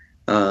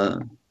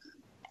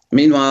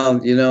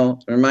 Meanwhile,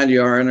 remind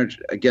you our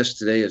guest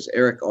today is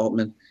Eric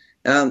Altman.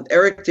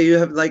 Eric, do you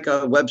have like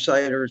a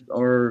website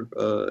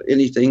or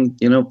anything,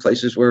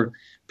 places where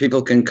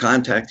people can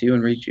contact you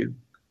and reach you?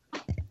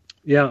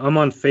 Yeah, I'm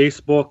on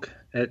Facebook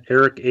at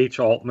Eric H.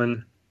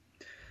 Altman.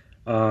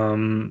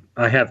 I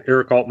have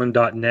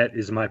ericaltman.net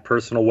is my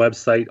personal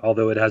website,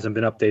 although it hasn't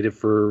been updated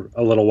for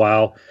a little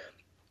while.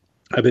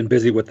 I've been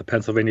busy with the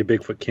Pennsylvania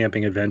Bigfoot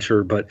Camping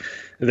Adventure, but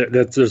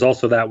there's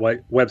also that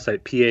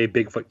website,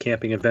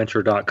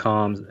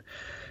 PABigfootcampingadventure.com.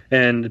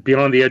 and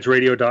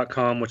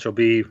beyondtheedgeradio.com, which will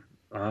be,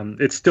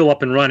 it's still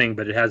up and running,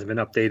 but it hasn't been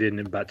updated in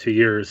about 2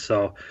 years.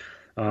 So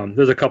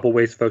there's a couple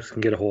ways folks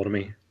can get a hold of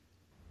me.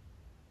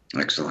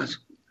 Excellent.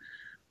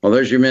 Well,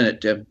 there's your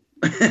minute, Tim.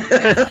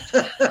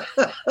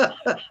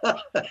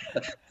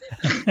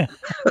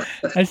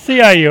 I see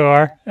how you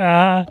are.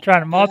 Trying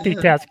to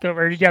multitask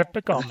over here. You got to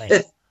pick on me.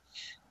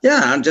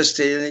 Yeah, I'm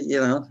just,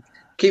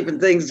 keeping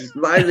things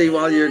lively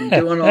while you're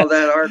doing all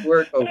that hard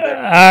work over there.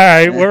 All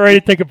right, we're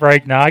ready to take a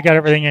break now. I got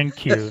everything in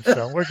queue,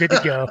 so we're good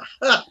to go.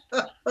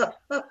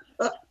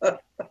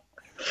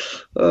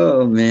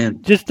 Oh,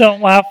 man. Just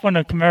don't laugh when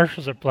the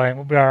commercials are playing.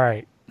 We'll be all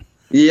right.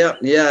 Yeah,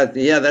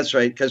 that's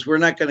right. Because we're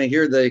not going to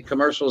hear the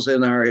commercials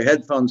in our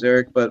headphones,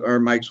 Eric, but our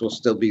mics will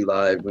still be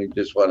live. We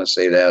just want to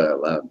say that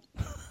out loud.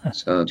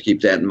 So keep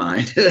that in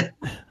mind.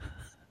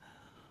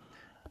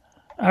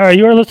 All right,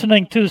 you are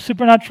listening to the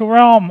Supernatural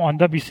Realm on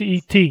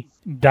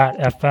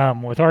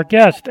WCET.FM with our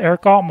guest,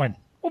 Eric Altman.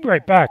 We'll be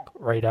right back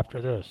right after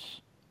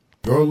this.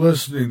 You're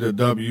listening to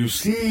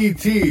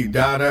WCET.FM,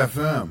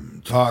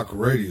 talk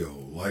radio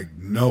like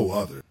no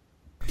other.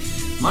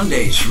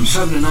 Mondays from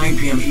 7 to 9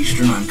 p.m.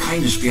 Eastern on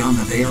Kindness Beyond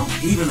the Veil.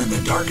 Even in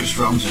the darkest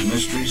realms and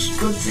mysteries,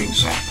 good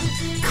things happen.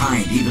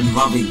 Kind, even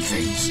loving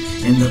things.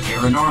 In the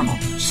paranormal,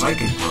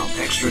 psychic world,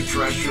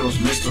 extraterrestrials,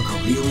 mystical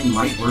healing,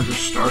 light workers,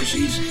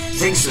 starseeds,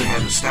 things that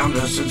have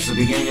astounded us since the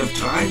beginning of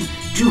time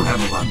do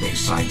have a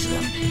love-based side to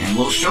them. And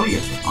we'll show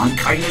you on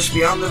Kindness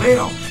Beyond the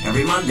Veil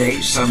every Monday,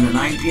 7 to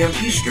 9 p.m.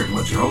 Eastern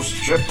with your host,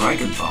 Chip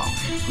Reichenthal.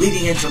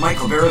 Leading into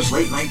Michael Vera's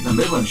Late Night in the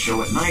Midlands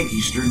show at 9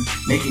 Eastern,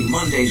 making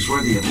Mondays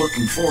worthy of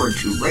looking forward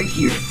to right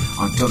here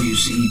on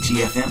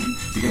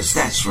WCET-FM, because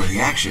that's where the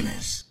action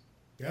is.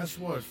 Guess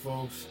what,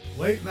 folks?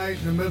 Late Night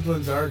in the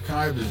Midlands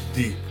archive is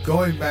deep,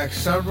 going back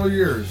several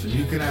years, and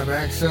you can have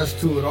access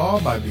to it all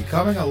by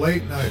becoming a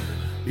late nighter.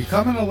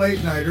 Becoming a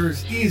late nighter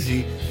is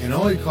easy and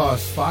only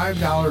costs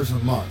 $5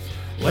 a month.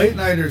 Late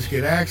nighters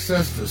get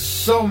access to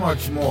so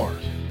much more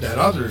that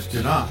others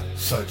do not,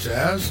 such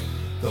as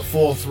the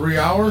full 3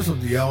 hours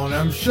of the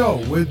L&M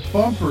show with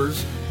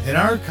bumpers and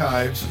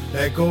archives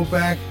that go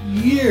back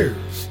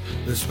years,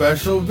 the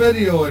special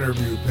video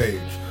interview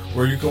page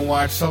where you can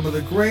watch some of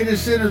the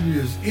greatest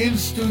interviews in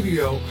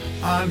studio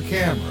on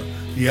camera.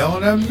 The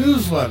L&M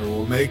newsletter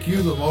will make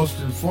you the most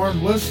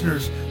informed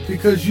listeners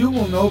because you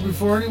will know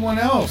before anyone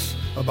else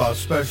about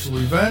special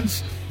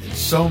events and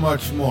so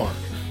much more.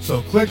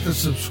 So click the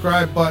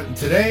subscribe button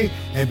today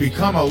and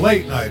become a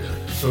late nighter.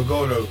 So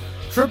go to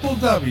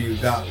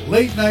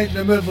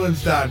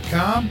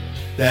www.latenightinthe-midlands.com.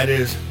 That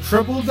is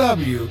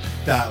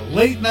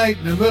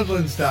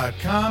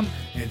www.latenightinthe-midlands.com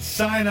and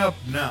sign up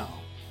now.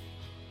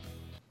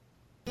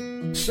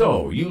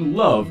 So, you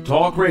love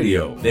talk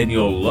radio? Then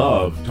you'll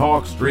love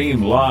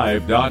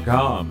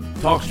TalkStreamLive.com.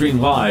 TalkStream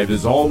Live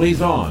is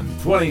always on,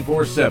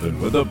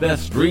 24/7 with the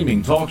best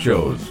streaming talk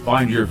shows.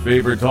 Find your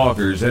favorite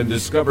talkers and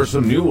discover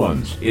some new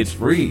ones. It's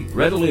free,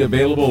 readily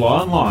available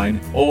online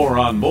or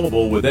on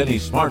mobile with any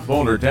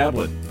smartphone or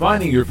tablet.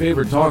 Finding your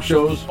favorite talk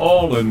shows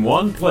all in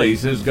one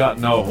place has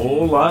gotten a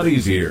whole lot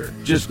easier.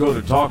 Just go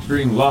to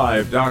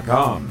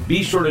TalkStreamLive.com.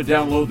 Be sure to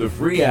download the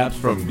free apps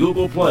from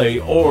Google Play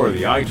or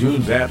the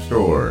iTunes App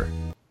Store.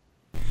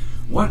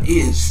 What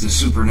is the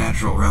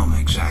supernatural realm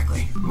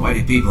exactly? Why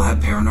do people have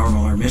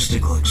paranormal or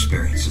mystical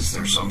experiences?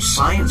 There's some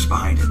science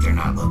behind it they're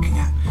not looking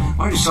at.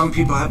 Why do some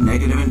people have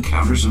negative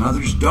encounters and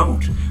others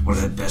don't? What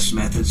are the best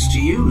methods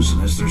to use,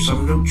 and is there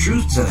some new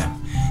truth to them?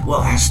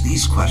 We'll ask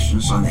these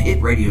questions on the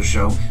hit radio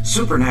show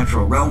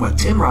Supernatural Realm with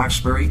Tim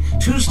Roxbury,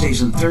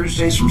 Tuesdays and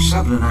Thursdays from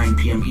 7 to 9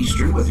 p.m.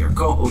 Eastern with your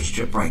co-host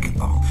Chip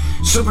Reichenthal.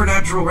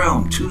 Supernatural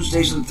Realm,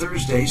 Tuesdays and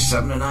Thursdays,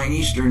 7 to 9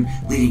 Eastern,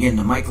 leading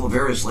into Michael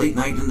Vera's Late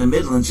Night in the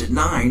Midlands at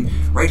 9,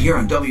 right here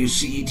on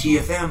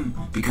WCET-FM,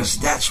 because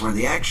that's where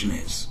the action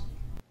is.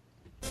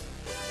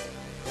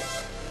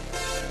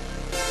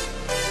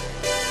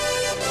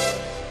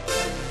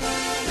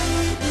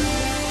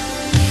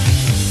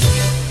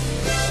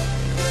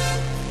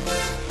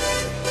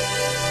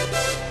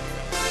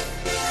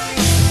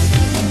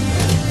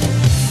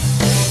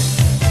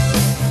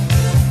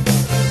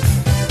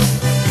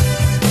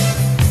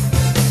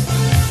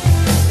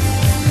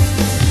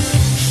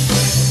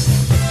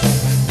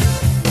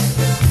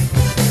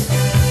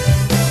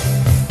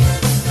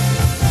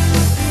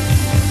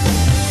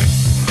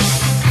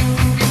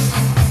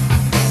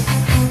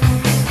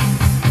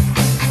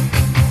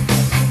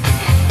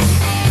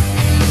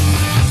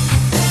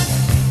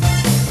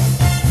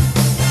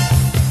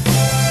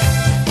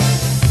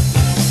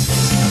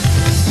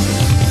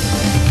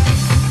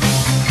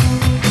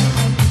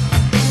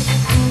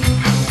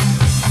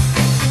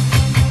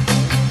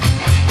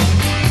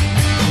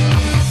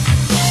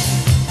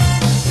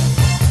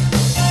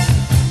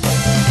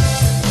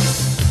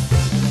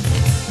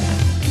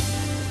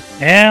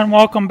 And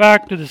welcome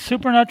back to the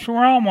Supernatural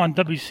Realm on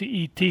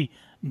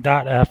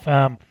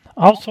WCET.FM.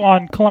 Also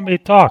on Columbia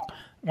Talk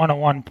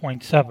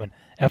 101.7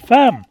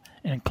 FM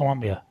in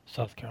Columbia,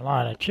 South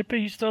Carolina.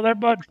 Chippy, you still there,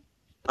 bud?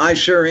 I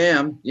sure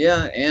am.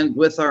 Yeah, and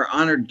with our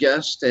honored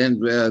guest,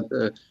 and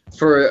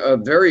for a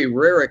very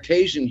rare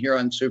occasion here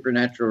on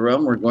Supernatural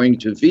Realm, we're going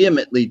to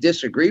vehemently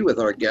disagree with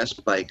our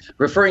guest by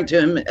referring to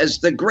him as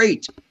the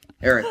great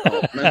Eric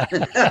Altman.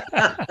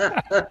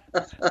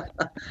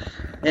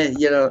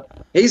 And,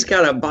 he's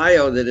got a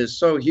bio that is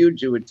so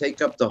huge it would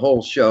take up the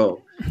whole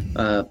show.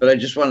 But I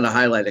just wanted to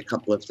highlight a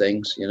couple of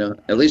things,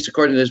 at least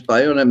according to this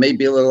bio, and it may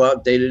be a little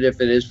outdated. If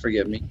it is,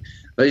 forgive me.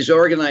 But he's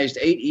organized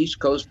 8 East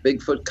Coast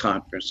Bigfoot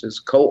conferences,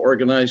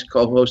 co-organized,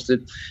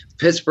 co-hosted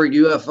Pittsburgh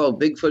UFO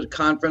Bigfoot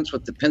Conference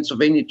with the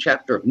Pennsylvania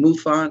chapter of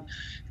MUFON,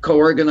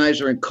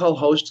 co-organizer and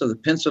co-host of the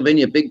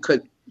Pennsylvania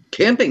Bigfoot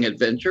Camping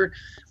Adventure.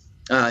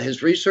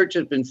 His research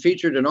has been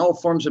featured in all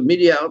forms of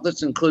media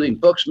outlets, including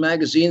books,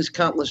 magazines,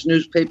 countless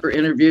newspaper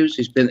interviews.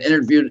 He's been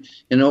interviewed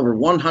in over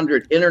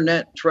 100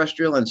 internet,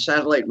 terrestrial, and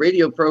satellite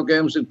radio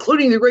programs,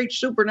 including the great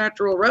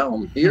Supernatural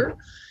Realm here.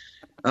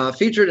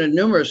 Featured in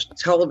numerous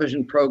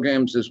television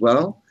programs as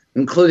well,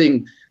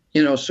 including,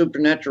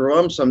 Supernatural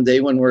Realm someday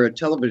when we're a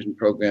television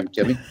program,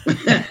 Timmy.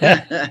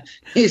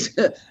 He's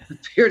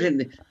appeared in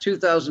the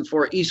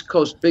 2004 East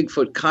Coast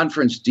Bigfoot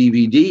Conference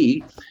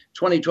DVD,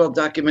 2012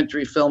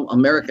 documentary film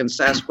American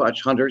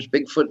Sasquatch Hunters,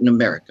 Bigfoot in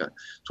America,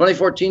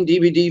 2014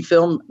 DVD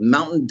film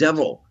Mountain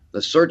Devil,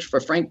 The Search for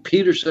Frank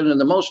Peterson,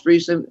 and the most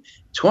recent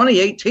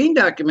 2018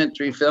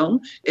 documentary film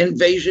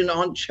Invasion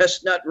on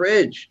Chestnut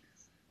Ridge.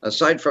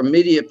 Aside from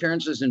media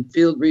appearances and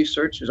field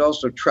research, he's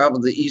also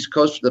traveled the East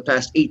Coast for the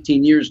past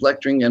 18 years,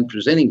 lecturing and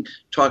presenting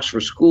talks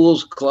for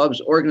schools, clubs,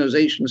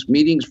 organizations,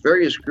 meetings,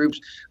 various groups,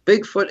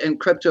 Bigfoot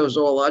and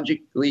cryptozoology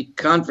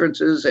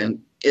conferences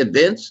and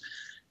events.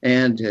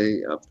 And,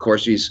 of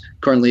course, he's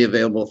currently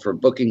available for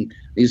booking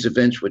these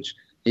events, which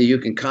you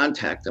can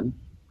contact him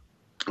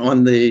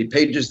on the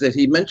pages that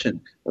he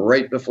mentioned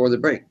right before the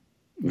break.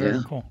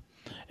 Very cool.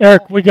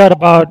 Eric, we got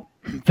about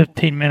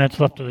 15 minutes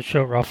left of the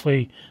show,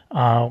 roughly.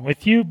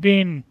 With you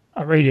being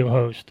a radio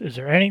host, is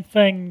there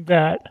anything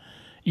that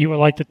you would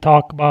like to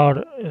talk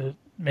about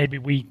maybe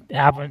we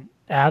haven't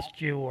asked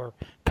you or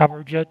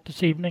covered yet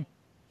this evening?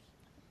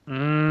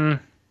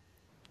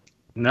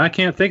 No, I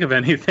can't think of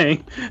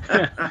anything.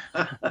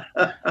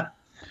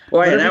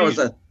 Boy, and that was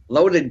a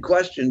loaded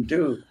question,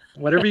 too.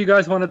 Whatever you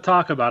guys want to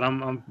talk about,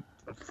 I'm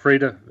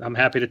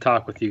happy to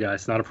talk with you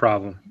guys. Not a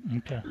problem.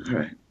 Okay. All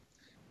right.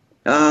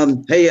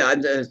 Hey,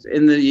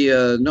 in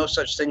the no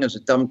such thing as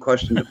a dumb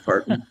question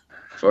department,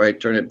 before I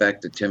turn it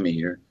back to Timmy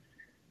here,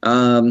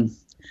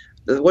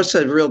 what's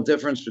the real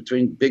difference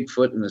between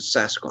Bigfoot and the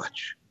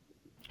Sasquatch?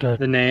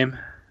 The name.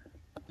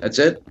 That's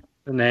it?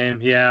 The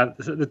name, yeah.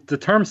 The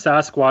term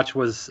Sasquatch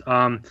was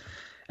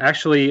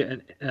actually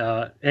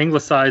an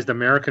anglicized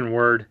American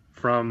word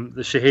from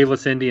the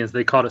Chehalis Indians.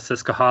 They called it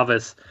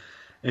Siskahavas.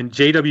 And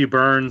J.W.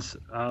 Burns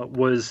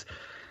was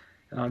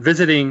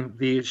visiting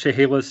the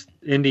Chehalis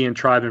Indian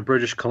tribe in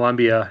British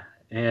Columbia,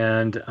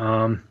 and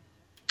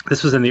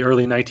this was in the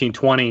early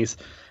 1920s,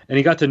 and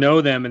he got to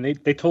know them, and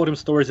they told him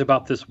stories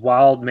about this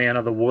wild man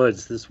of the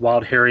woods, this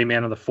wild hairy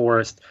man of the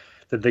forest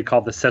that they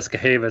called the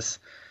Siskahavas,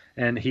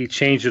 and he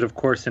changed it, of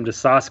course, into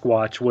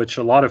Sasquatch, which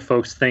a lot of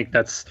folks think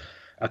that's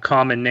a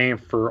common name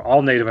for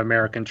all Native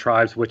American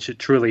tribes, which it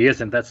truly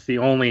isn't. That's the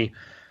only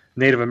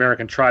Native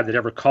American tribe that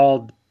ever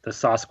called the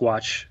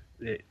Sasquatch,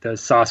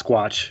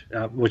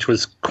 which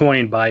was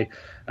coined by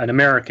an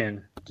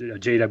American,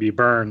 J.W.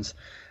 Burns.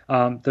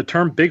 The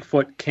term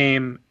Bigfoot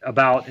came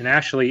about, and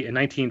actually in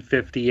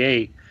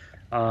 1958,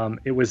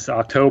 it was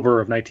October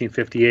of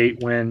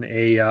 1958 when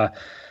a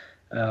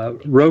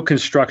road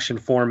construction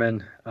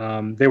foreman,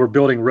 they were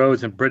building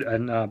roads in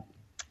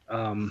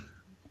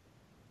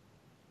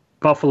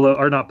Buffalo,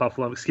 or not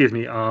Buffalo, excuse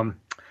me,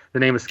 the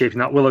name escapes me,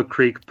 not Willow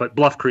Creek, but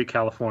Bluff Creek,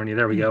 California.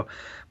 There we go.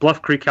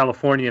 Bluff Creek,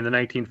 California in the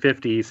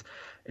 1950s.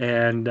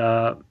 And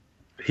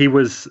he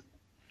was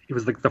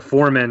like the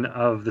foreman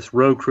of this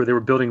road crew. They were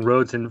building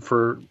roads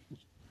for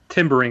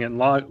timbering and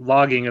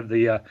logging of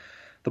the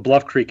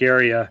Bluff Creek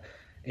area.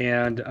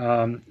 And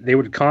they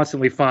would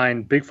constantly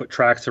find Bigfoot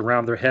tracks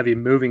around their heavy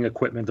moving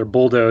equipment, their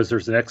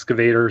bulldozers and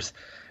excavators,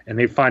 and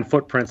they'd find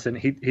footprints. And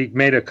he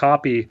made a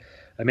copy.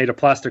 I made a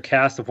plaster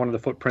cast of one of the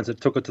footprints and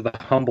took it to the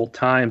Humboldt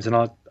Times. And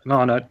on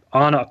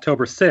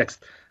October 6th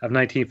of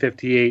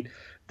 1958,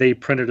 they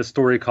printed a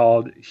story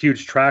called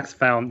Huge Tracks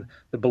Found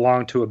That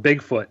Belonged to a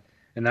Bigfoot.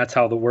 And that's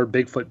how the word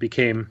Bigfoot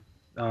became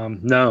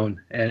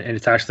known. And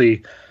it's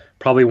actually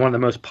probably one of the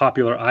most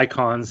popular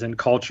icons in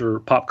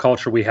pop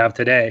culture we have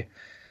today.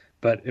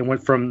 But it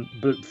went from,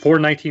 before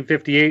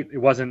 1958, it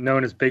wasn't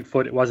known as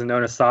Bigfoot. It wasn't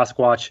known as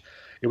Sasquatch.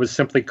 It was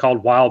simply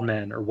called wild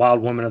men or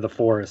wild women of the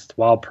forest,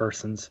 wild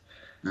persons.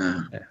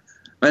 Yeah.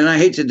 And I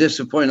hate to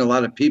disappoint a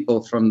lot of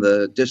people from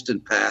the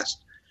distant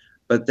past,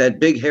 but that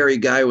big hairy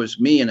guy was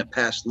me in a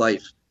past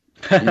life.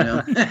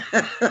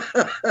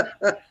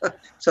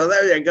 So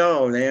there you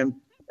go, man.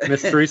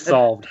 Mystery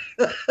solved.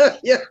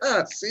 Yeah,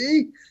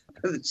 see?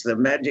 It's the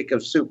magic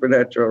of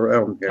Supernatural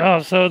Realm here.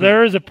 Oh, so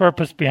there is a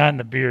purpose behind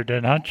the beard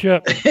then, aren't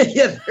you?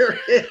 Yeah, there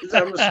is.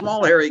 I'm a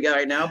small hairy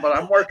guy now, but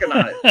I'm working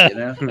on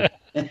it,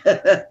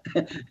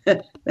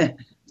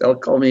 They'll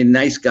call me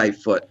Nice Guy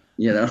Foot.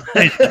 You know.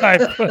 Nice guy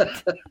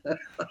foot.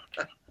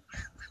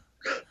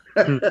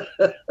 Do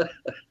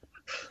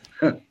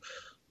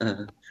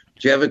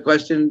you have a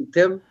question,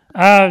 Tim?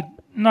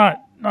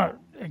 Not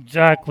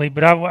exactly,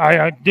 but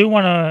I do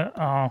want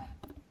to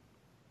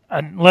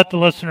let the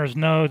listeners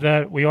know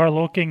that we are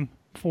looking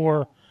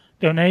for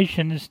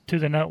donations to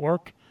the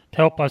network to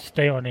help us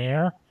stay on the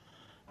air.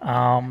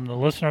 The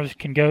listeners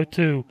can go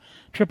to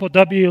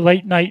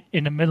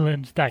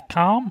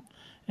www.latenightinthemidlands.com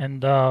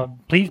and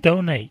please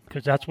donate,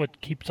 because that's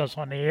what keeps us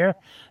on the air.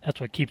 That's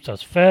what keeps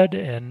us fed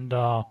and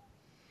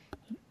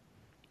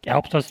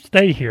helps us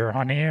stay here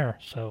on the air.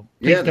 So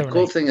please the donate.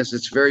 cool thing is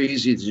it's very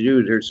easy to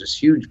do. There's this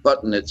huge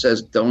button that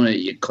says donate.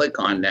 You click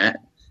on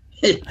that.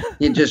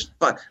 You just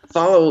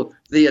follow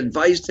the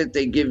advice that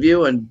they give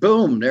you, and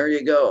boom, there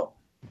you go.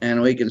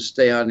 And we can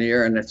stay on the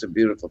air, and that's a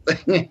beautiful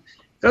thing.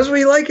 Because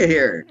we like it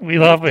here. We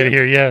love it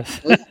here,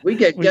 yes. We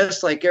get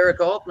guests like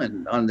Eric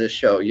Altman on this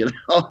show, you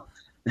know.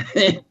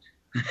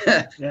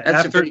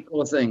 That's a pretty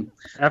cool thing.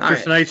 After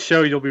tonight's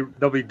show,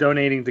 they'll be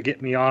donating to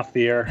get me off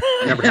the air.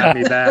 Never have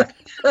me back.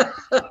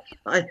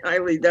 I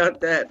highly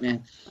doubt that,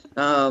 man.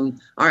 All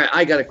right,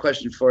 I got a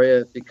question for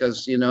you,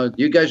 because you know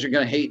you guys are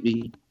going to hate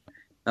me,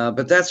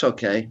 but that's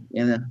okay.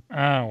 You know.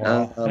 Oh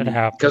well, it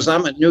happens. Because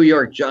I'm a New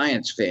York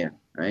Giants fan,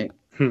 right?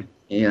 You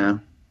know.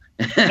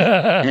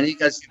 And you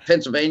guys,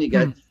 Pennsylvania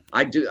guys,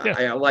 I do.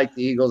 I like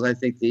the Eagles. I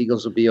think the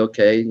Eagles will be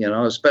okay. You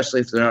know, especially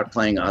if they're not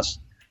playing us.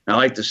 I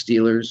like the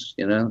Steelers.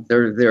 You know,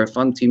 they're a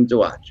fun team to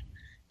watch.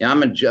 Yeah,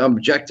 I'm an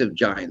objective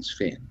Giants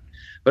fan.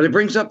 But it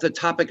brings up the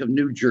topic of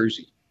New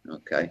Jersey.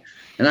 Okay,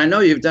 and I know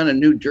you've done a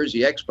New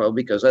Jersey Expo,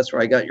 because that's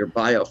where I got your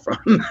bio from.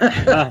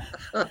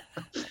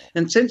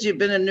 And since you've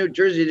been in New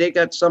Jersey, they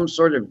got some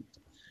sort of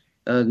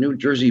New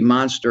Jersey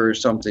monster or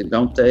something,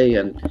 don't they?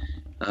 And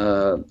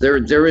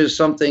there is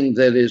something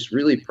that is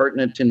really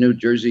pertinent to New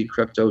Jersey,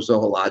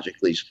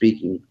 cryptozoologically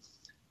speaking.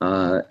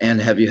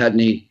 And have you had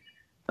any,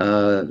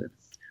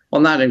 well,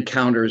 not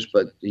encounters,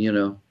 but, you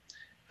know,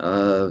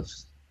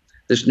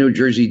 this New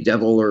Jersey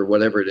devil or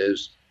whatever it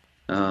is?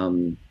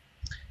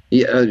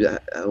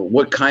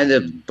 What kind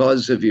of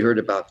buzz have you heard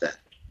about that?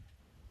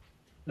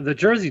 The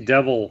Jersey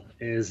Devil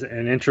is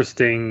an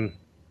interesting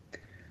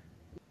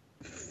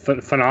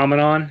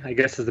phenomenon, I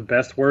guess is the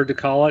best word to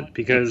call it,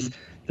 because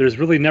there's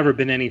really never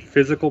been any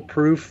physical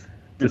proof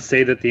to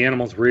say that the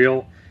animal's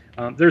real.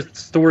 There's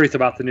stories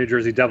about the New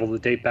Jersey Devil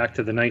that date back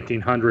to the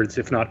 1900s,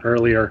 if not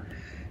earlier,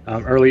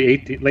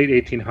 late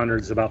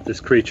 1800s, about this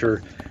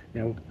creature.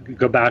 You know,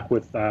 go back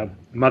with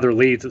Mother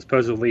Leeds, that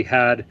supposedly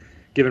had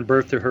given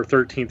birth to her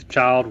 13th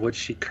child, which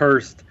she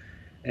cursed,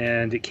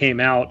 and it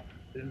came out,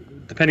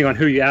 depending on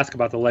who you ask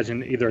about the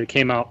legend, either it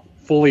came out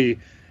fully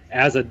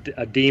as a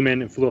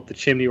demon and flew up the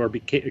chimney, or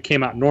it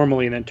came out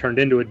normally and then turned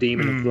into a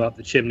demon and flew up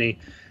the chimney.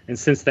 And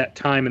since that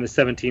time in the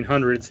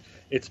 1700s,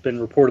 it's been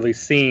reportedly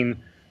seen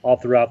all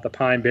throughout the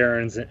Pine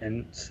Barrens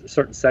and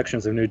certain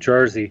sections of New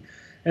Jersey.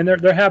 And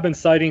there have been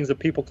sightings of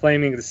people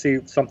claiming to see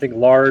something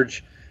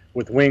large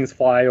with wings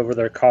fly over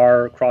their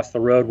car across the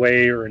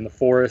roadway or in the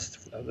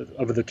forest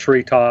over the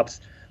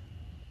treetops.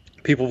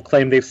 People have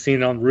claimed they've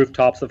seen it on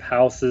rooftops of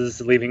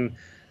houses, leaving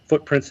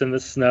footprints in the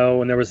snow.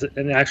 And there was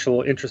an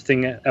actual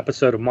interesting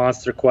episode of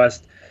Monster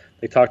Quest.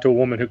 They talked to a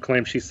woman who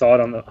claimed she saw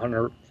it on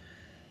her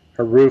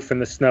roof in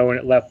the snow, and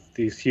it left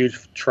these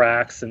huge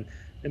tracks. And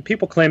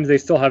people claim they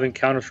still have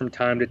encounters from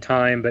time to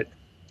time. But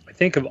I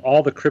think of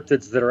all the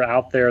cryptids that are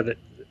out there that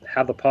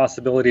have the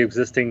possibility of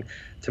existing,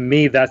 to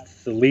me,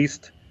 that's the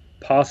least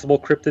possible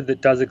cryptid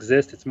that does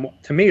exist. It's more,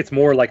 to me, it's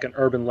more like an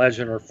urban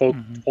legend or folk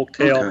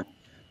tale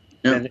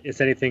than it's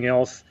anything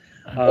else.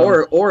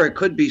 Or it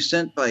could be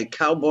sent by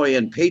cowboy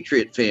and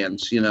patriot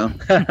fans, you know.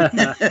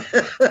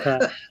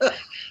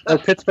 Or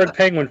Pittsburgh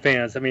Penguin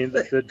fans. I mean,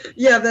 the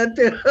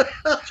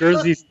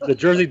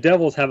Jersey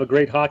Devils have a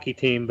great hockey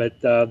team, but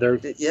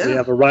they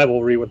have a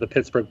rivalry with the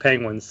Pittsburgh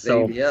Penguins.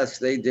 So yes,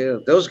 they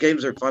do. Those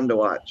games are fun to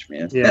watch,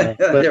 man. Yeah,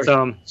 but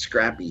they're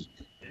scrappy.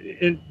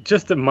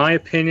 Just in my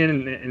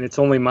opinion, and it's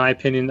only my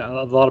opinion,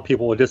 a lot of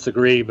people will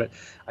disagree, but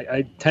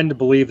I tend to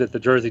believe that the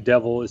Jersey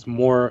Devil is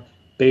more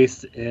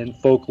based in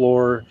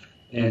folklore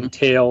and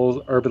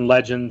tales, urban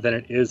legend, than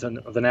it is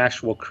of an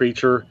actual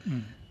creature.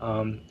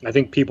 I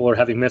think people are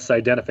having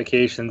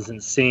misidentifications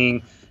and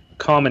seeing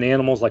common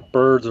animals like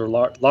birds or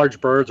large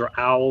birds or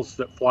owls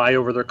that fly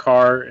over their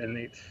car,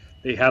 and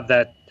they have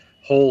that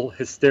whole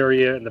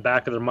hysteria in the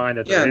back of their mind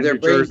that they're in their New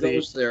brain Jersey.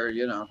 goes there,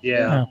 you know.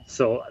 Yeah,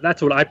 so that's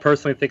what I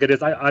personally think it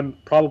is. I'm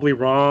probably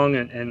wrong,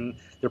 and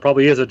there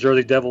probably is a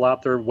Jersey Devil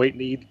out there waiting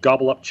to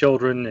gobble up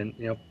children and,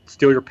 you know,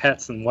 steal your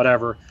pets and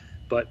whatever.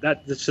 But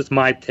that's just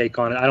my take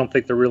on it. I don't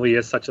think there really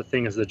is such a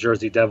thing as the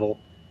Jersey Devil.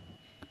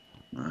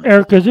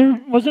 Eric,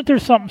 wasn't there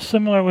something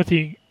similar with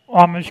the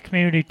Amish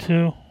community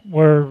too,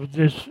 where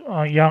this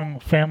young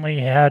family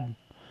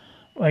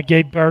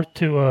gave birth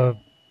to a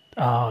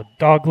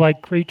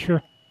dog-like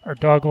creature or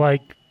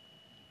dog-like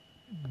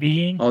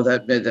being? Oh,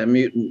 that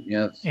mutant,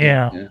 yes.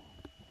 Yeah.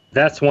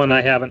 That's one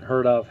I haven't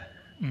heard of.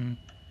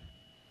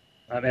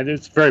 I mean,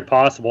 it's very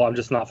possible. I'm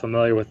just not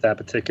familiar with that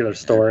particular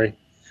story.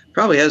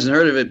 Probably hasn't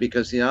heard of it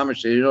because the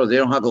Amish, they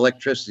don't have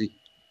electricity.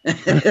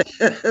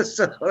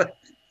 So,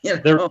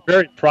 they're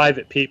very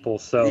private people.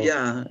 So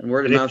yeah, and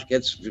word of mouth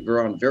gets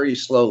around very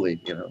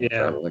slowly.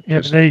 Yeah, but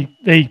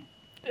they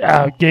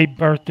gave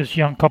birth. This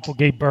young couple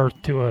gave birth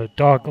to a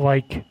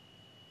dog-like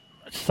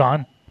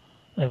son.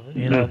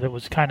 That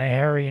was kind of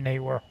hairy, and they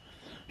were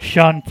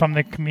shunned from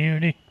the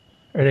community,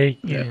 or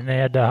and they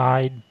had to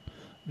hide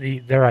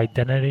their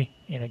identity.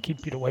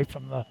 Keep it away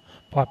from the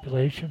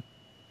population.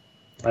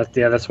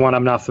 That's one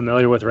I'm not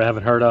familiar with or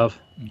haven't heard of.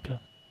 Okay.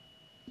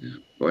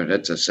 Boy,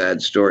 that's a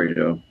sad story,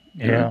 though.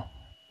 Yeah.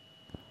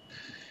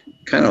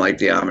 Kind of like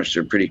the Amish,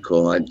 they're pretty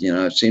cool.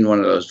 I've seen one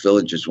of those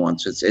villages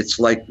once. It's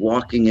like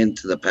walking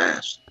into the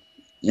past,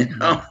 and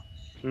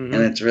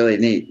it's really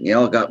neat.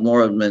 Got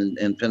more of them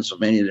in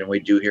Pennsylvania than we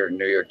do here in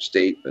New York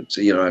State, but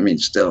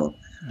still.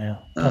 Yeah,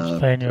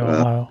 Pennsylvania,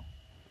 Ohio.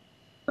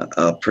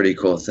 A pretty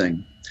cool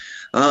thing.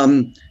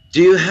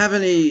 Do you have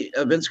any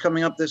events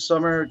coming up this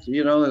summer? Do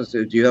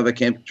you have a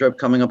camping trip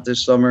coming up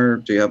this summer?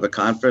 Do you have a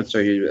conference? Or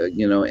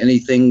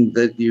anything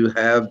that you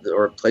have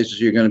or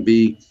places you're going to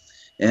be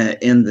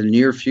in the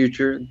near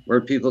future where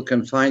people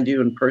can find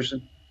you in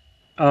person?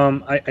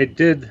 I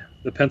did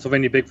the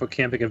Pennsylvania Bigfoot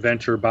Camping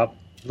Adventure about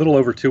a little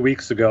over 2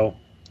 weeks ago.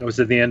 It was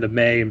at the end of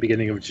May and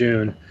beginning of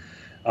June.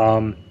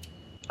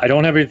 I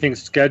don't have anything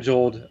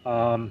scheduled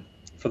for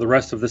the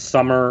rest of the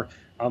summer.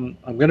 I'm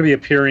going to be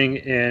appearing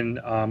in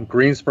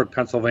Greensburg,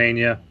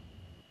 Pennsylvania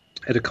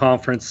at a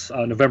conference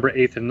November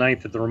 8th and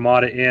 9th at the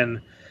Ramada Inn.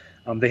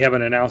 They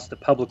haven't announced it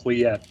publicly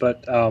yet,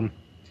 but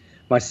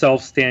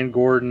myself, Stan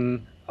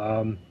Gordon,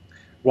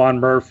 Ron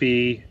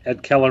Murphy,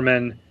 Ed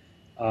Kellerman,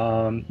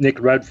 Nick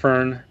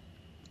Redfern,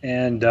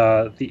 and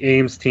the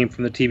Ames team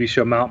from the TV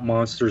show Mountain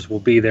Monsters will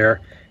be there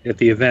at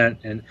the event.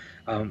 And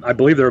I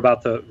believe they're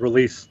about to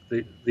release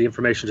the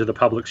information to the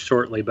public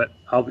shortly, but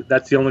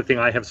that's the only thing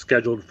I have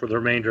scheduled for the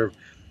remainder of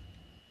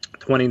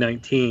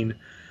 2019.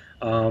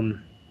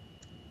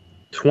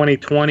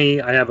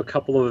 2020, I have a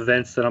couple of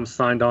events that I'm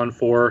signed on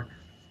for.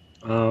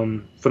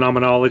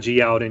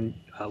 Phenomenology out in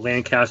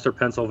Lancaster,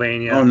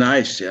 Pennsylvania. Oh,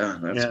 nice. Yeah.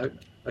 That's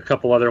a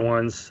couple other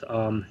ones.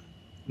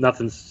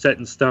 Nothing's set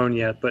in stone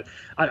yet, but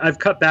I've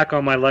cut back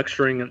on my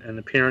lecturing and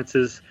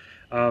appearances.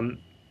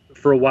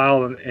 For a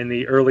while in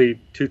the early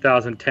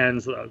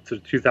 2010s to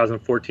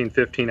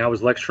 2014-15, I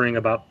was lecturing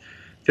about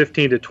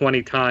 15 to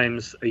 20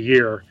 times a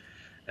year,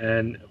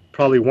 and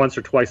probably once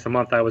or twice a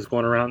month I was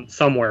going around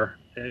somewhere.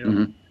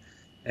 And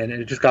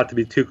it just got to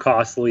be too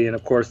costly, and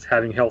of course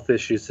having health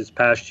issues this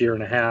past year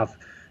and a half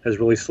has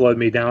really slowed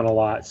me down a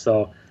lot,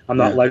 so I'm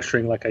not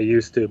lecturing like I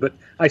used to, but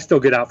I still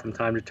get out from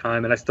time to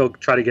time, and I still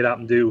try to get out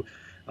and do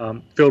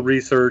field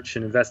research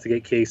and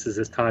investigate cases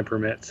as time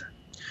permits.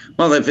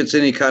 Well, if it's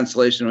any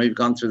consolation, we've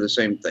gone through the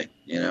same thing.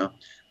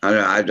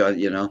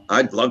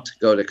 I'd love to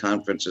go to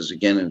conferences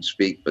again and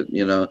speak, but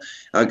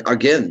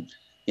again,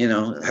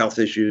 health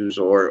issues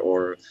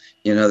or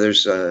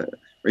there's a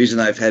reason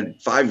I've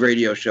had 5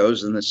 radio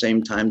shows in the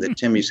same time that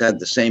Timmy's had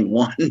the same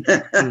one.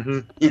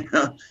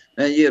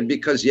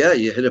 Because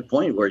you hit a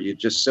point where you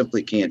just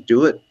simply can't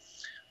do it,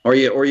 or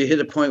you hit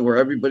a point where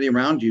everybody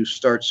around you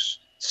starts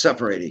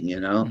separating.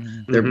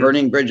 They're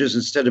burning bridges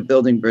instead of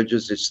building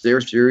bridges. It's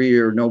their theory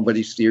or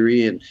nobody's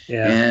theory, and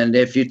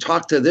if you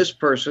talk to this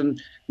person,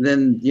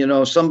 then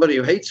somebody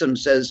who hates them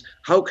says,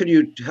 how can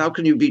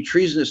you be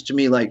treasonous to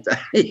me like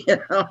that?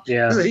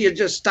 You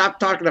just stop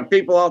talking to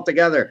people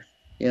altogether.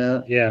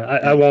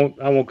 I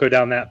won't go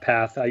down that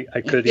path.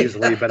 I could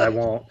easily, but I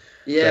won't.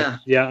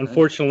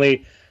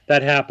 Unfortunately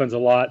that happens a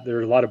lot. There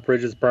are a lot of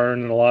bridges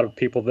burned, and a lot of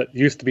people that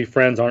used to be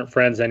friends aren't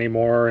friends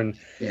anymore. And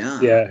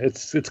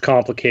it's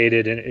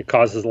complicated, and it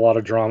causes a lot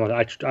of drama.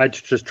 I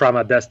just try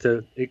my best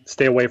to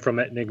stay away from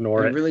it and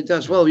ignore it. It really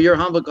does. Well, you're a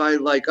humble guy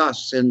like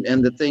us, and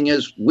the thing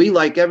is, we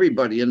like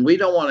everybody, and we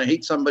don't want to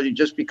hate somebody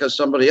just because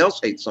somebody else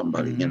hates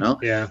somebody.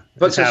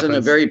 Puts us in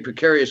a very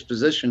precarious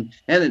position,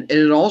 and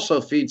it also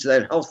feeds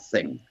that health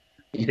thing.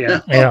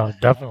 Yeah,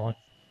 definitely.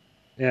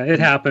 Yeah, it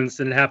happens,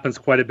 and it happens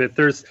quite a bit.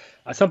 There's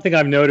something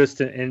I've noticed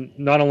in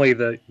not only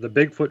the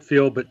Bigfoot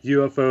field, but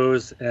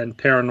UFOs and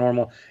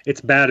paranormal.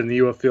 It's bad in the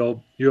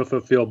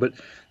UFO field, but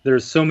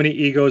there's so many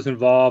egos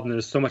involved, and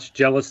there's so much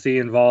jealousy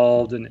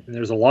involved, and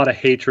there's a lot of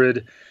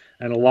hatred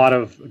and a lot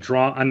of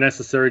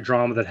unnecessary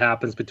drama that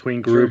happens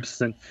between groups.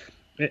 Sure.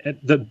 And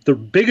the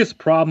biggest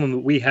problem that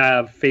we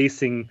have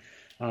facing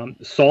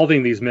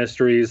solving these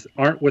mysteries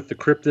aren't with the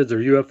cryptids or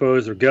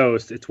UFOs or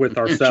ghosts. It's with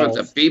ourselves.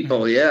 It's with the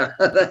people, yeah.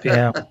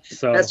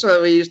 So that's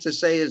what we used to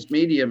say as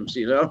mediums,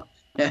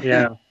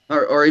 Yeah.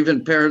 or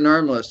even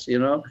paranormalists,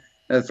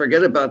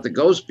 forget about the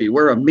ghost be.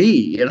 We're a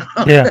me,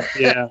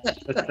 Yeah.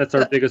 That's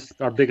our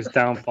biggest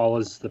downfall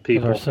is the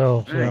people.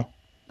 Ourselves, right.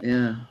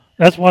 Yeah.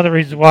 That's one of the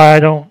reasons why I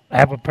don't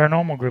have a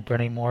paranormal group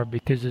anymore,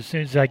 because as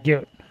soon as I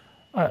get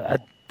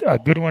a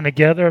good one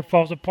together, it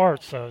falls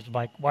apart. So it's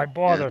like, why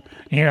bother?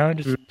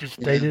 Just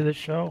stay to the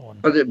show.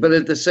 But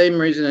at the same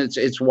reason,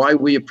 it's why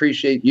we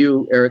appreciate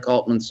you, Eric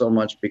Altman, so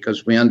much,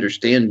 because we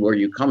understand where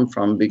you come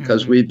from,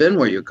 because we've been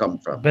where you come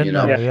from.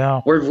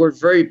 We're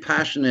very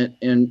passionate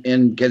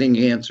in getting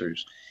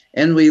answers,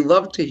 and we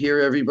love to hear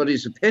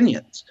everybody's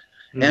opinions.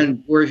 Mhm.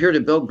 And we're here to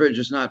build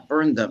bridges, not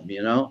burn them,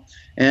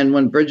 And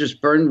when bridges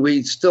burn,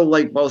 we still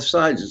like both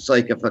sides. It's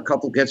like if a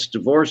couple gets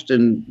divorced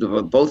and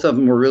both of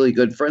them were really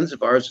good friends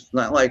of ours, it's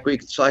not like we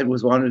could side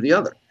with one or the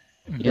other.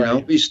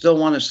 We still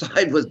want to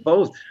side with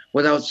both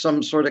without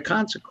some sort of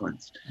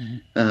consequence.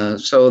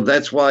 So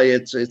that's why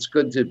it's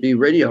good to be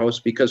radio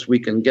hosts, because we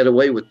can get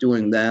away with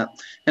doing that.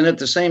 And at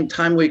the same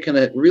time, we can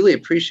really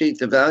appreciate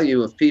the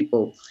value of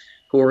people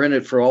who are in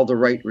it for all the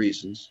right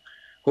reasons,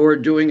 who are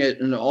doing it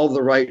in all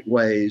the right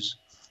ways.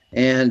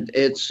 And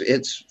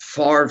it's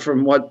far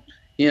from what,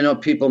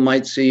 people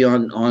might see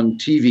on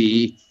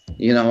TV,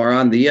 or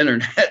on the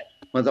internet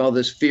with all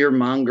this fear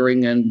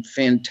mongering and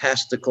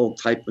fantastical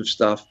type of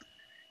stuff.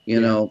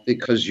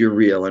 Because you're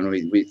real, and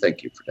we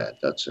thank you for that.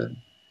 That's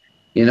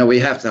we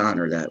have to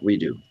honor that. We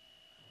do.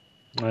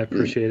 I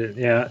appreciate it.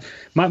 Yeah.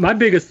 My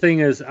biggest thing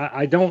is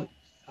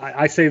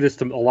I say this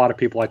to a lot of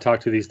people I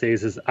talk to these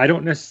days, is I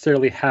don't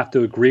necessarily have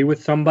to agree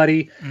with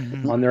somebody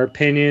on their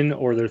opinion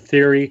or their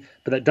theory,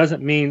 but that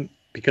doesn't mean,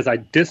 because I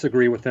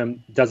disagree with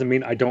them, doesn't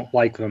mean I don't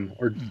like them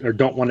or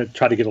don't want to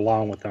try to get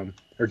along with them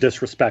or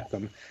disrespect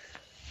them.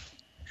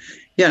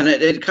 Yeah, and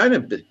it kind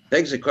of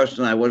begs the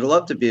question. I would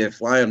love to be a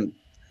fly on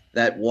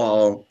that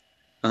wall,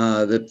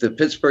 the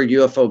Pittsburgh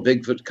UFO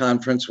Bigfoot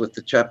Conference with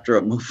the chapter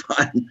of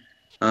MUFON.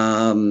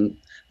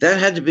 That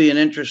had to be an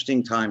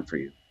interesting time for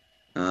you.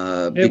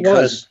 It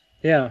was,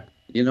 yeah.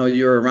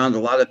 You're around a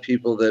lot of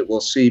people that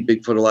will see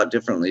Bigfoot a lot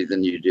differently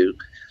than you do.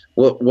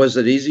 Was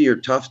it easy or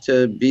tough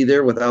to be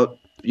there without,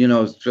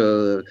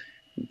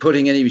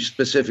 putting any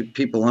specific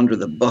people under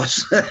the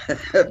bus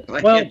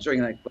by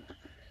answering that question?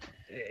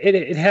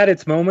 It had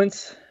its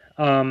moments.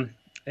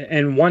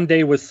 And one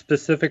day was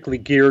specifically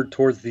geared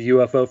towards the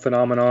UFO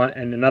phenomenon,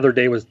 and another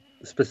day was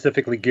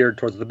specifically geared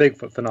towards the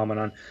Bigfoot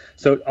phenomenon.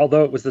 So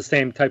although it was the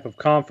same type of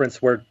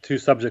conference where two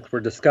subjects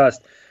were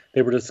discussed,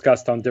 they were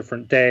discussed on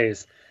different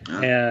days.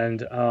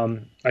 And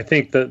I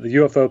think the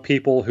UFO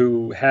people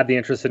who had the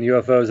interest in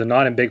UFOs and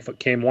not in Bigfoot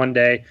came one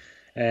day,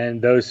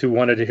 and those who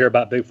wanted to hear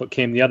about Bigfoot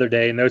came the other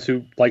day, and those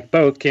who liked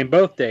both came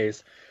both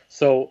days.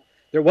 So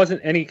there wasn't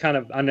any kind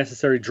of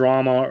unnecessary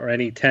drama or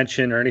any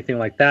tension or anything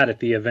like that at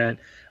the event.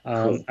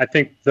 Cool. I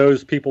think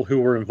those people who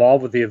were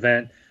involved with the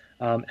event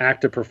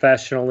acted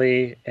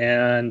professionally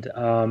and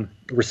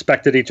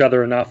respected each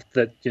other enough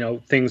that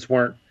things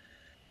weren't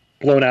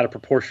blown out of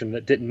proportion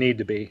that didn't need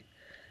to be.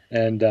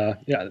 And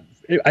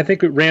I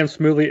think it ran as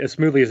smoothly as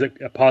an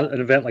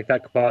event like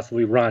that could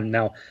possibly run.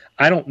 Now,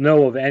 I don't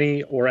know of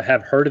any or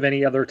have heard of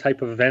any other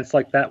type of events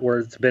like that where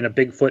it's been a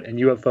Bigfoot and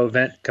UFO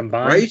event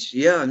combined. Right?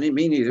 Yeah, me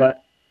neither.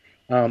 But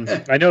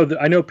I know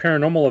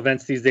paranormal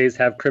events these days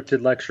have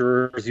cryptid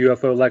lecturers,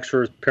 UFO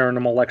lecturers,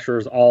 paranormal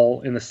lecturers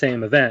all in the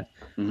same event.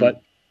 Mm-hmm.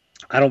 But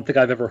I don't think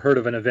I've ever heard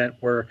of an event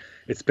where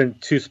it's been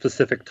two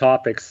specific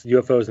topics,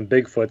 UFOs and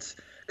Bigfoots,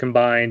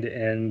 combined,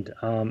 and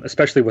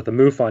especially with the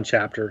MUFON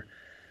chapter.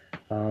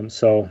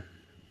 So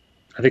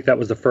I think that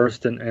was the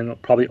first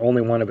and probably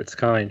only one of its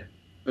kind.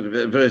 But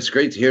it's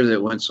great to hear that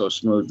it went so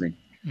smoothly.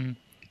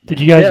 Did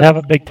you guys have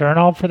a big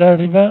turnout for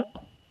that event?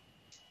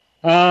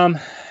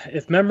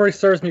 If memory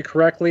serves me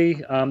correctly,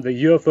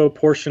 the UFO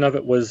portion of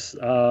it was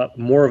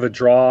more of a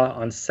draw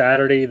on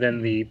Saturday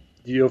than the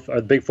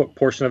Bigfoot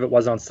portion of it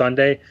was on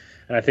Sunday,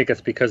 and I think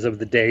it's because of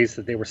the days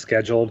that they were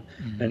scheduled.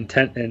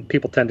 Mm-hmm. And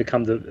people tend to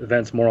come to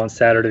events more on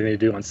Saturday than they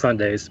do on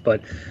Sundays.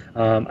 But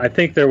I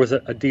think there was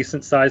a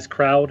decent sized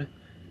crowd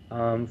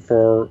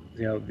for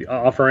the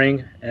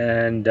offering,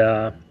 and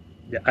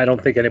I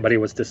don't think anybody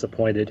was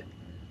disappointed.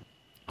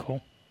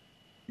 Cool.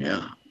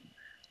 Yeah,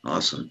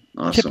 awesome.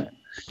 I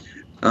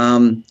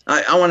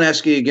want to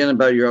ask you again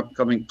about your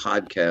upcoming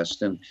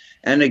podcast,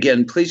 and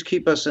again, please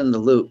keep us in the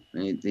loop.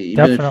 Even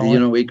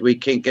if we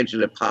can't get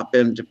you to pop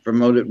in to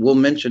promote it, we'll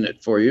mention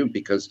it for you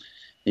because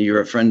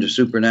you're a friend of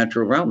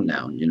Supernatural Realm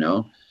now.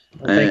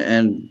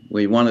 And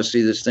we want to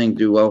see this thing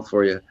do well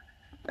for you.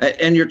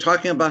 And you're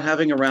talking about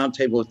having a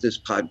roundtable with this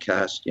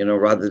podcast,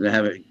 rather than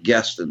having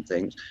guests and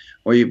things,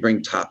 where you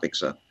bring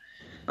topics up.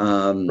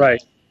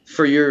 Right.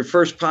 For your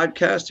first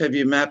podcast, have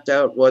you mapped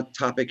out what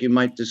topic you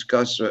might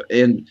discuss?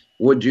 And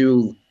would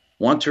you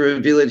want to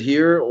reveal it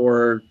here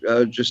or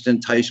just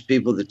entice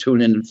people to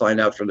tune in and find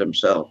out for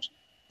themselves?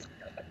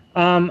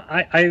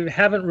 I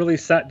haven't really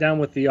sat down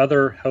with the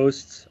other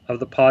hosts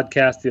of the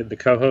podcast, the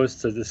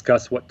co-hosts, to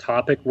discuss what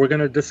topic we're going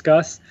to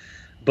discuss.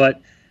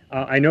 But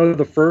I know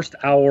the first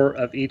hour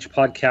of each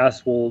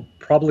podcast will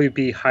probably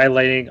be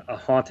highlighting a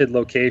haunted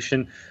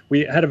location.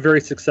 We had a very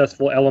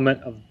successful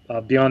element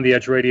of Beyond the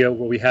Edge Radio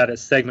where we had a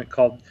segment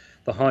called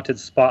The Haunted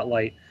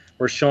Spotlight,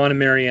 where Sean and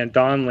Marianne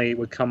Donnelly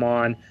would come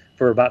on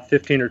for about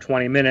 15 or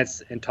 20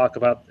 minutes and talk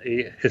about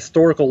a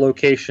historical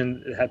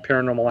location that had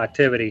paranormal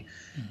activity.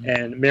 Mm-hmm.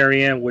 And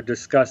Marianne would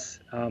discuss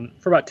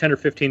for about 10 or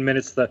 15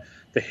 minutes the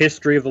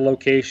history of the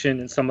location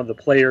and some of the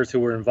players who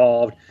were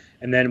involved.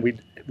 And then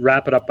we'd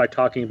wrap it up by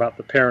talking about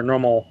the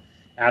paranormal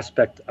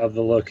aspect of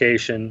the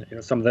location,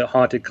 some of the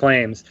haunted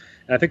claims.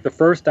 And I think the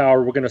first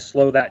hour we're going to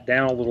slow that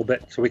down a little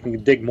bit so we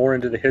can dig more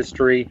into the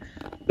history,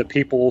 the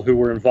people who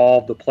were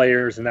involved, the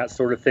players, and that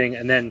sort of thing,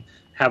 and then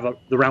have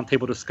the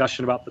roundtable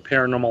discussion about the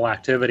paranormal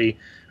activity.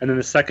 And then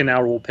the second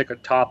hour we'll pick a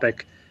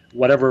topic,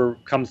 whatever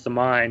comes to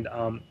mind.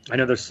 I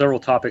know there's several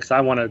topics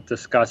I want to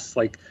discuss,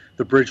 like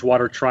the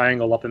Bridgewater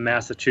Triangle up in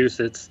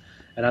Massachusetts,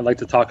 and I'd like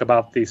to talk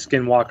about the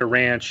Skinwalker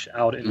Ranch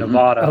out in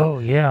Nevada. Oh,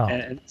 yeah.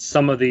 And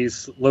some of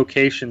these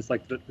locations,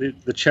 like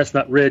the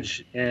Chestnut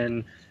Ridge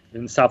in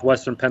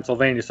southwestern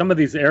Pennsylvania, some of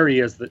these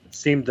areas that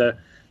seem to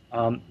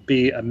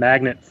be a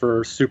magnet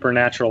for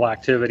supernatural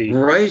activity.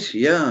 Right,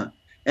 yeah.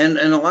 And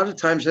a lot of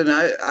times, and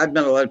I've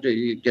met a lot of,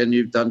 again,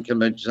 you've done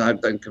conventions,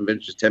 I've done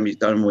conventions, Timmy's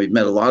done them. We've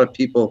met a lot of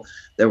people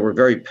that were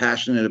very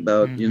passionate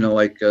about,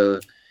 like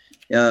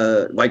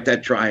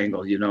that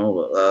triangle,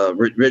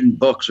 written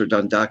books or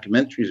done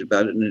documentaries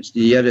about it. And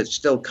yet it's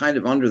still kind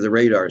of under the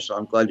radar. So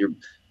I'm glad you're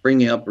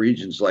bringing up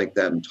regions like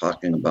that and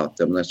talking about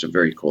them. That's a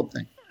very cool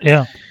thing.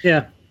 Yeah.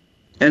 Yeah.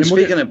 And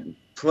speaking of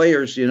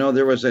players,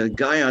 there was a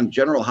guy on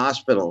General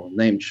Hospital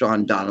named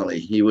Sean Donnelly.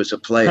 He was a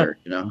player,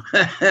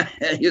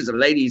 he was a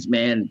ladies'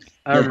 man.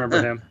 I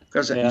remember him.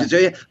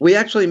 We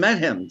actually met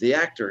him, the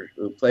actor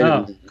who played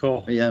him.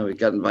 Cool. Yeah, we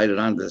got invited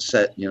onto the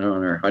set, on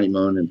our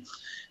honeymoon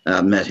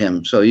and met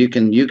him. So you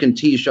can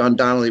tease Sean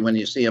Donnelly when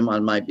you see him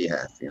on my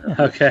behalf.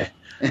 Okay.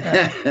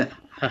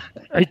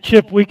 Hey,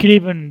 Chip, we could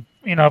even,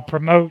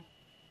 promote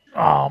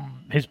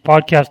his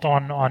podcast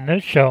on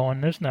this show,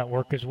 on this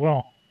network as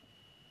well.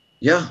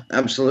 Yeah,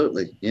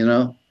 absolutely.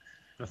 Well,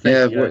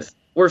 thank you guys.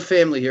 We're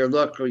family here.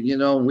 Look,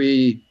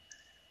 we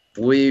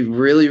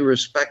really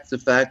respect the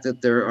fact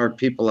that there are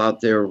people out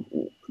there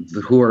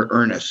who are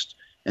earnest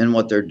in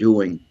what they're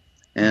doing,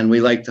 and we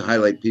like to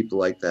highlight people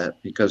like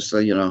that because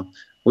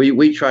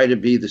we try to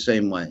be the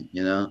same way.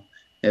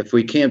 If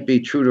we can't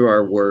be true to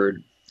our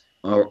word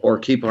or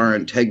keep our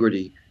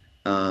integrity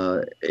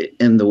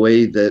in the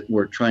way that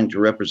we're trying to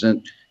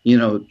represent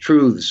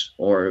truths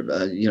or,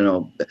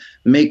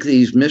 make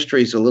these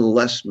mysteries a little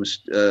less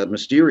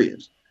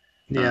mysterious,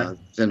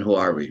 then who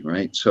are we,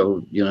 right?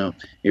 So,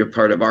 you're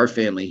part of our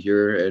family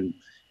here,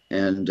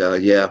 and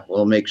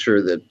we'll make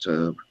sure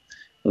that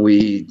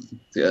we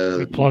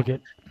plug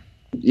it.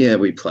 Yeah,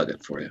 we plug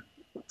it for you.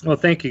 Well,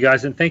 thank you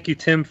guys, and thank you,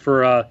 Tim,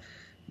 for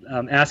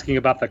asking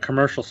about the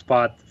commercial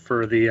spot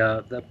for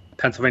the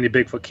Pennsylvania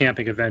Bigfoot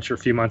camping adventure a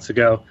few months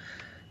ago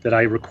that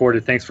I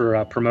recorded. Thanks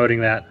for promoting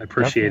that. I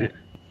appreciate it.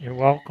 You're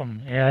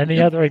welcome. Yeah,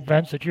 any other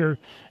events that you're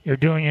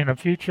doing in the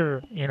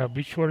future,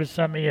 be sure to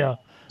send me an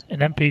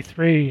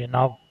MP3, and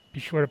I'll be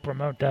sure to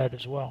promote that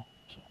as well.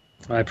 So.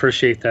 I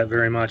appreciate that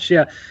very much.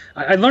 Yeah,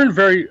 I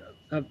learned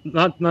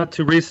not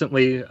too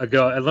recently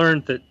ago. I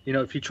learned that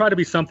if you try to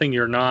be something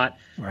you're not,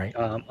 right,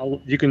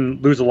 you can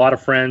lose a lot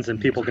of friends,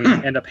 and people can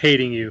end up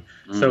hating you.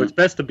 Mm-hmm. So it's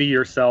best to be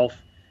yourself.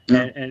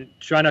 And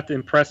try not to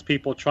impress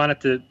people. Try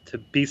not to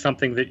be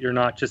something that you're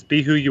not. Just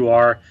be who you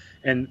are.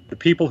 And the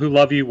people who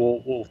love you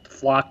will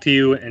flock to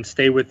you and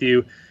stay with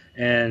you,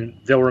 and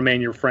they'll remain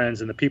your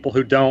friends. And the people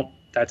who don't,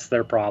 that's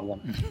their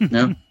problem.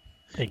 Yeah,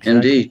 exactly.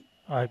 Indeed.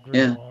 I agree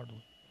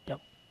wholeheartedly. Yep.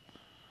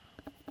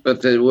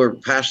 But we're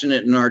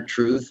passionate in our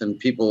truth, and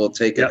people will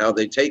take it how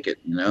they take it.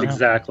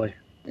 Exactly.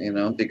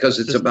 Because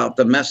it's about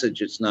the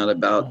message. It's not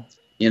about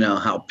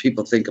how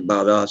people think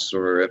about us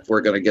or if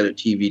we're going to get a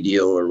TV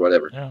deal or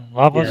whatever. Yeah,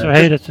 love us or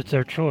hate us, it's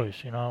their choice.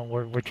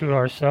 We're true to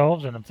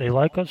ourselves, and if they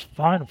like us,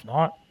 fine. If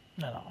not,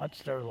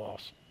 that's their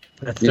loss.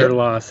 That's their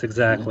loss,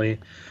 exactly.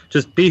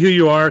 Just be who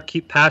you are,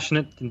 keep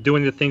passionate and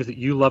doing the things that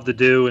you love to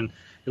do, and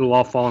it'll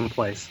all fall in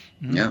place.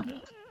 Mm-hmm. Yeah.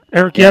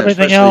 Eric, you have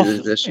anything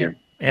else? This year.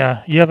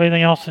 Yeah, you have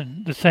anything else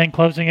to say in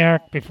closing,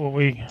 Eric, before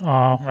we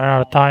run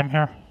out of time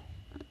here?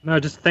 No,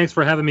 just thanks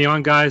for having me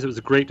on, guys. It was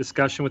a great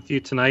discussion with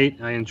you tonight.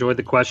 I enjoyed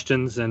the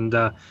questions, and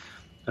I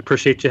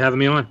appreciate you having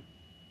me on.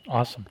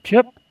 Awesome.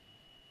 Chip?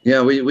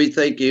 Yeah, we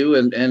thank you,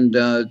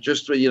 and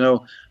just,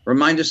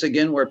 remind us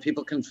again where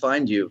people can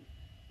find you,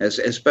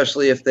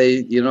 especially if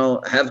they,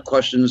 have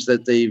questions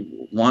that they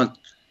want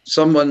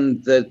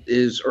someone that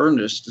is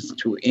earnest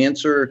to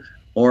answer,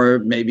 or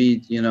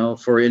maybe,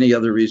 for any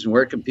other reason.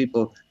 Where can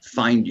people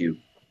find you?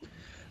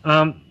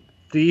 The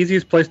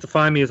easiest place to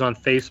find me is on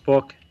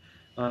Facebook.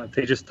 If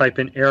they just type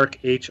in Eric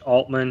H.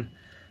 Altman.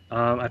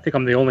 I think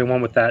I'm the only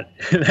one with that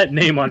that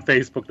name on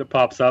Facebook that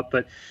pops up,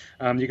 but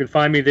you can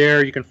find me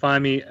there. You can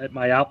find me at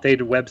my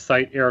outdated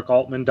website,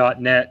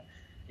 ericaltman.net,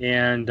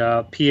 and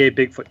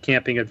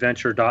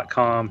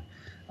PABigfootCampingAdventure.com.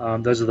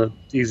 Those are the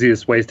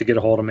easiest ways to get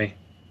a hold of me.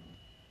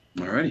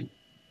 All right.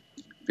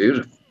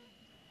 Beautiful.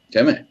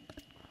 Timmy.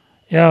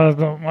 Yeah, I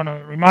want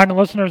to remind the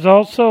listeners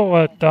also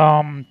at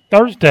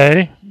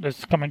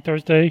this coming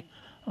Thursday,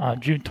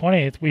 June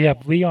 20th, we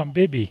have Leon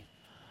Bibby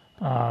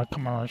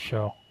coming on the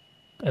show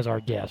as our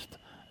guest.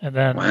 And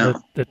then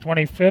the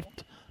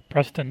 25th,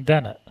 Preston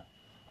Dennett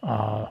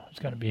is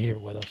going to be here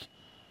with us.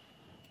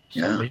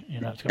 So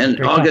yeah.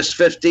 And August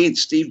 15th,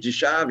 Steve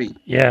Deshavi.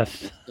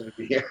 Yes. Is going to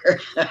be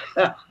here.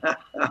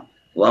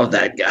 Love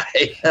that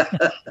guy.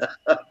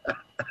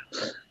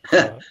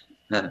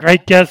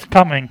 great guests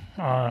coming in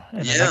the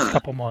next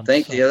couple months.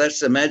 Thank you. That's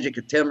the magic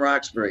of Tim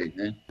Roxbury,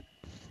 man.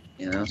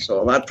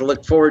 So a lot to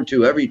look forward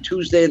to every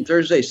Tuesday and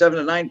Thursday, 7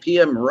 to 9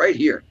 p.m. right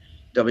here,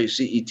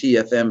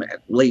 WCET-FM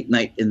at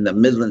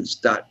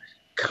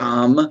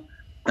latenightintthemidlands.com.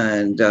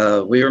 And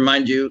we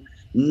remind you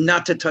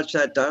not to touch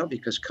that dial,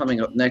 because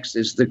coming up next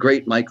is the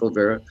great Michael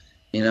Vera.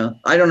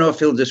 I don't know if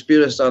he'll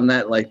dispute us on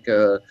that like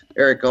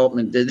Eric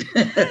Altman did.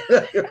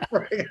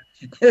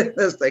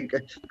 That's like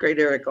great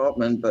Eric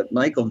Altman, but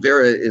Michael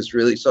Vera is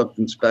really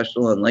something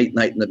special, and Late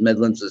Night in the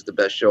Midlands is the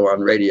best show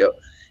on radio.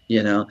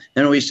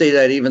 And we say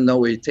that even though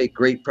we take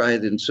great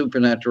pride in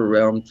supernatural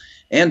realm.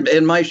 And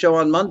in my show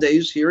on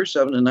Mondays here,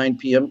 7 to 9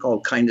 p.m.,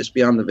 called Kindness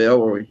Beyond the Veil,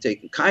 where we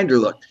take a kinder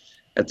look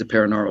at the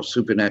paranormal,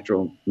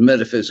 supernatural,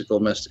 metaphysical,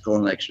 mystical,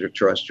 and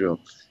extraterrestrial.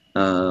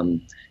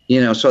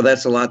 So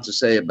that's a lot to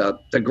say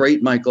about the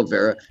great Michael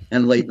Vera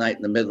and Late Night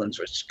in the Midlands,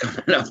 which is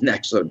coming up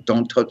next. So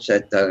don't touch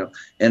that dial.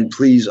 And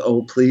please,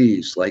 oh,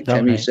 please, like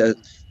Timmy says,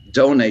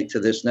 donate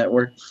to this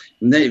network.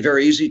 And they're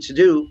very easy to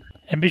do.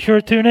 And be sure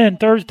to tune in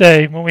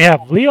Thursday when we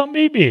have Leo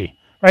Beebe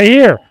right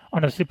here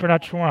on the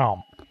Supernatural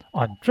Realm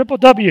on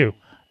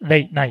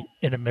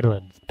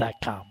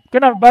www.latenightintthemidlands.com.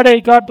 Good night,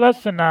 everybody. God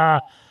bless, and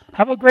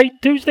have a great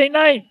Tuesday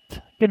night.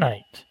 Good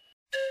night.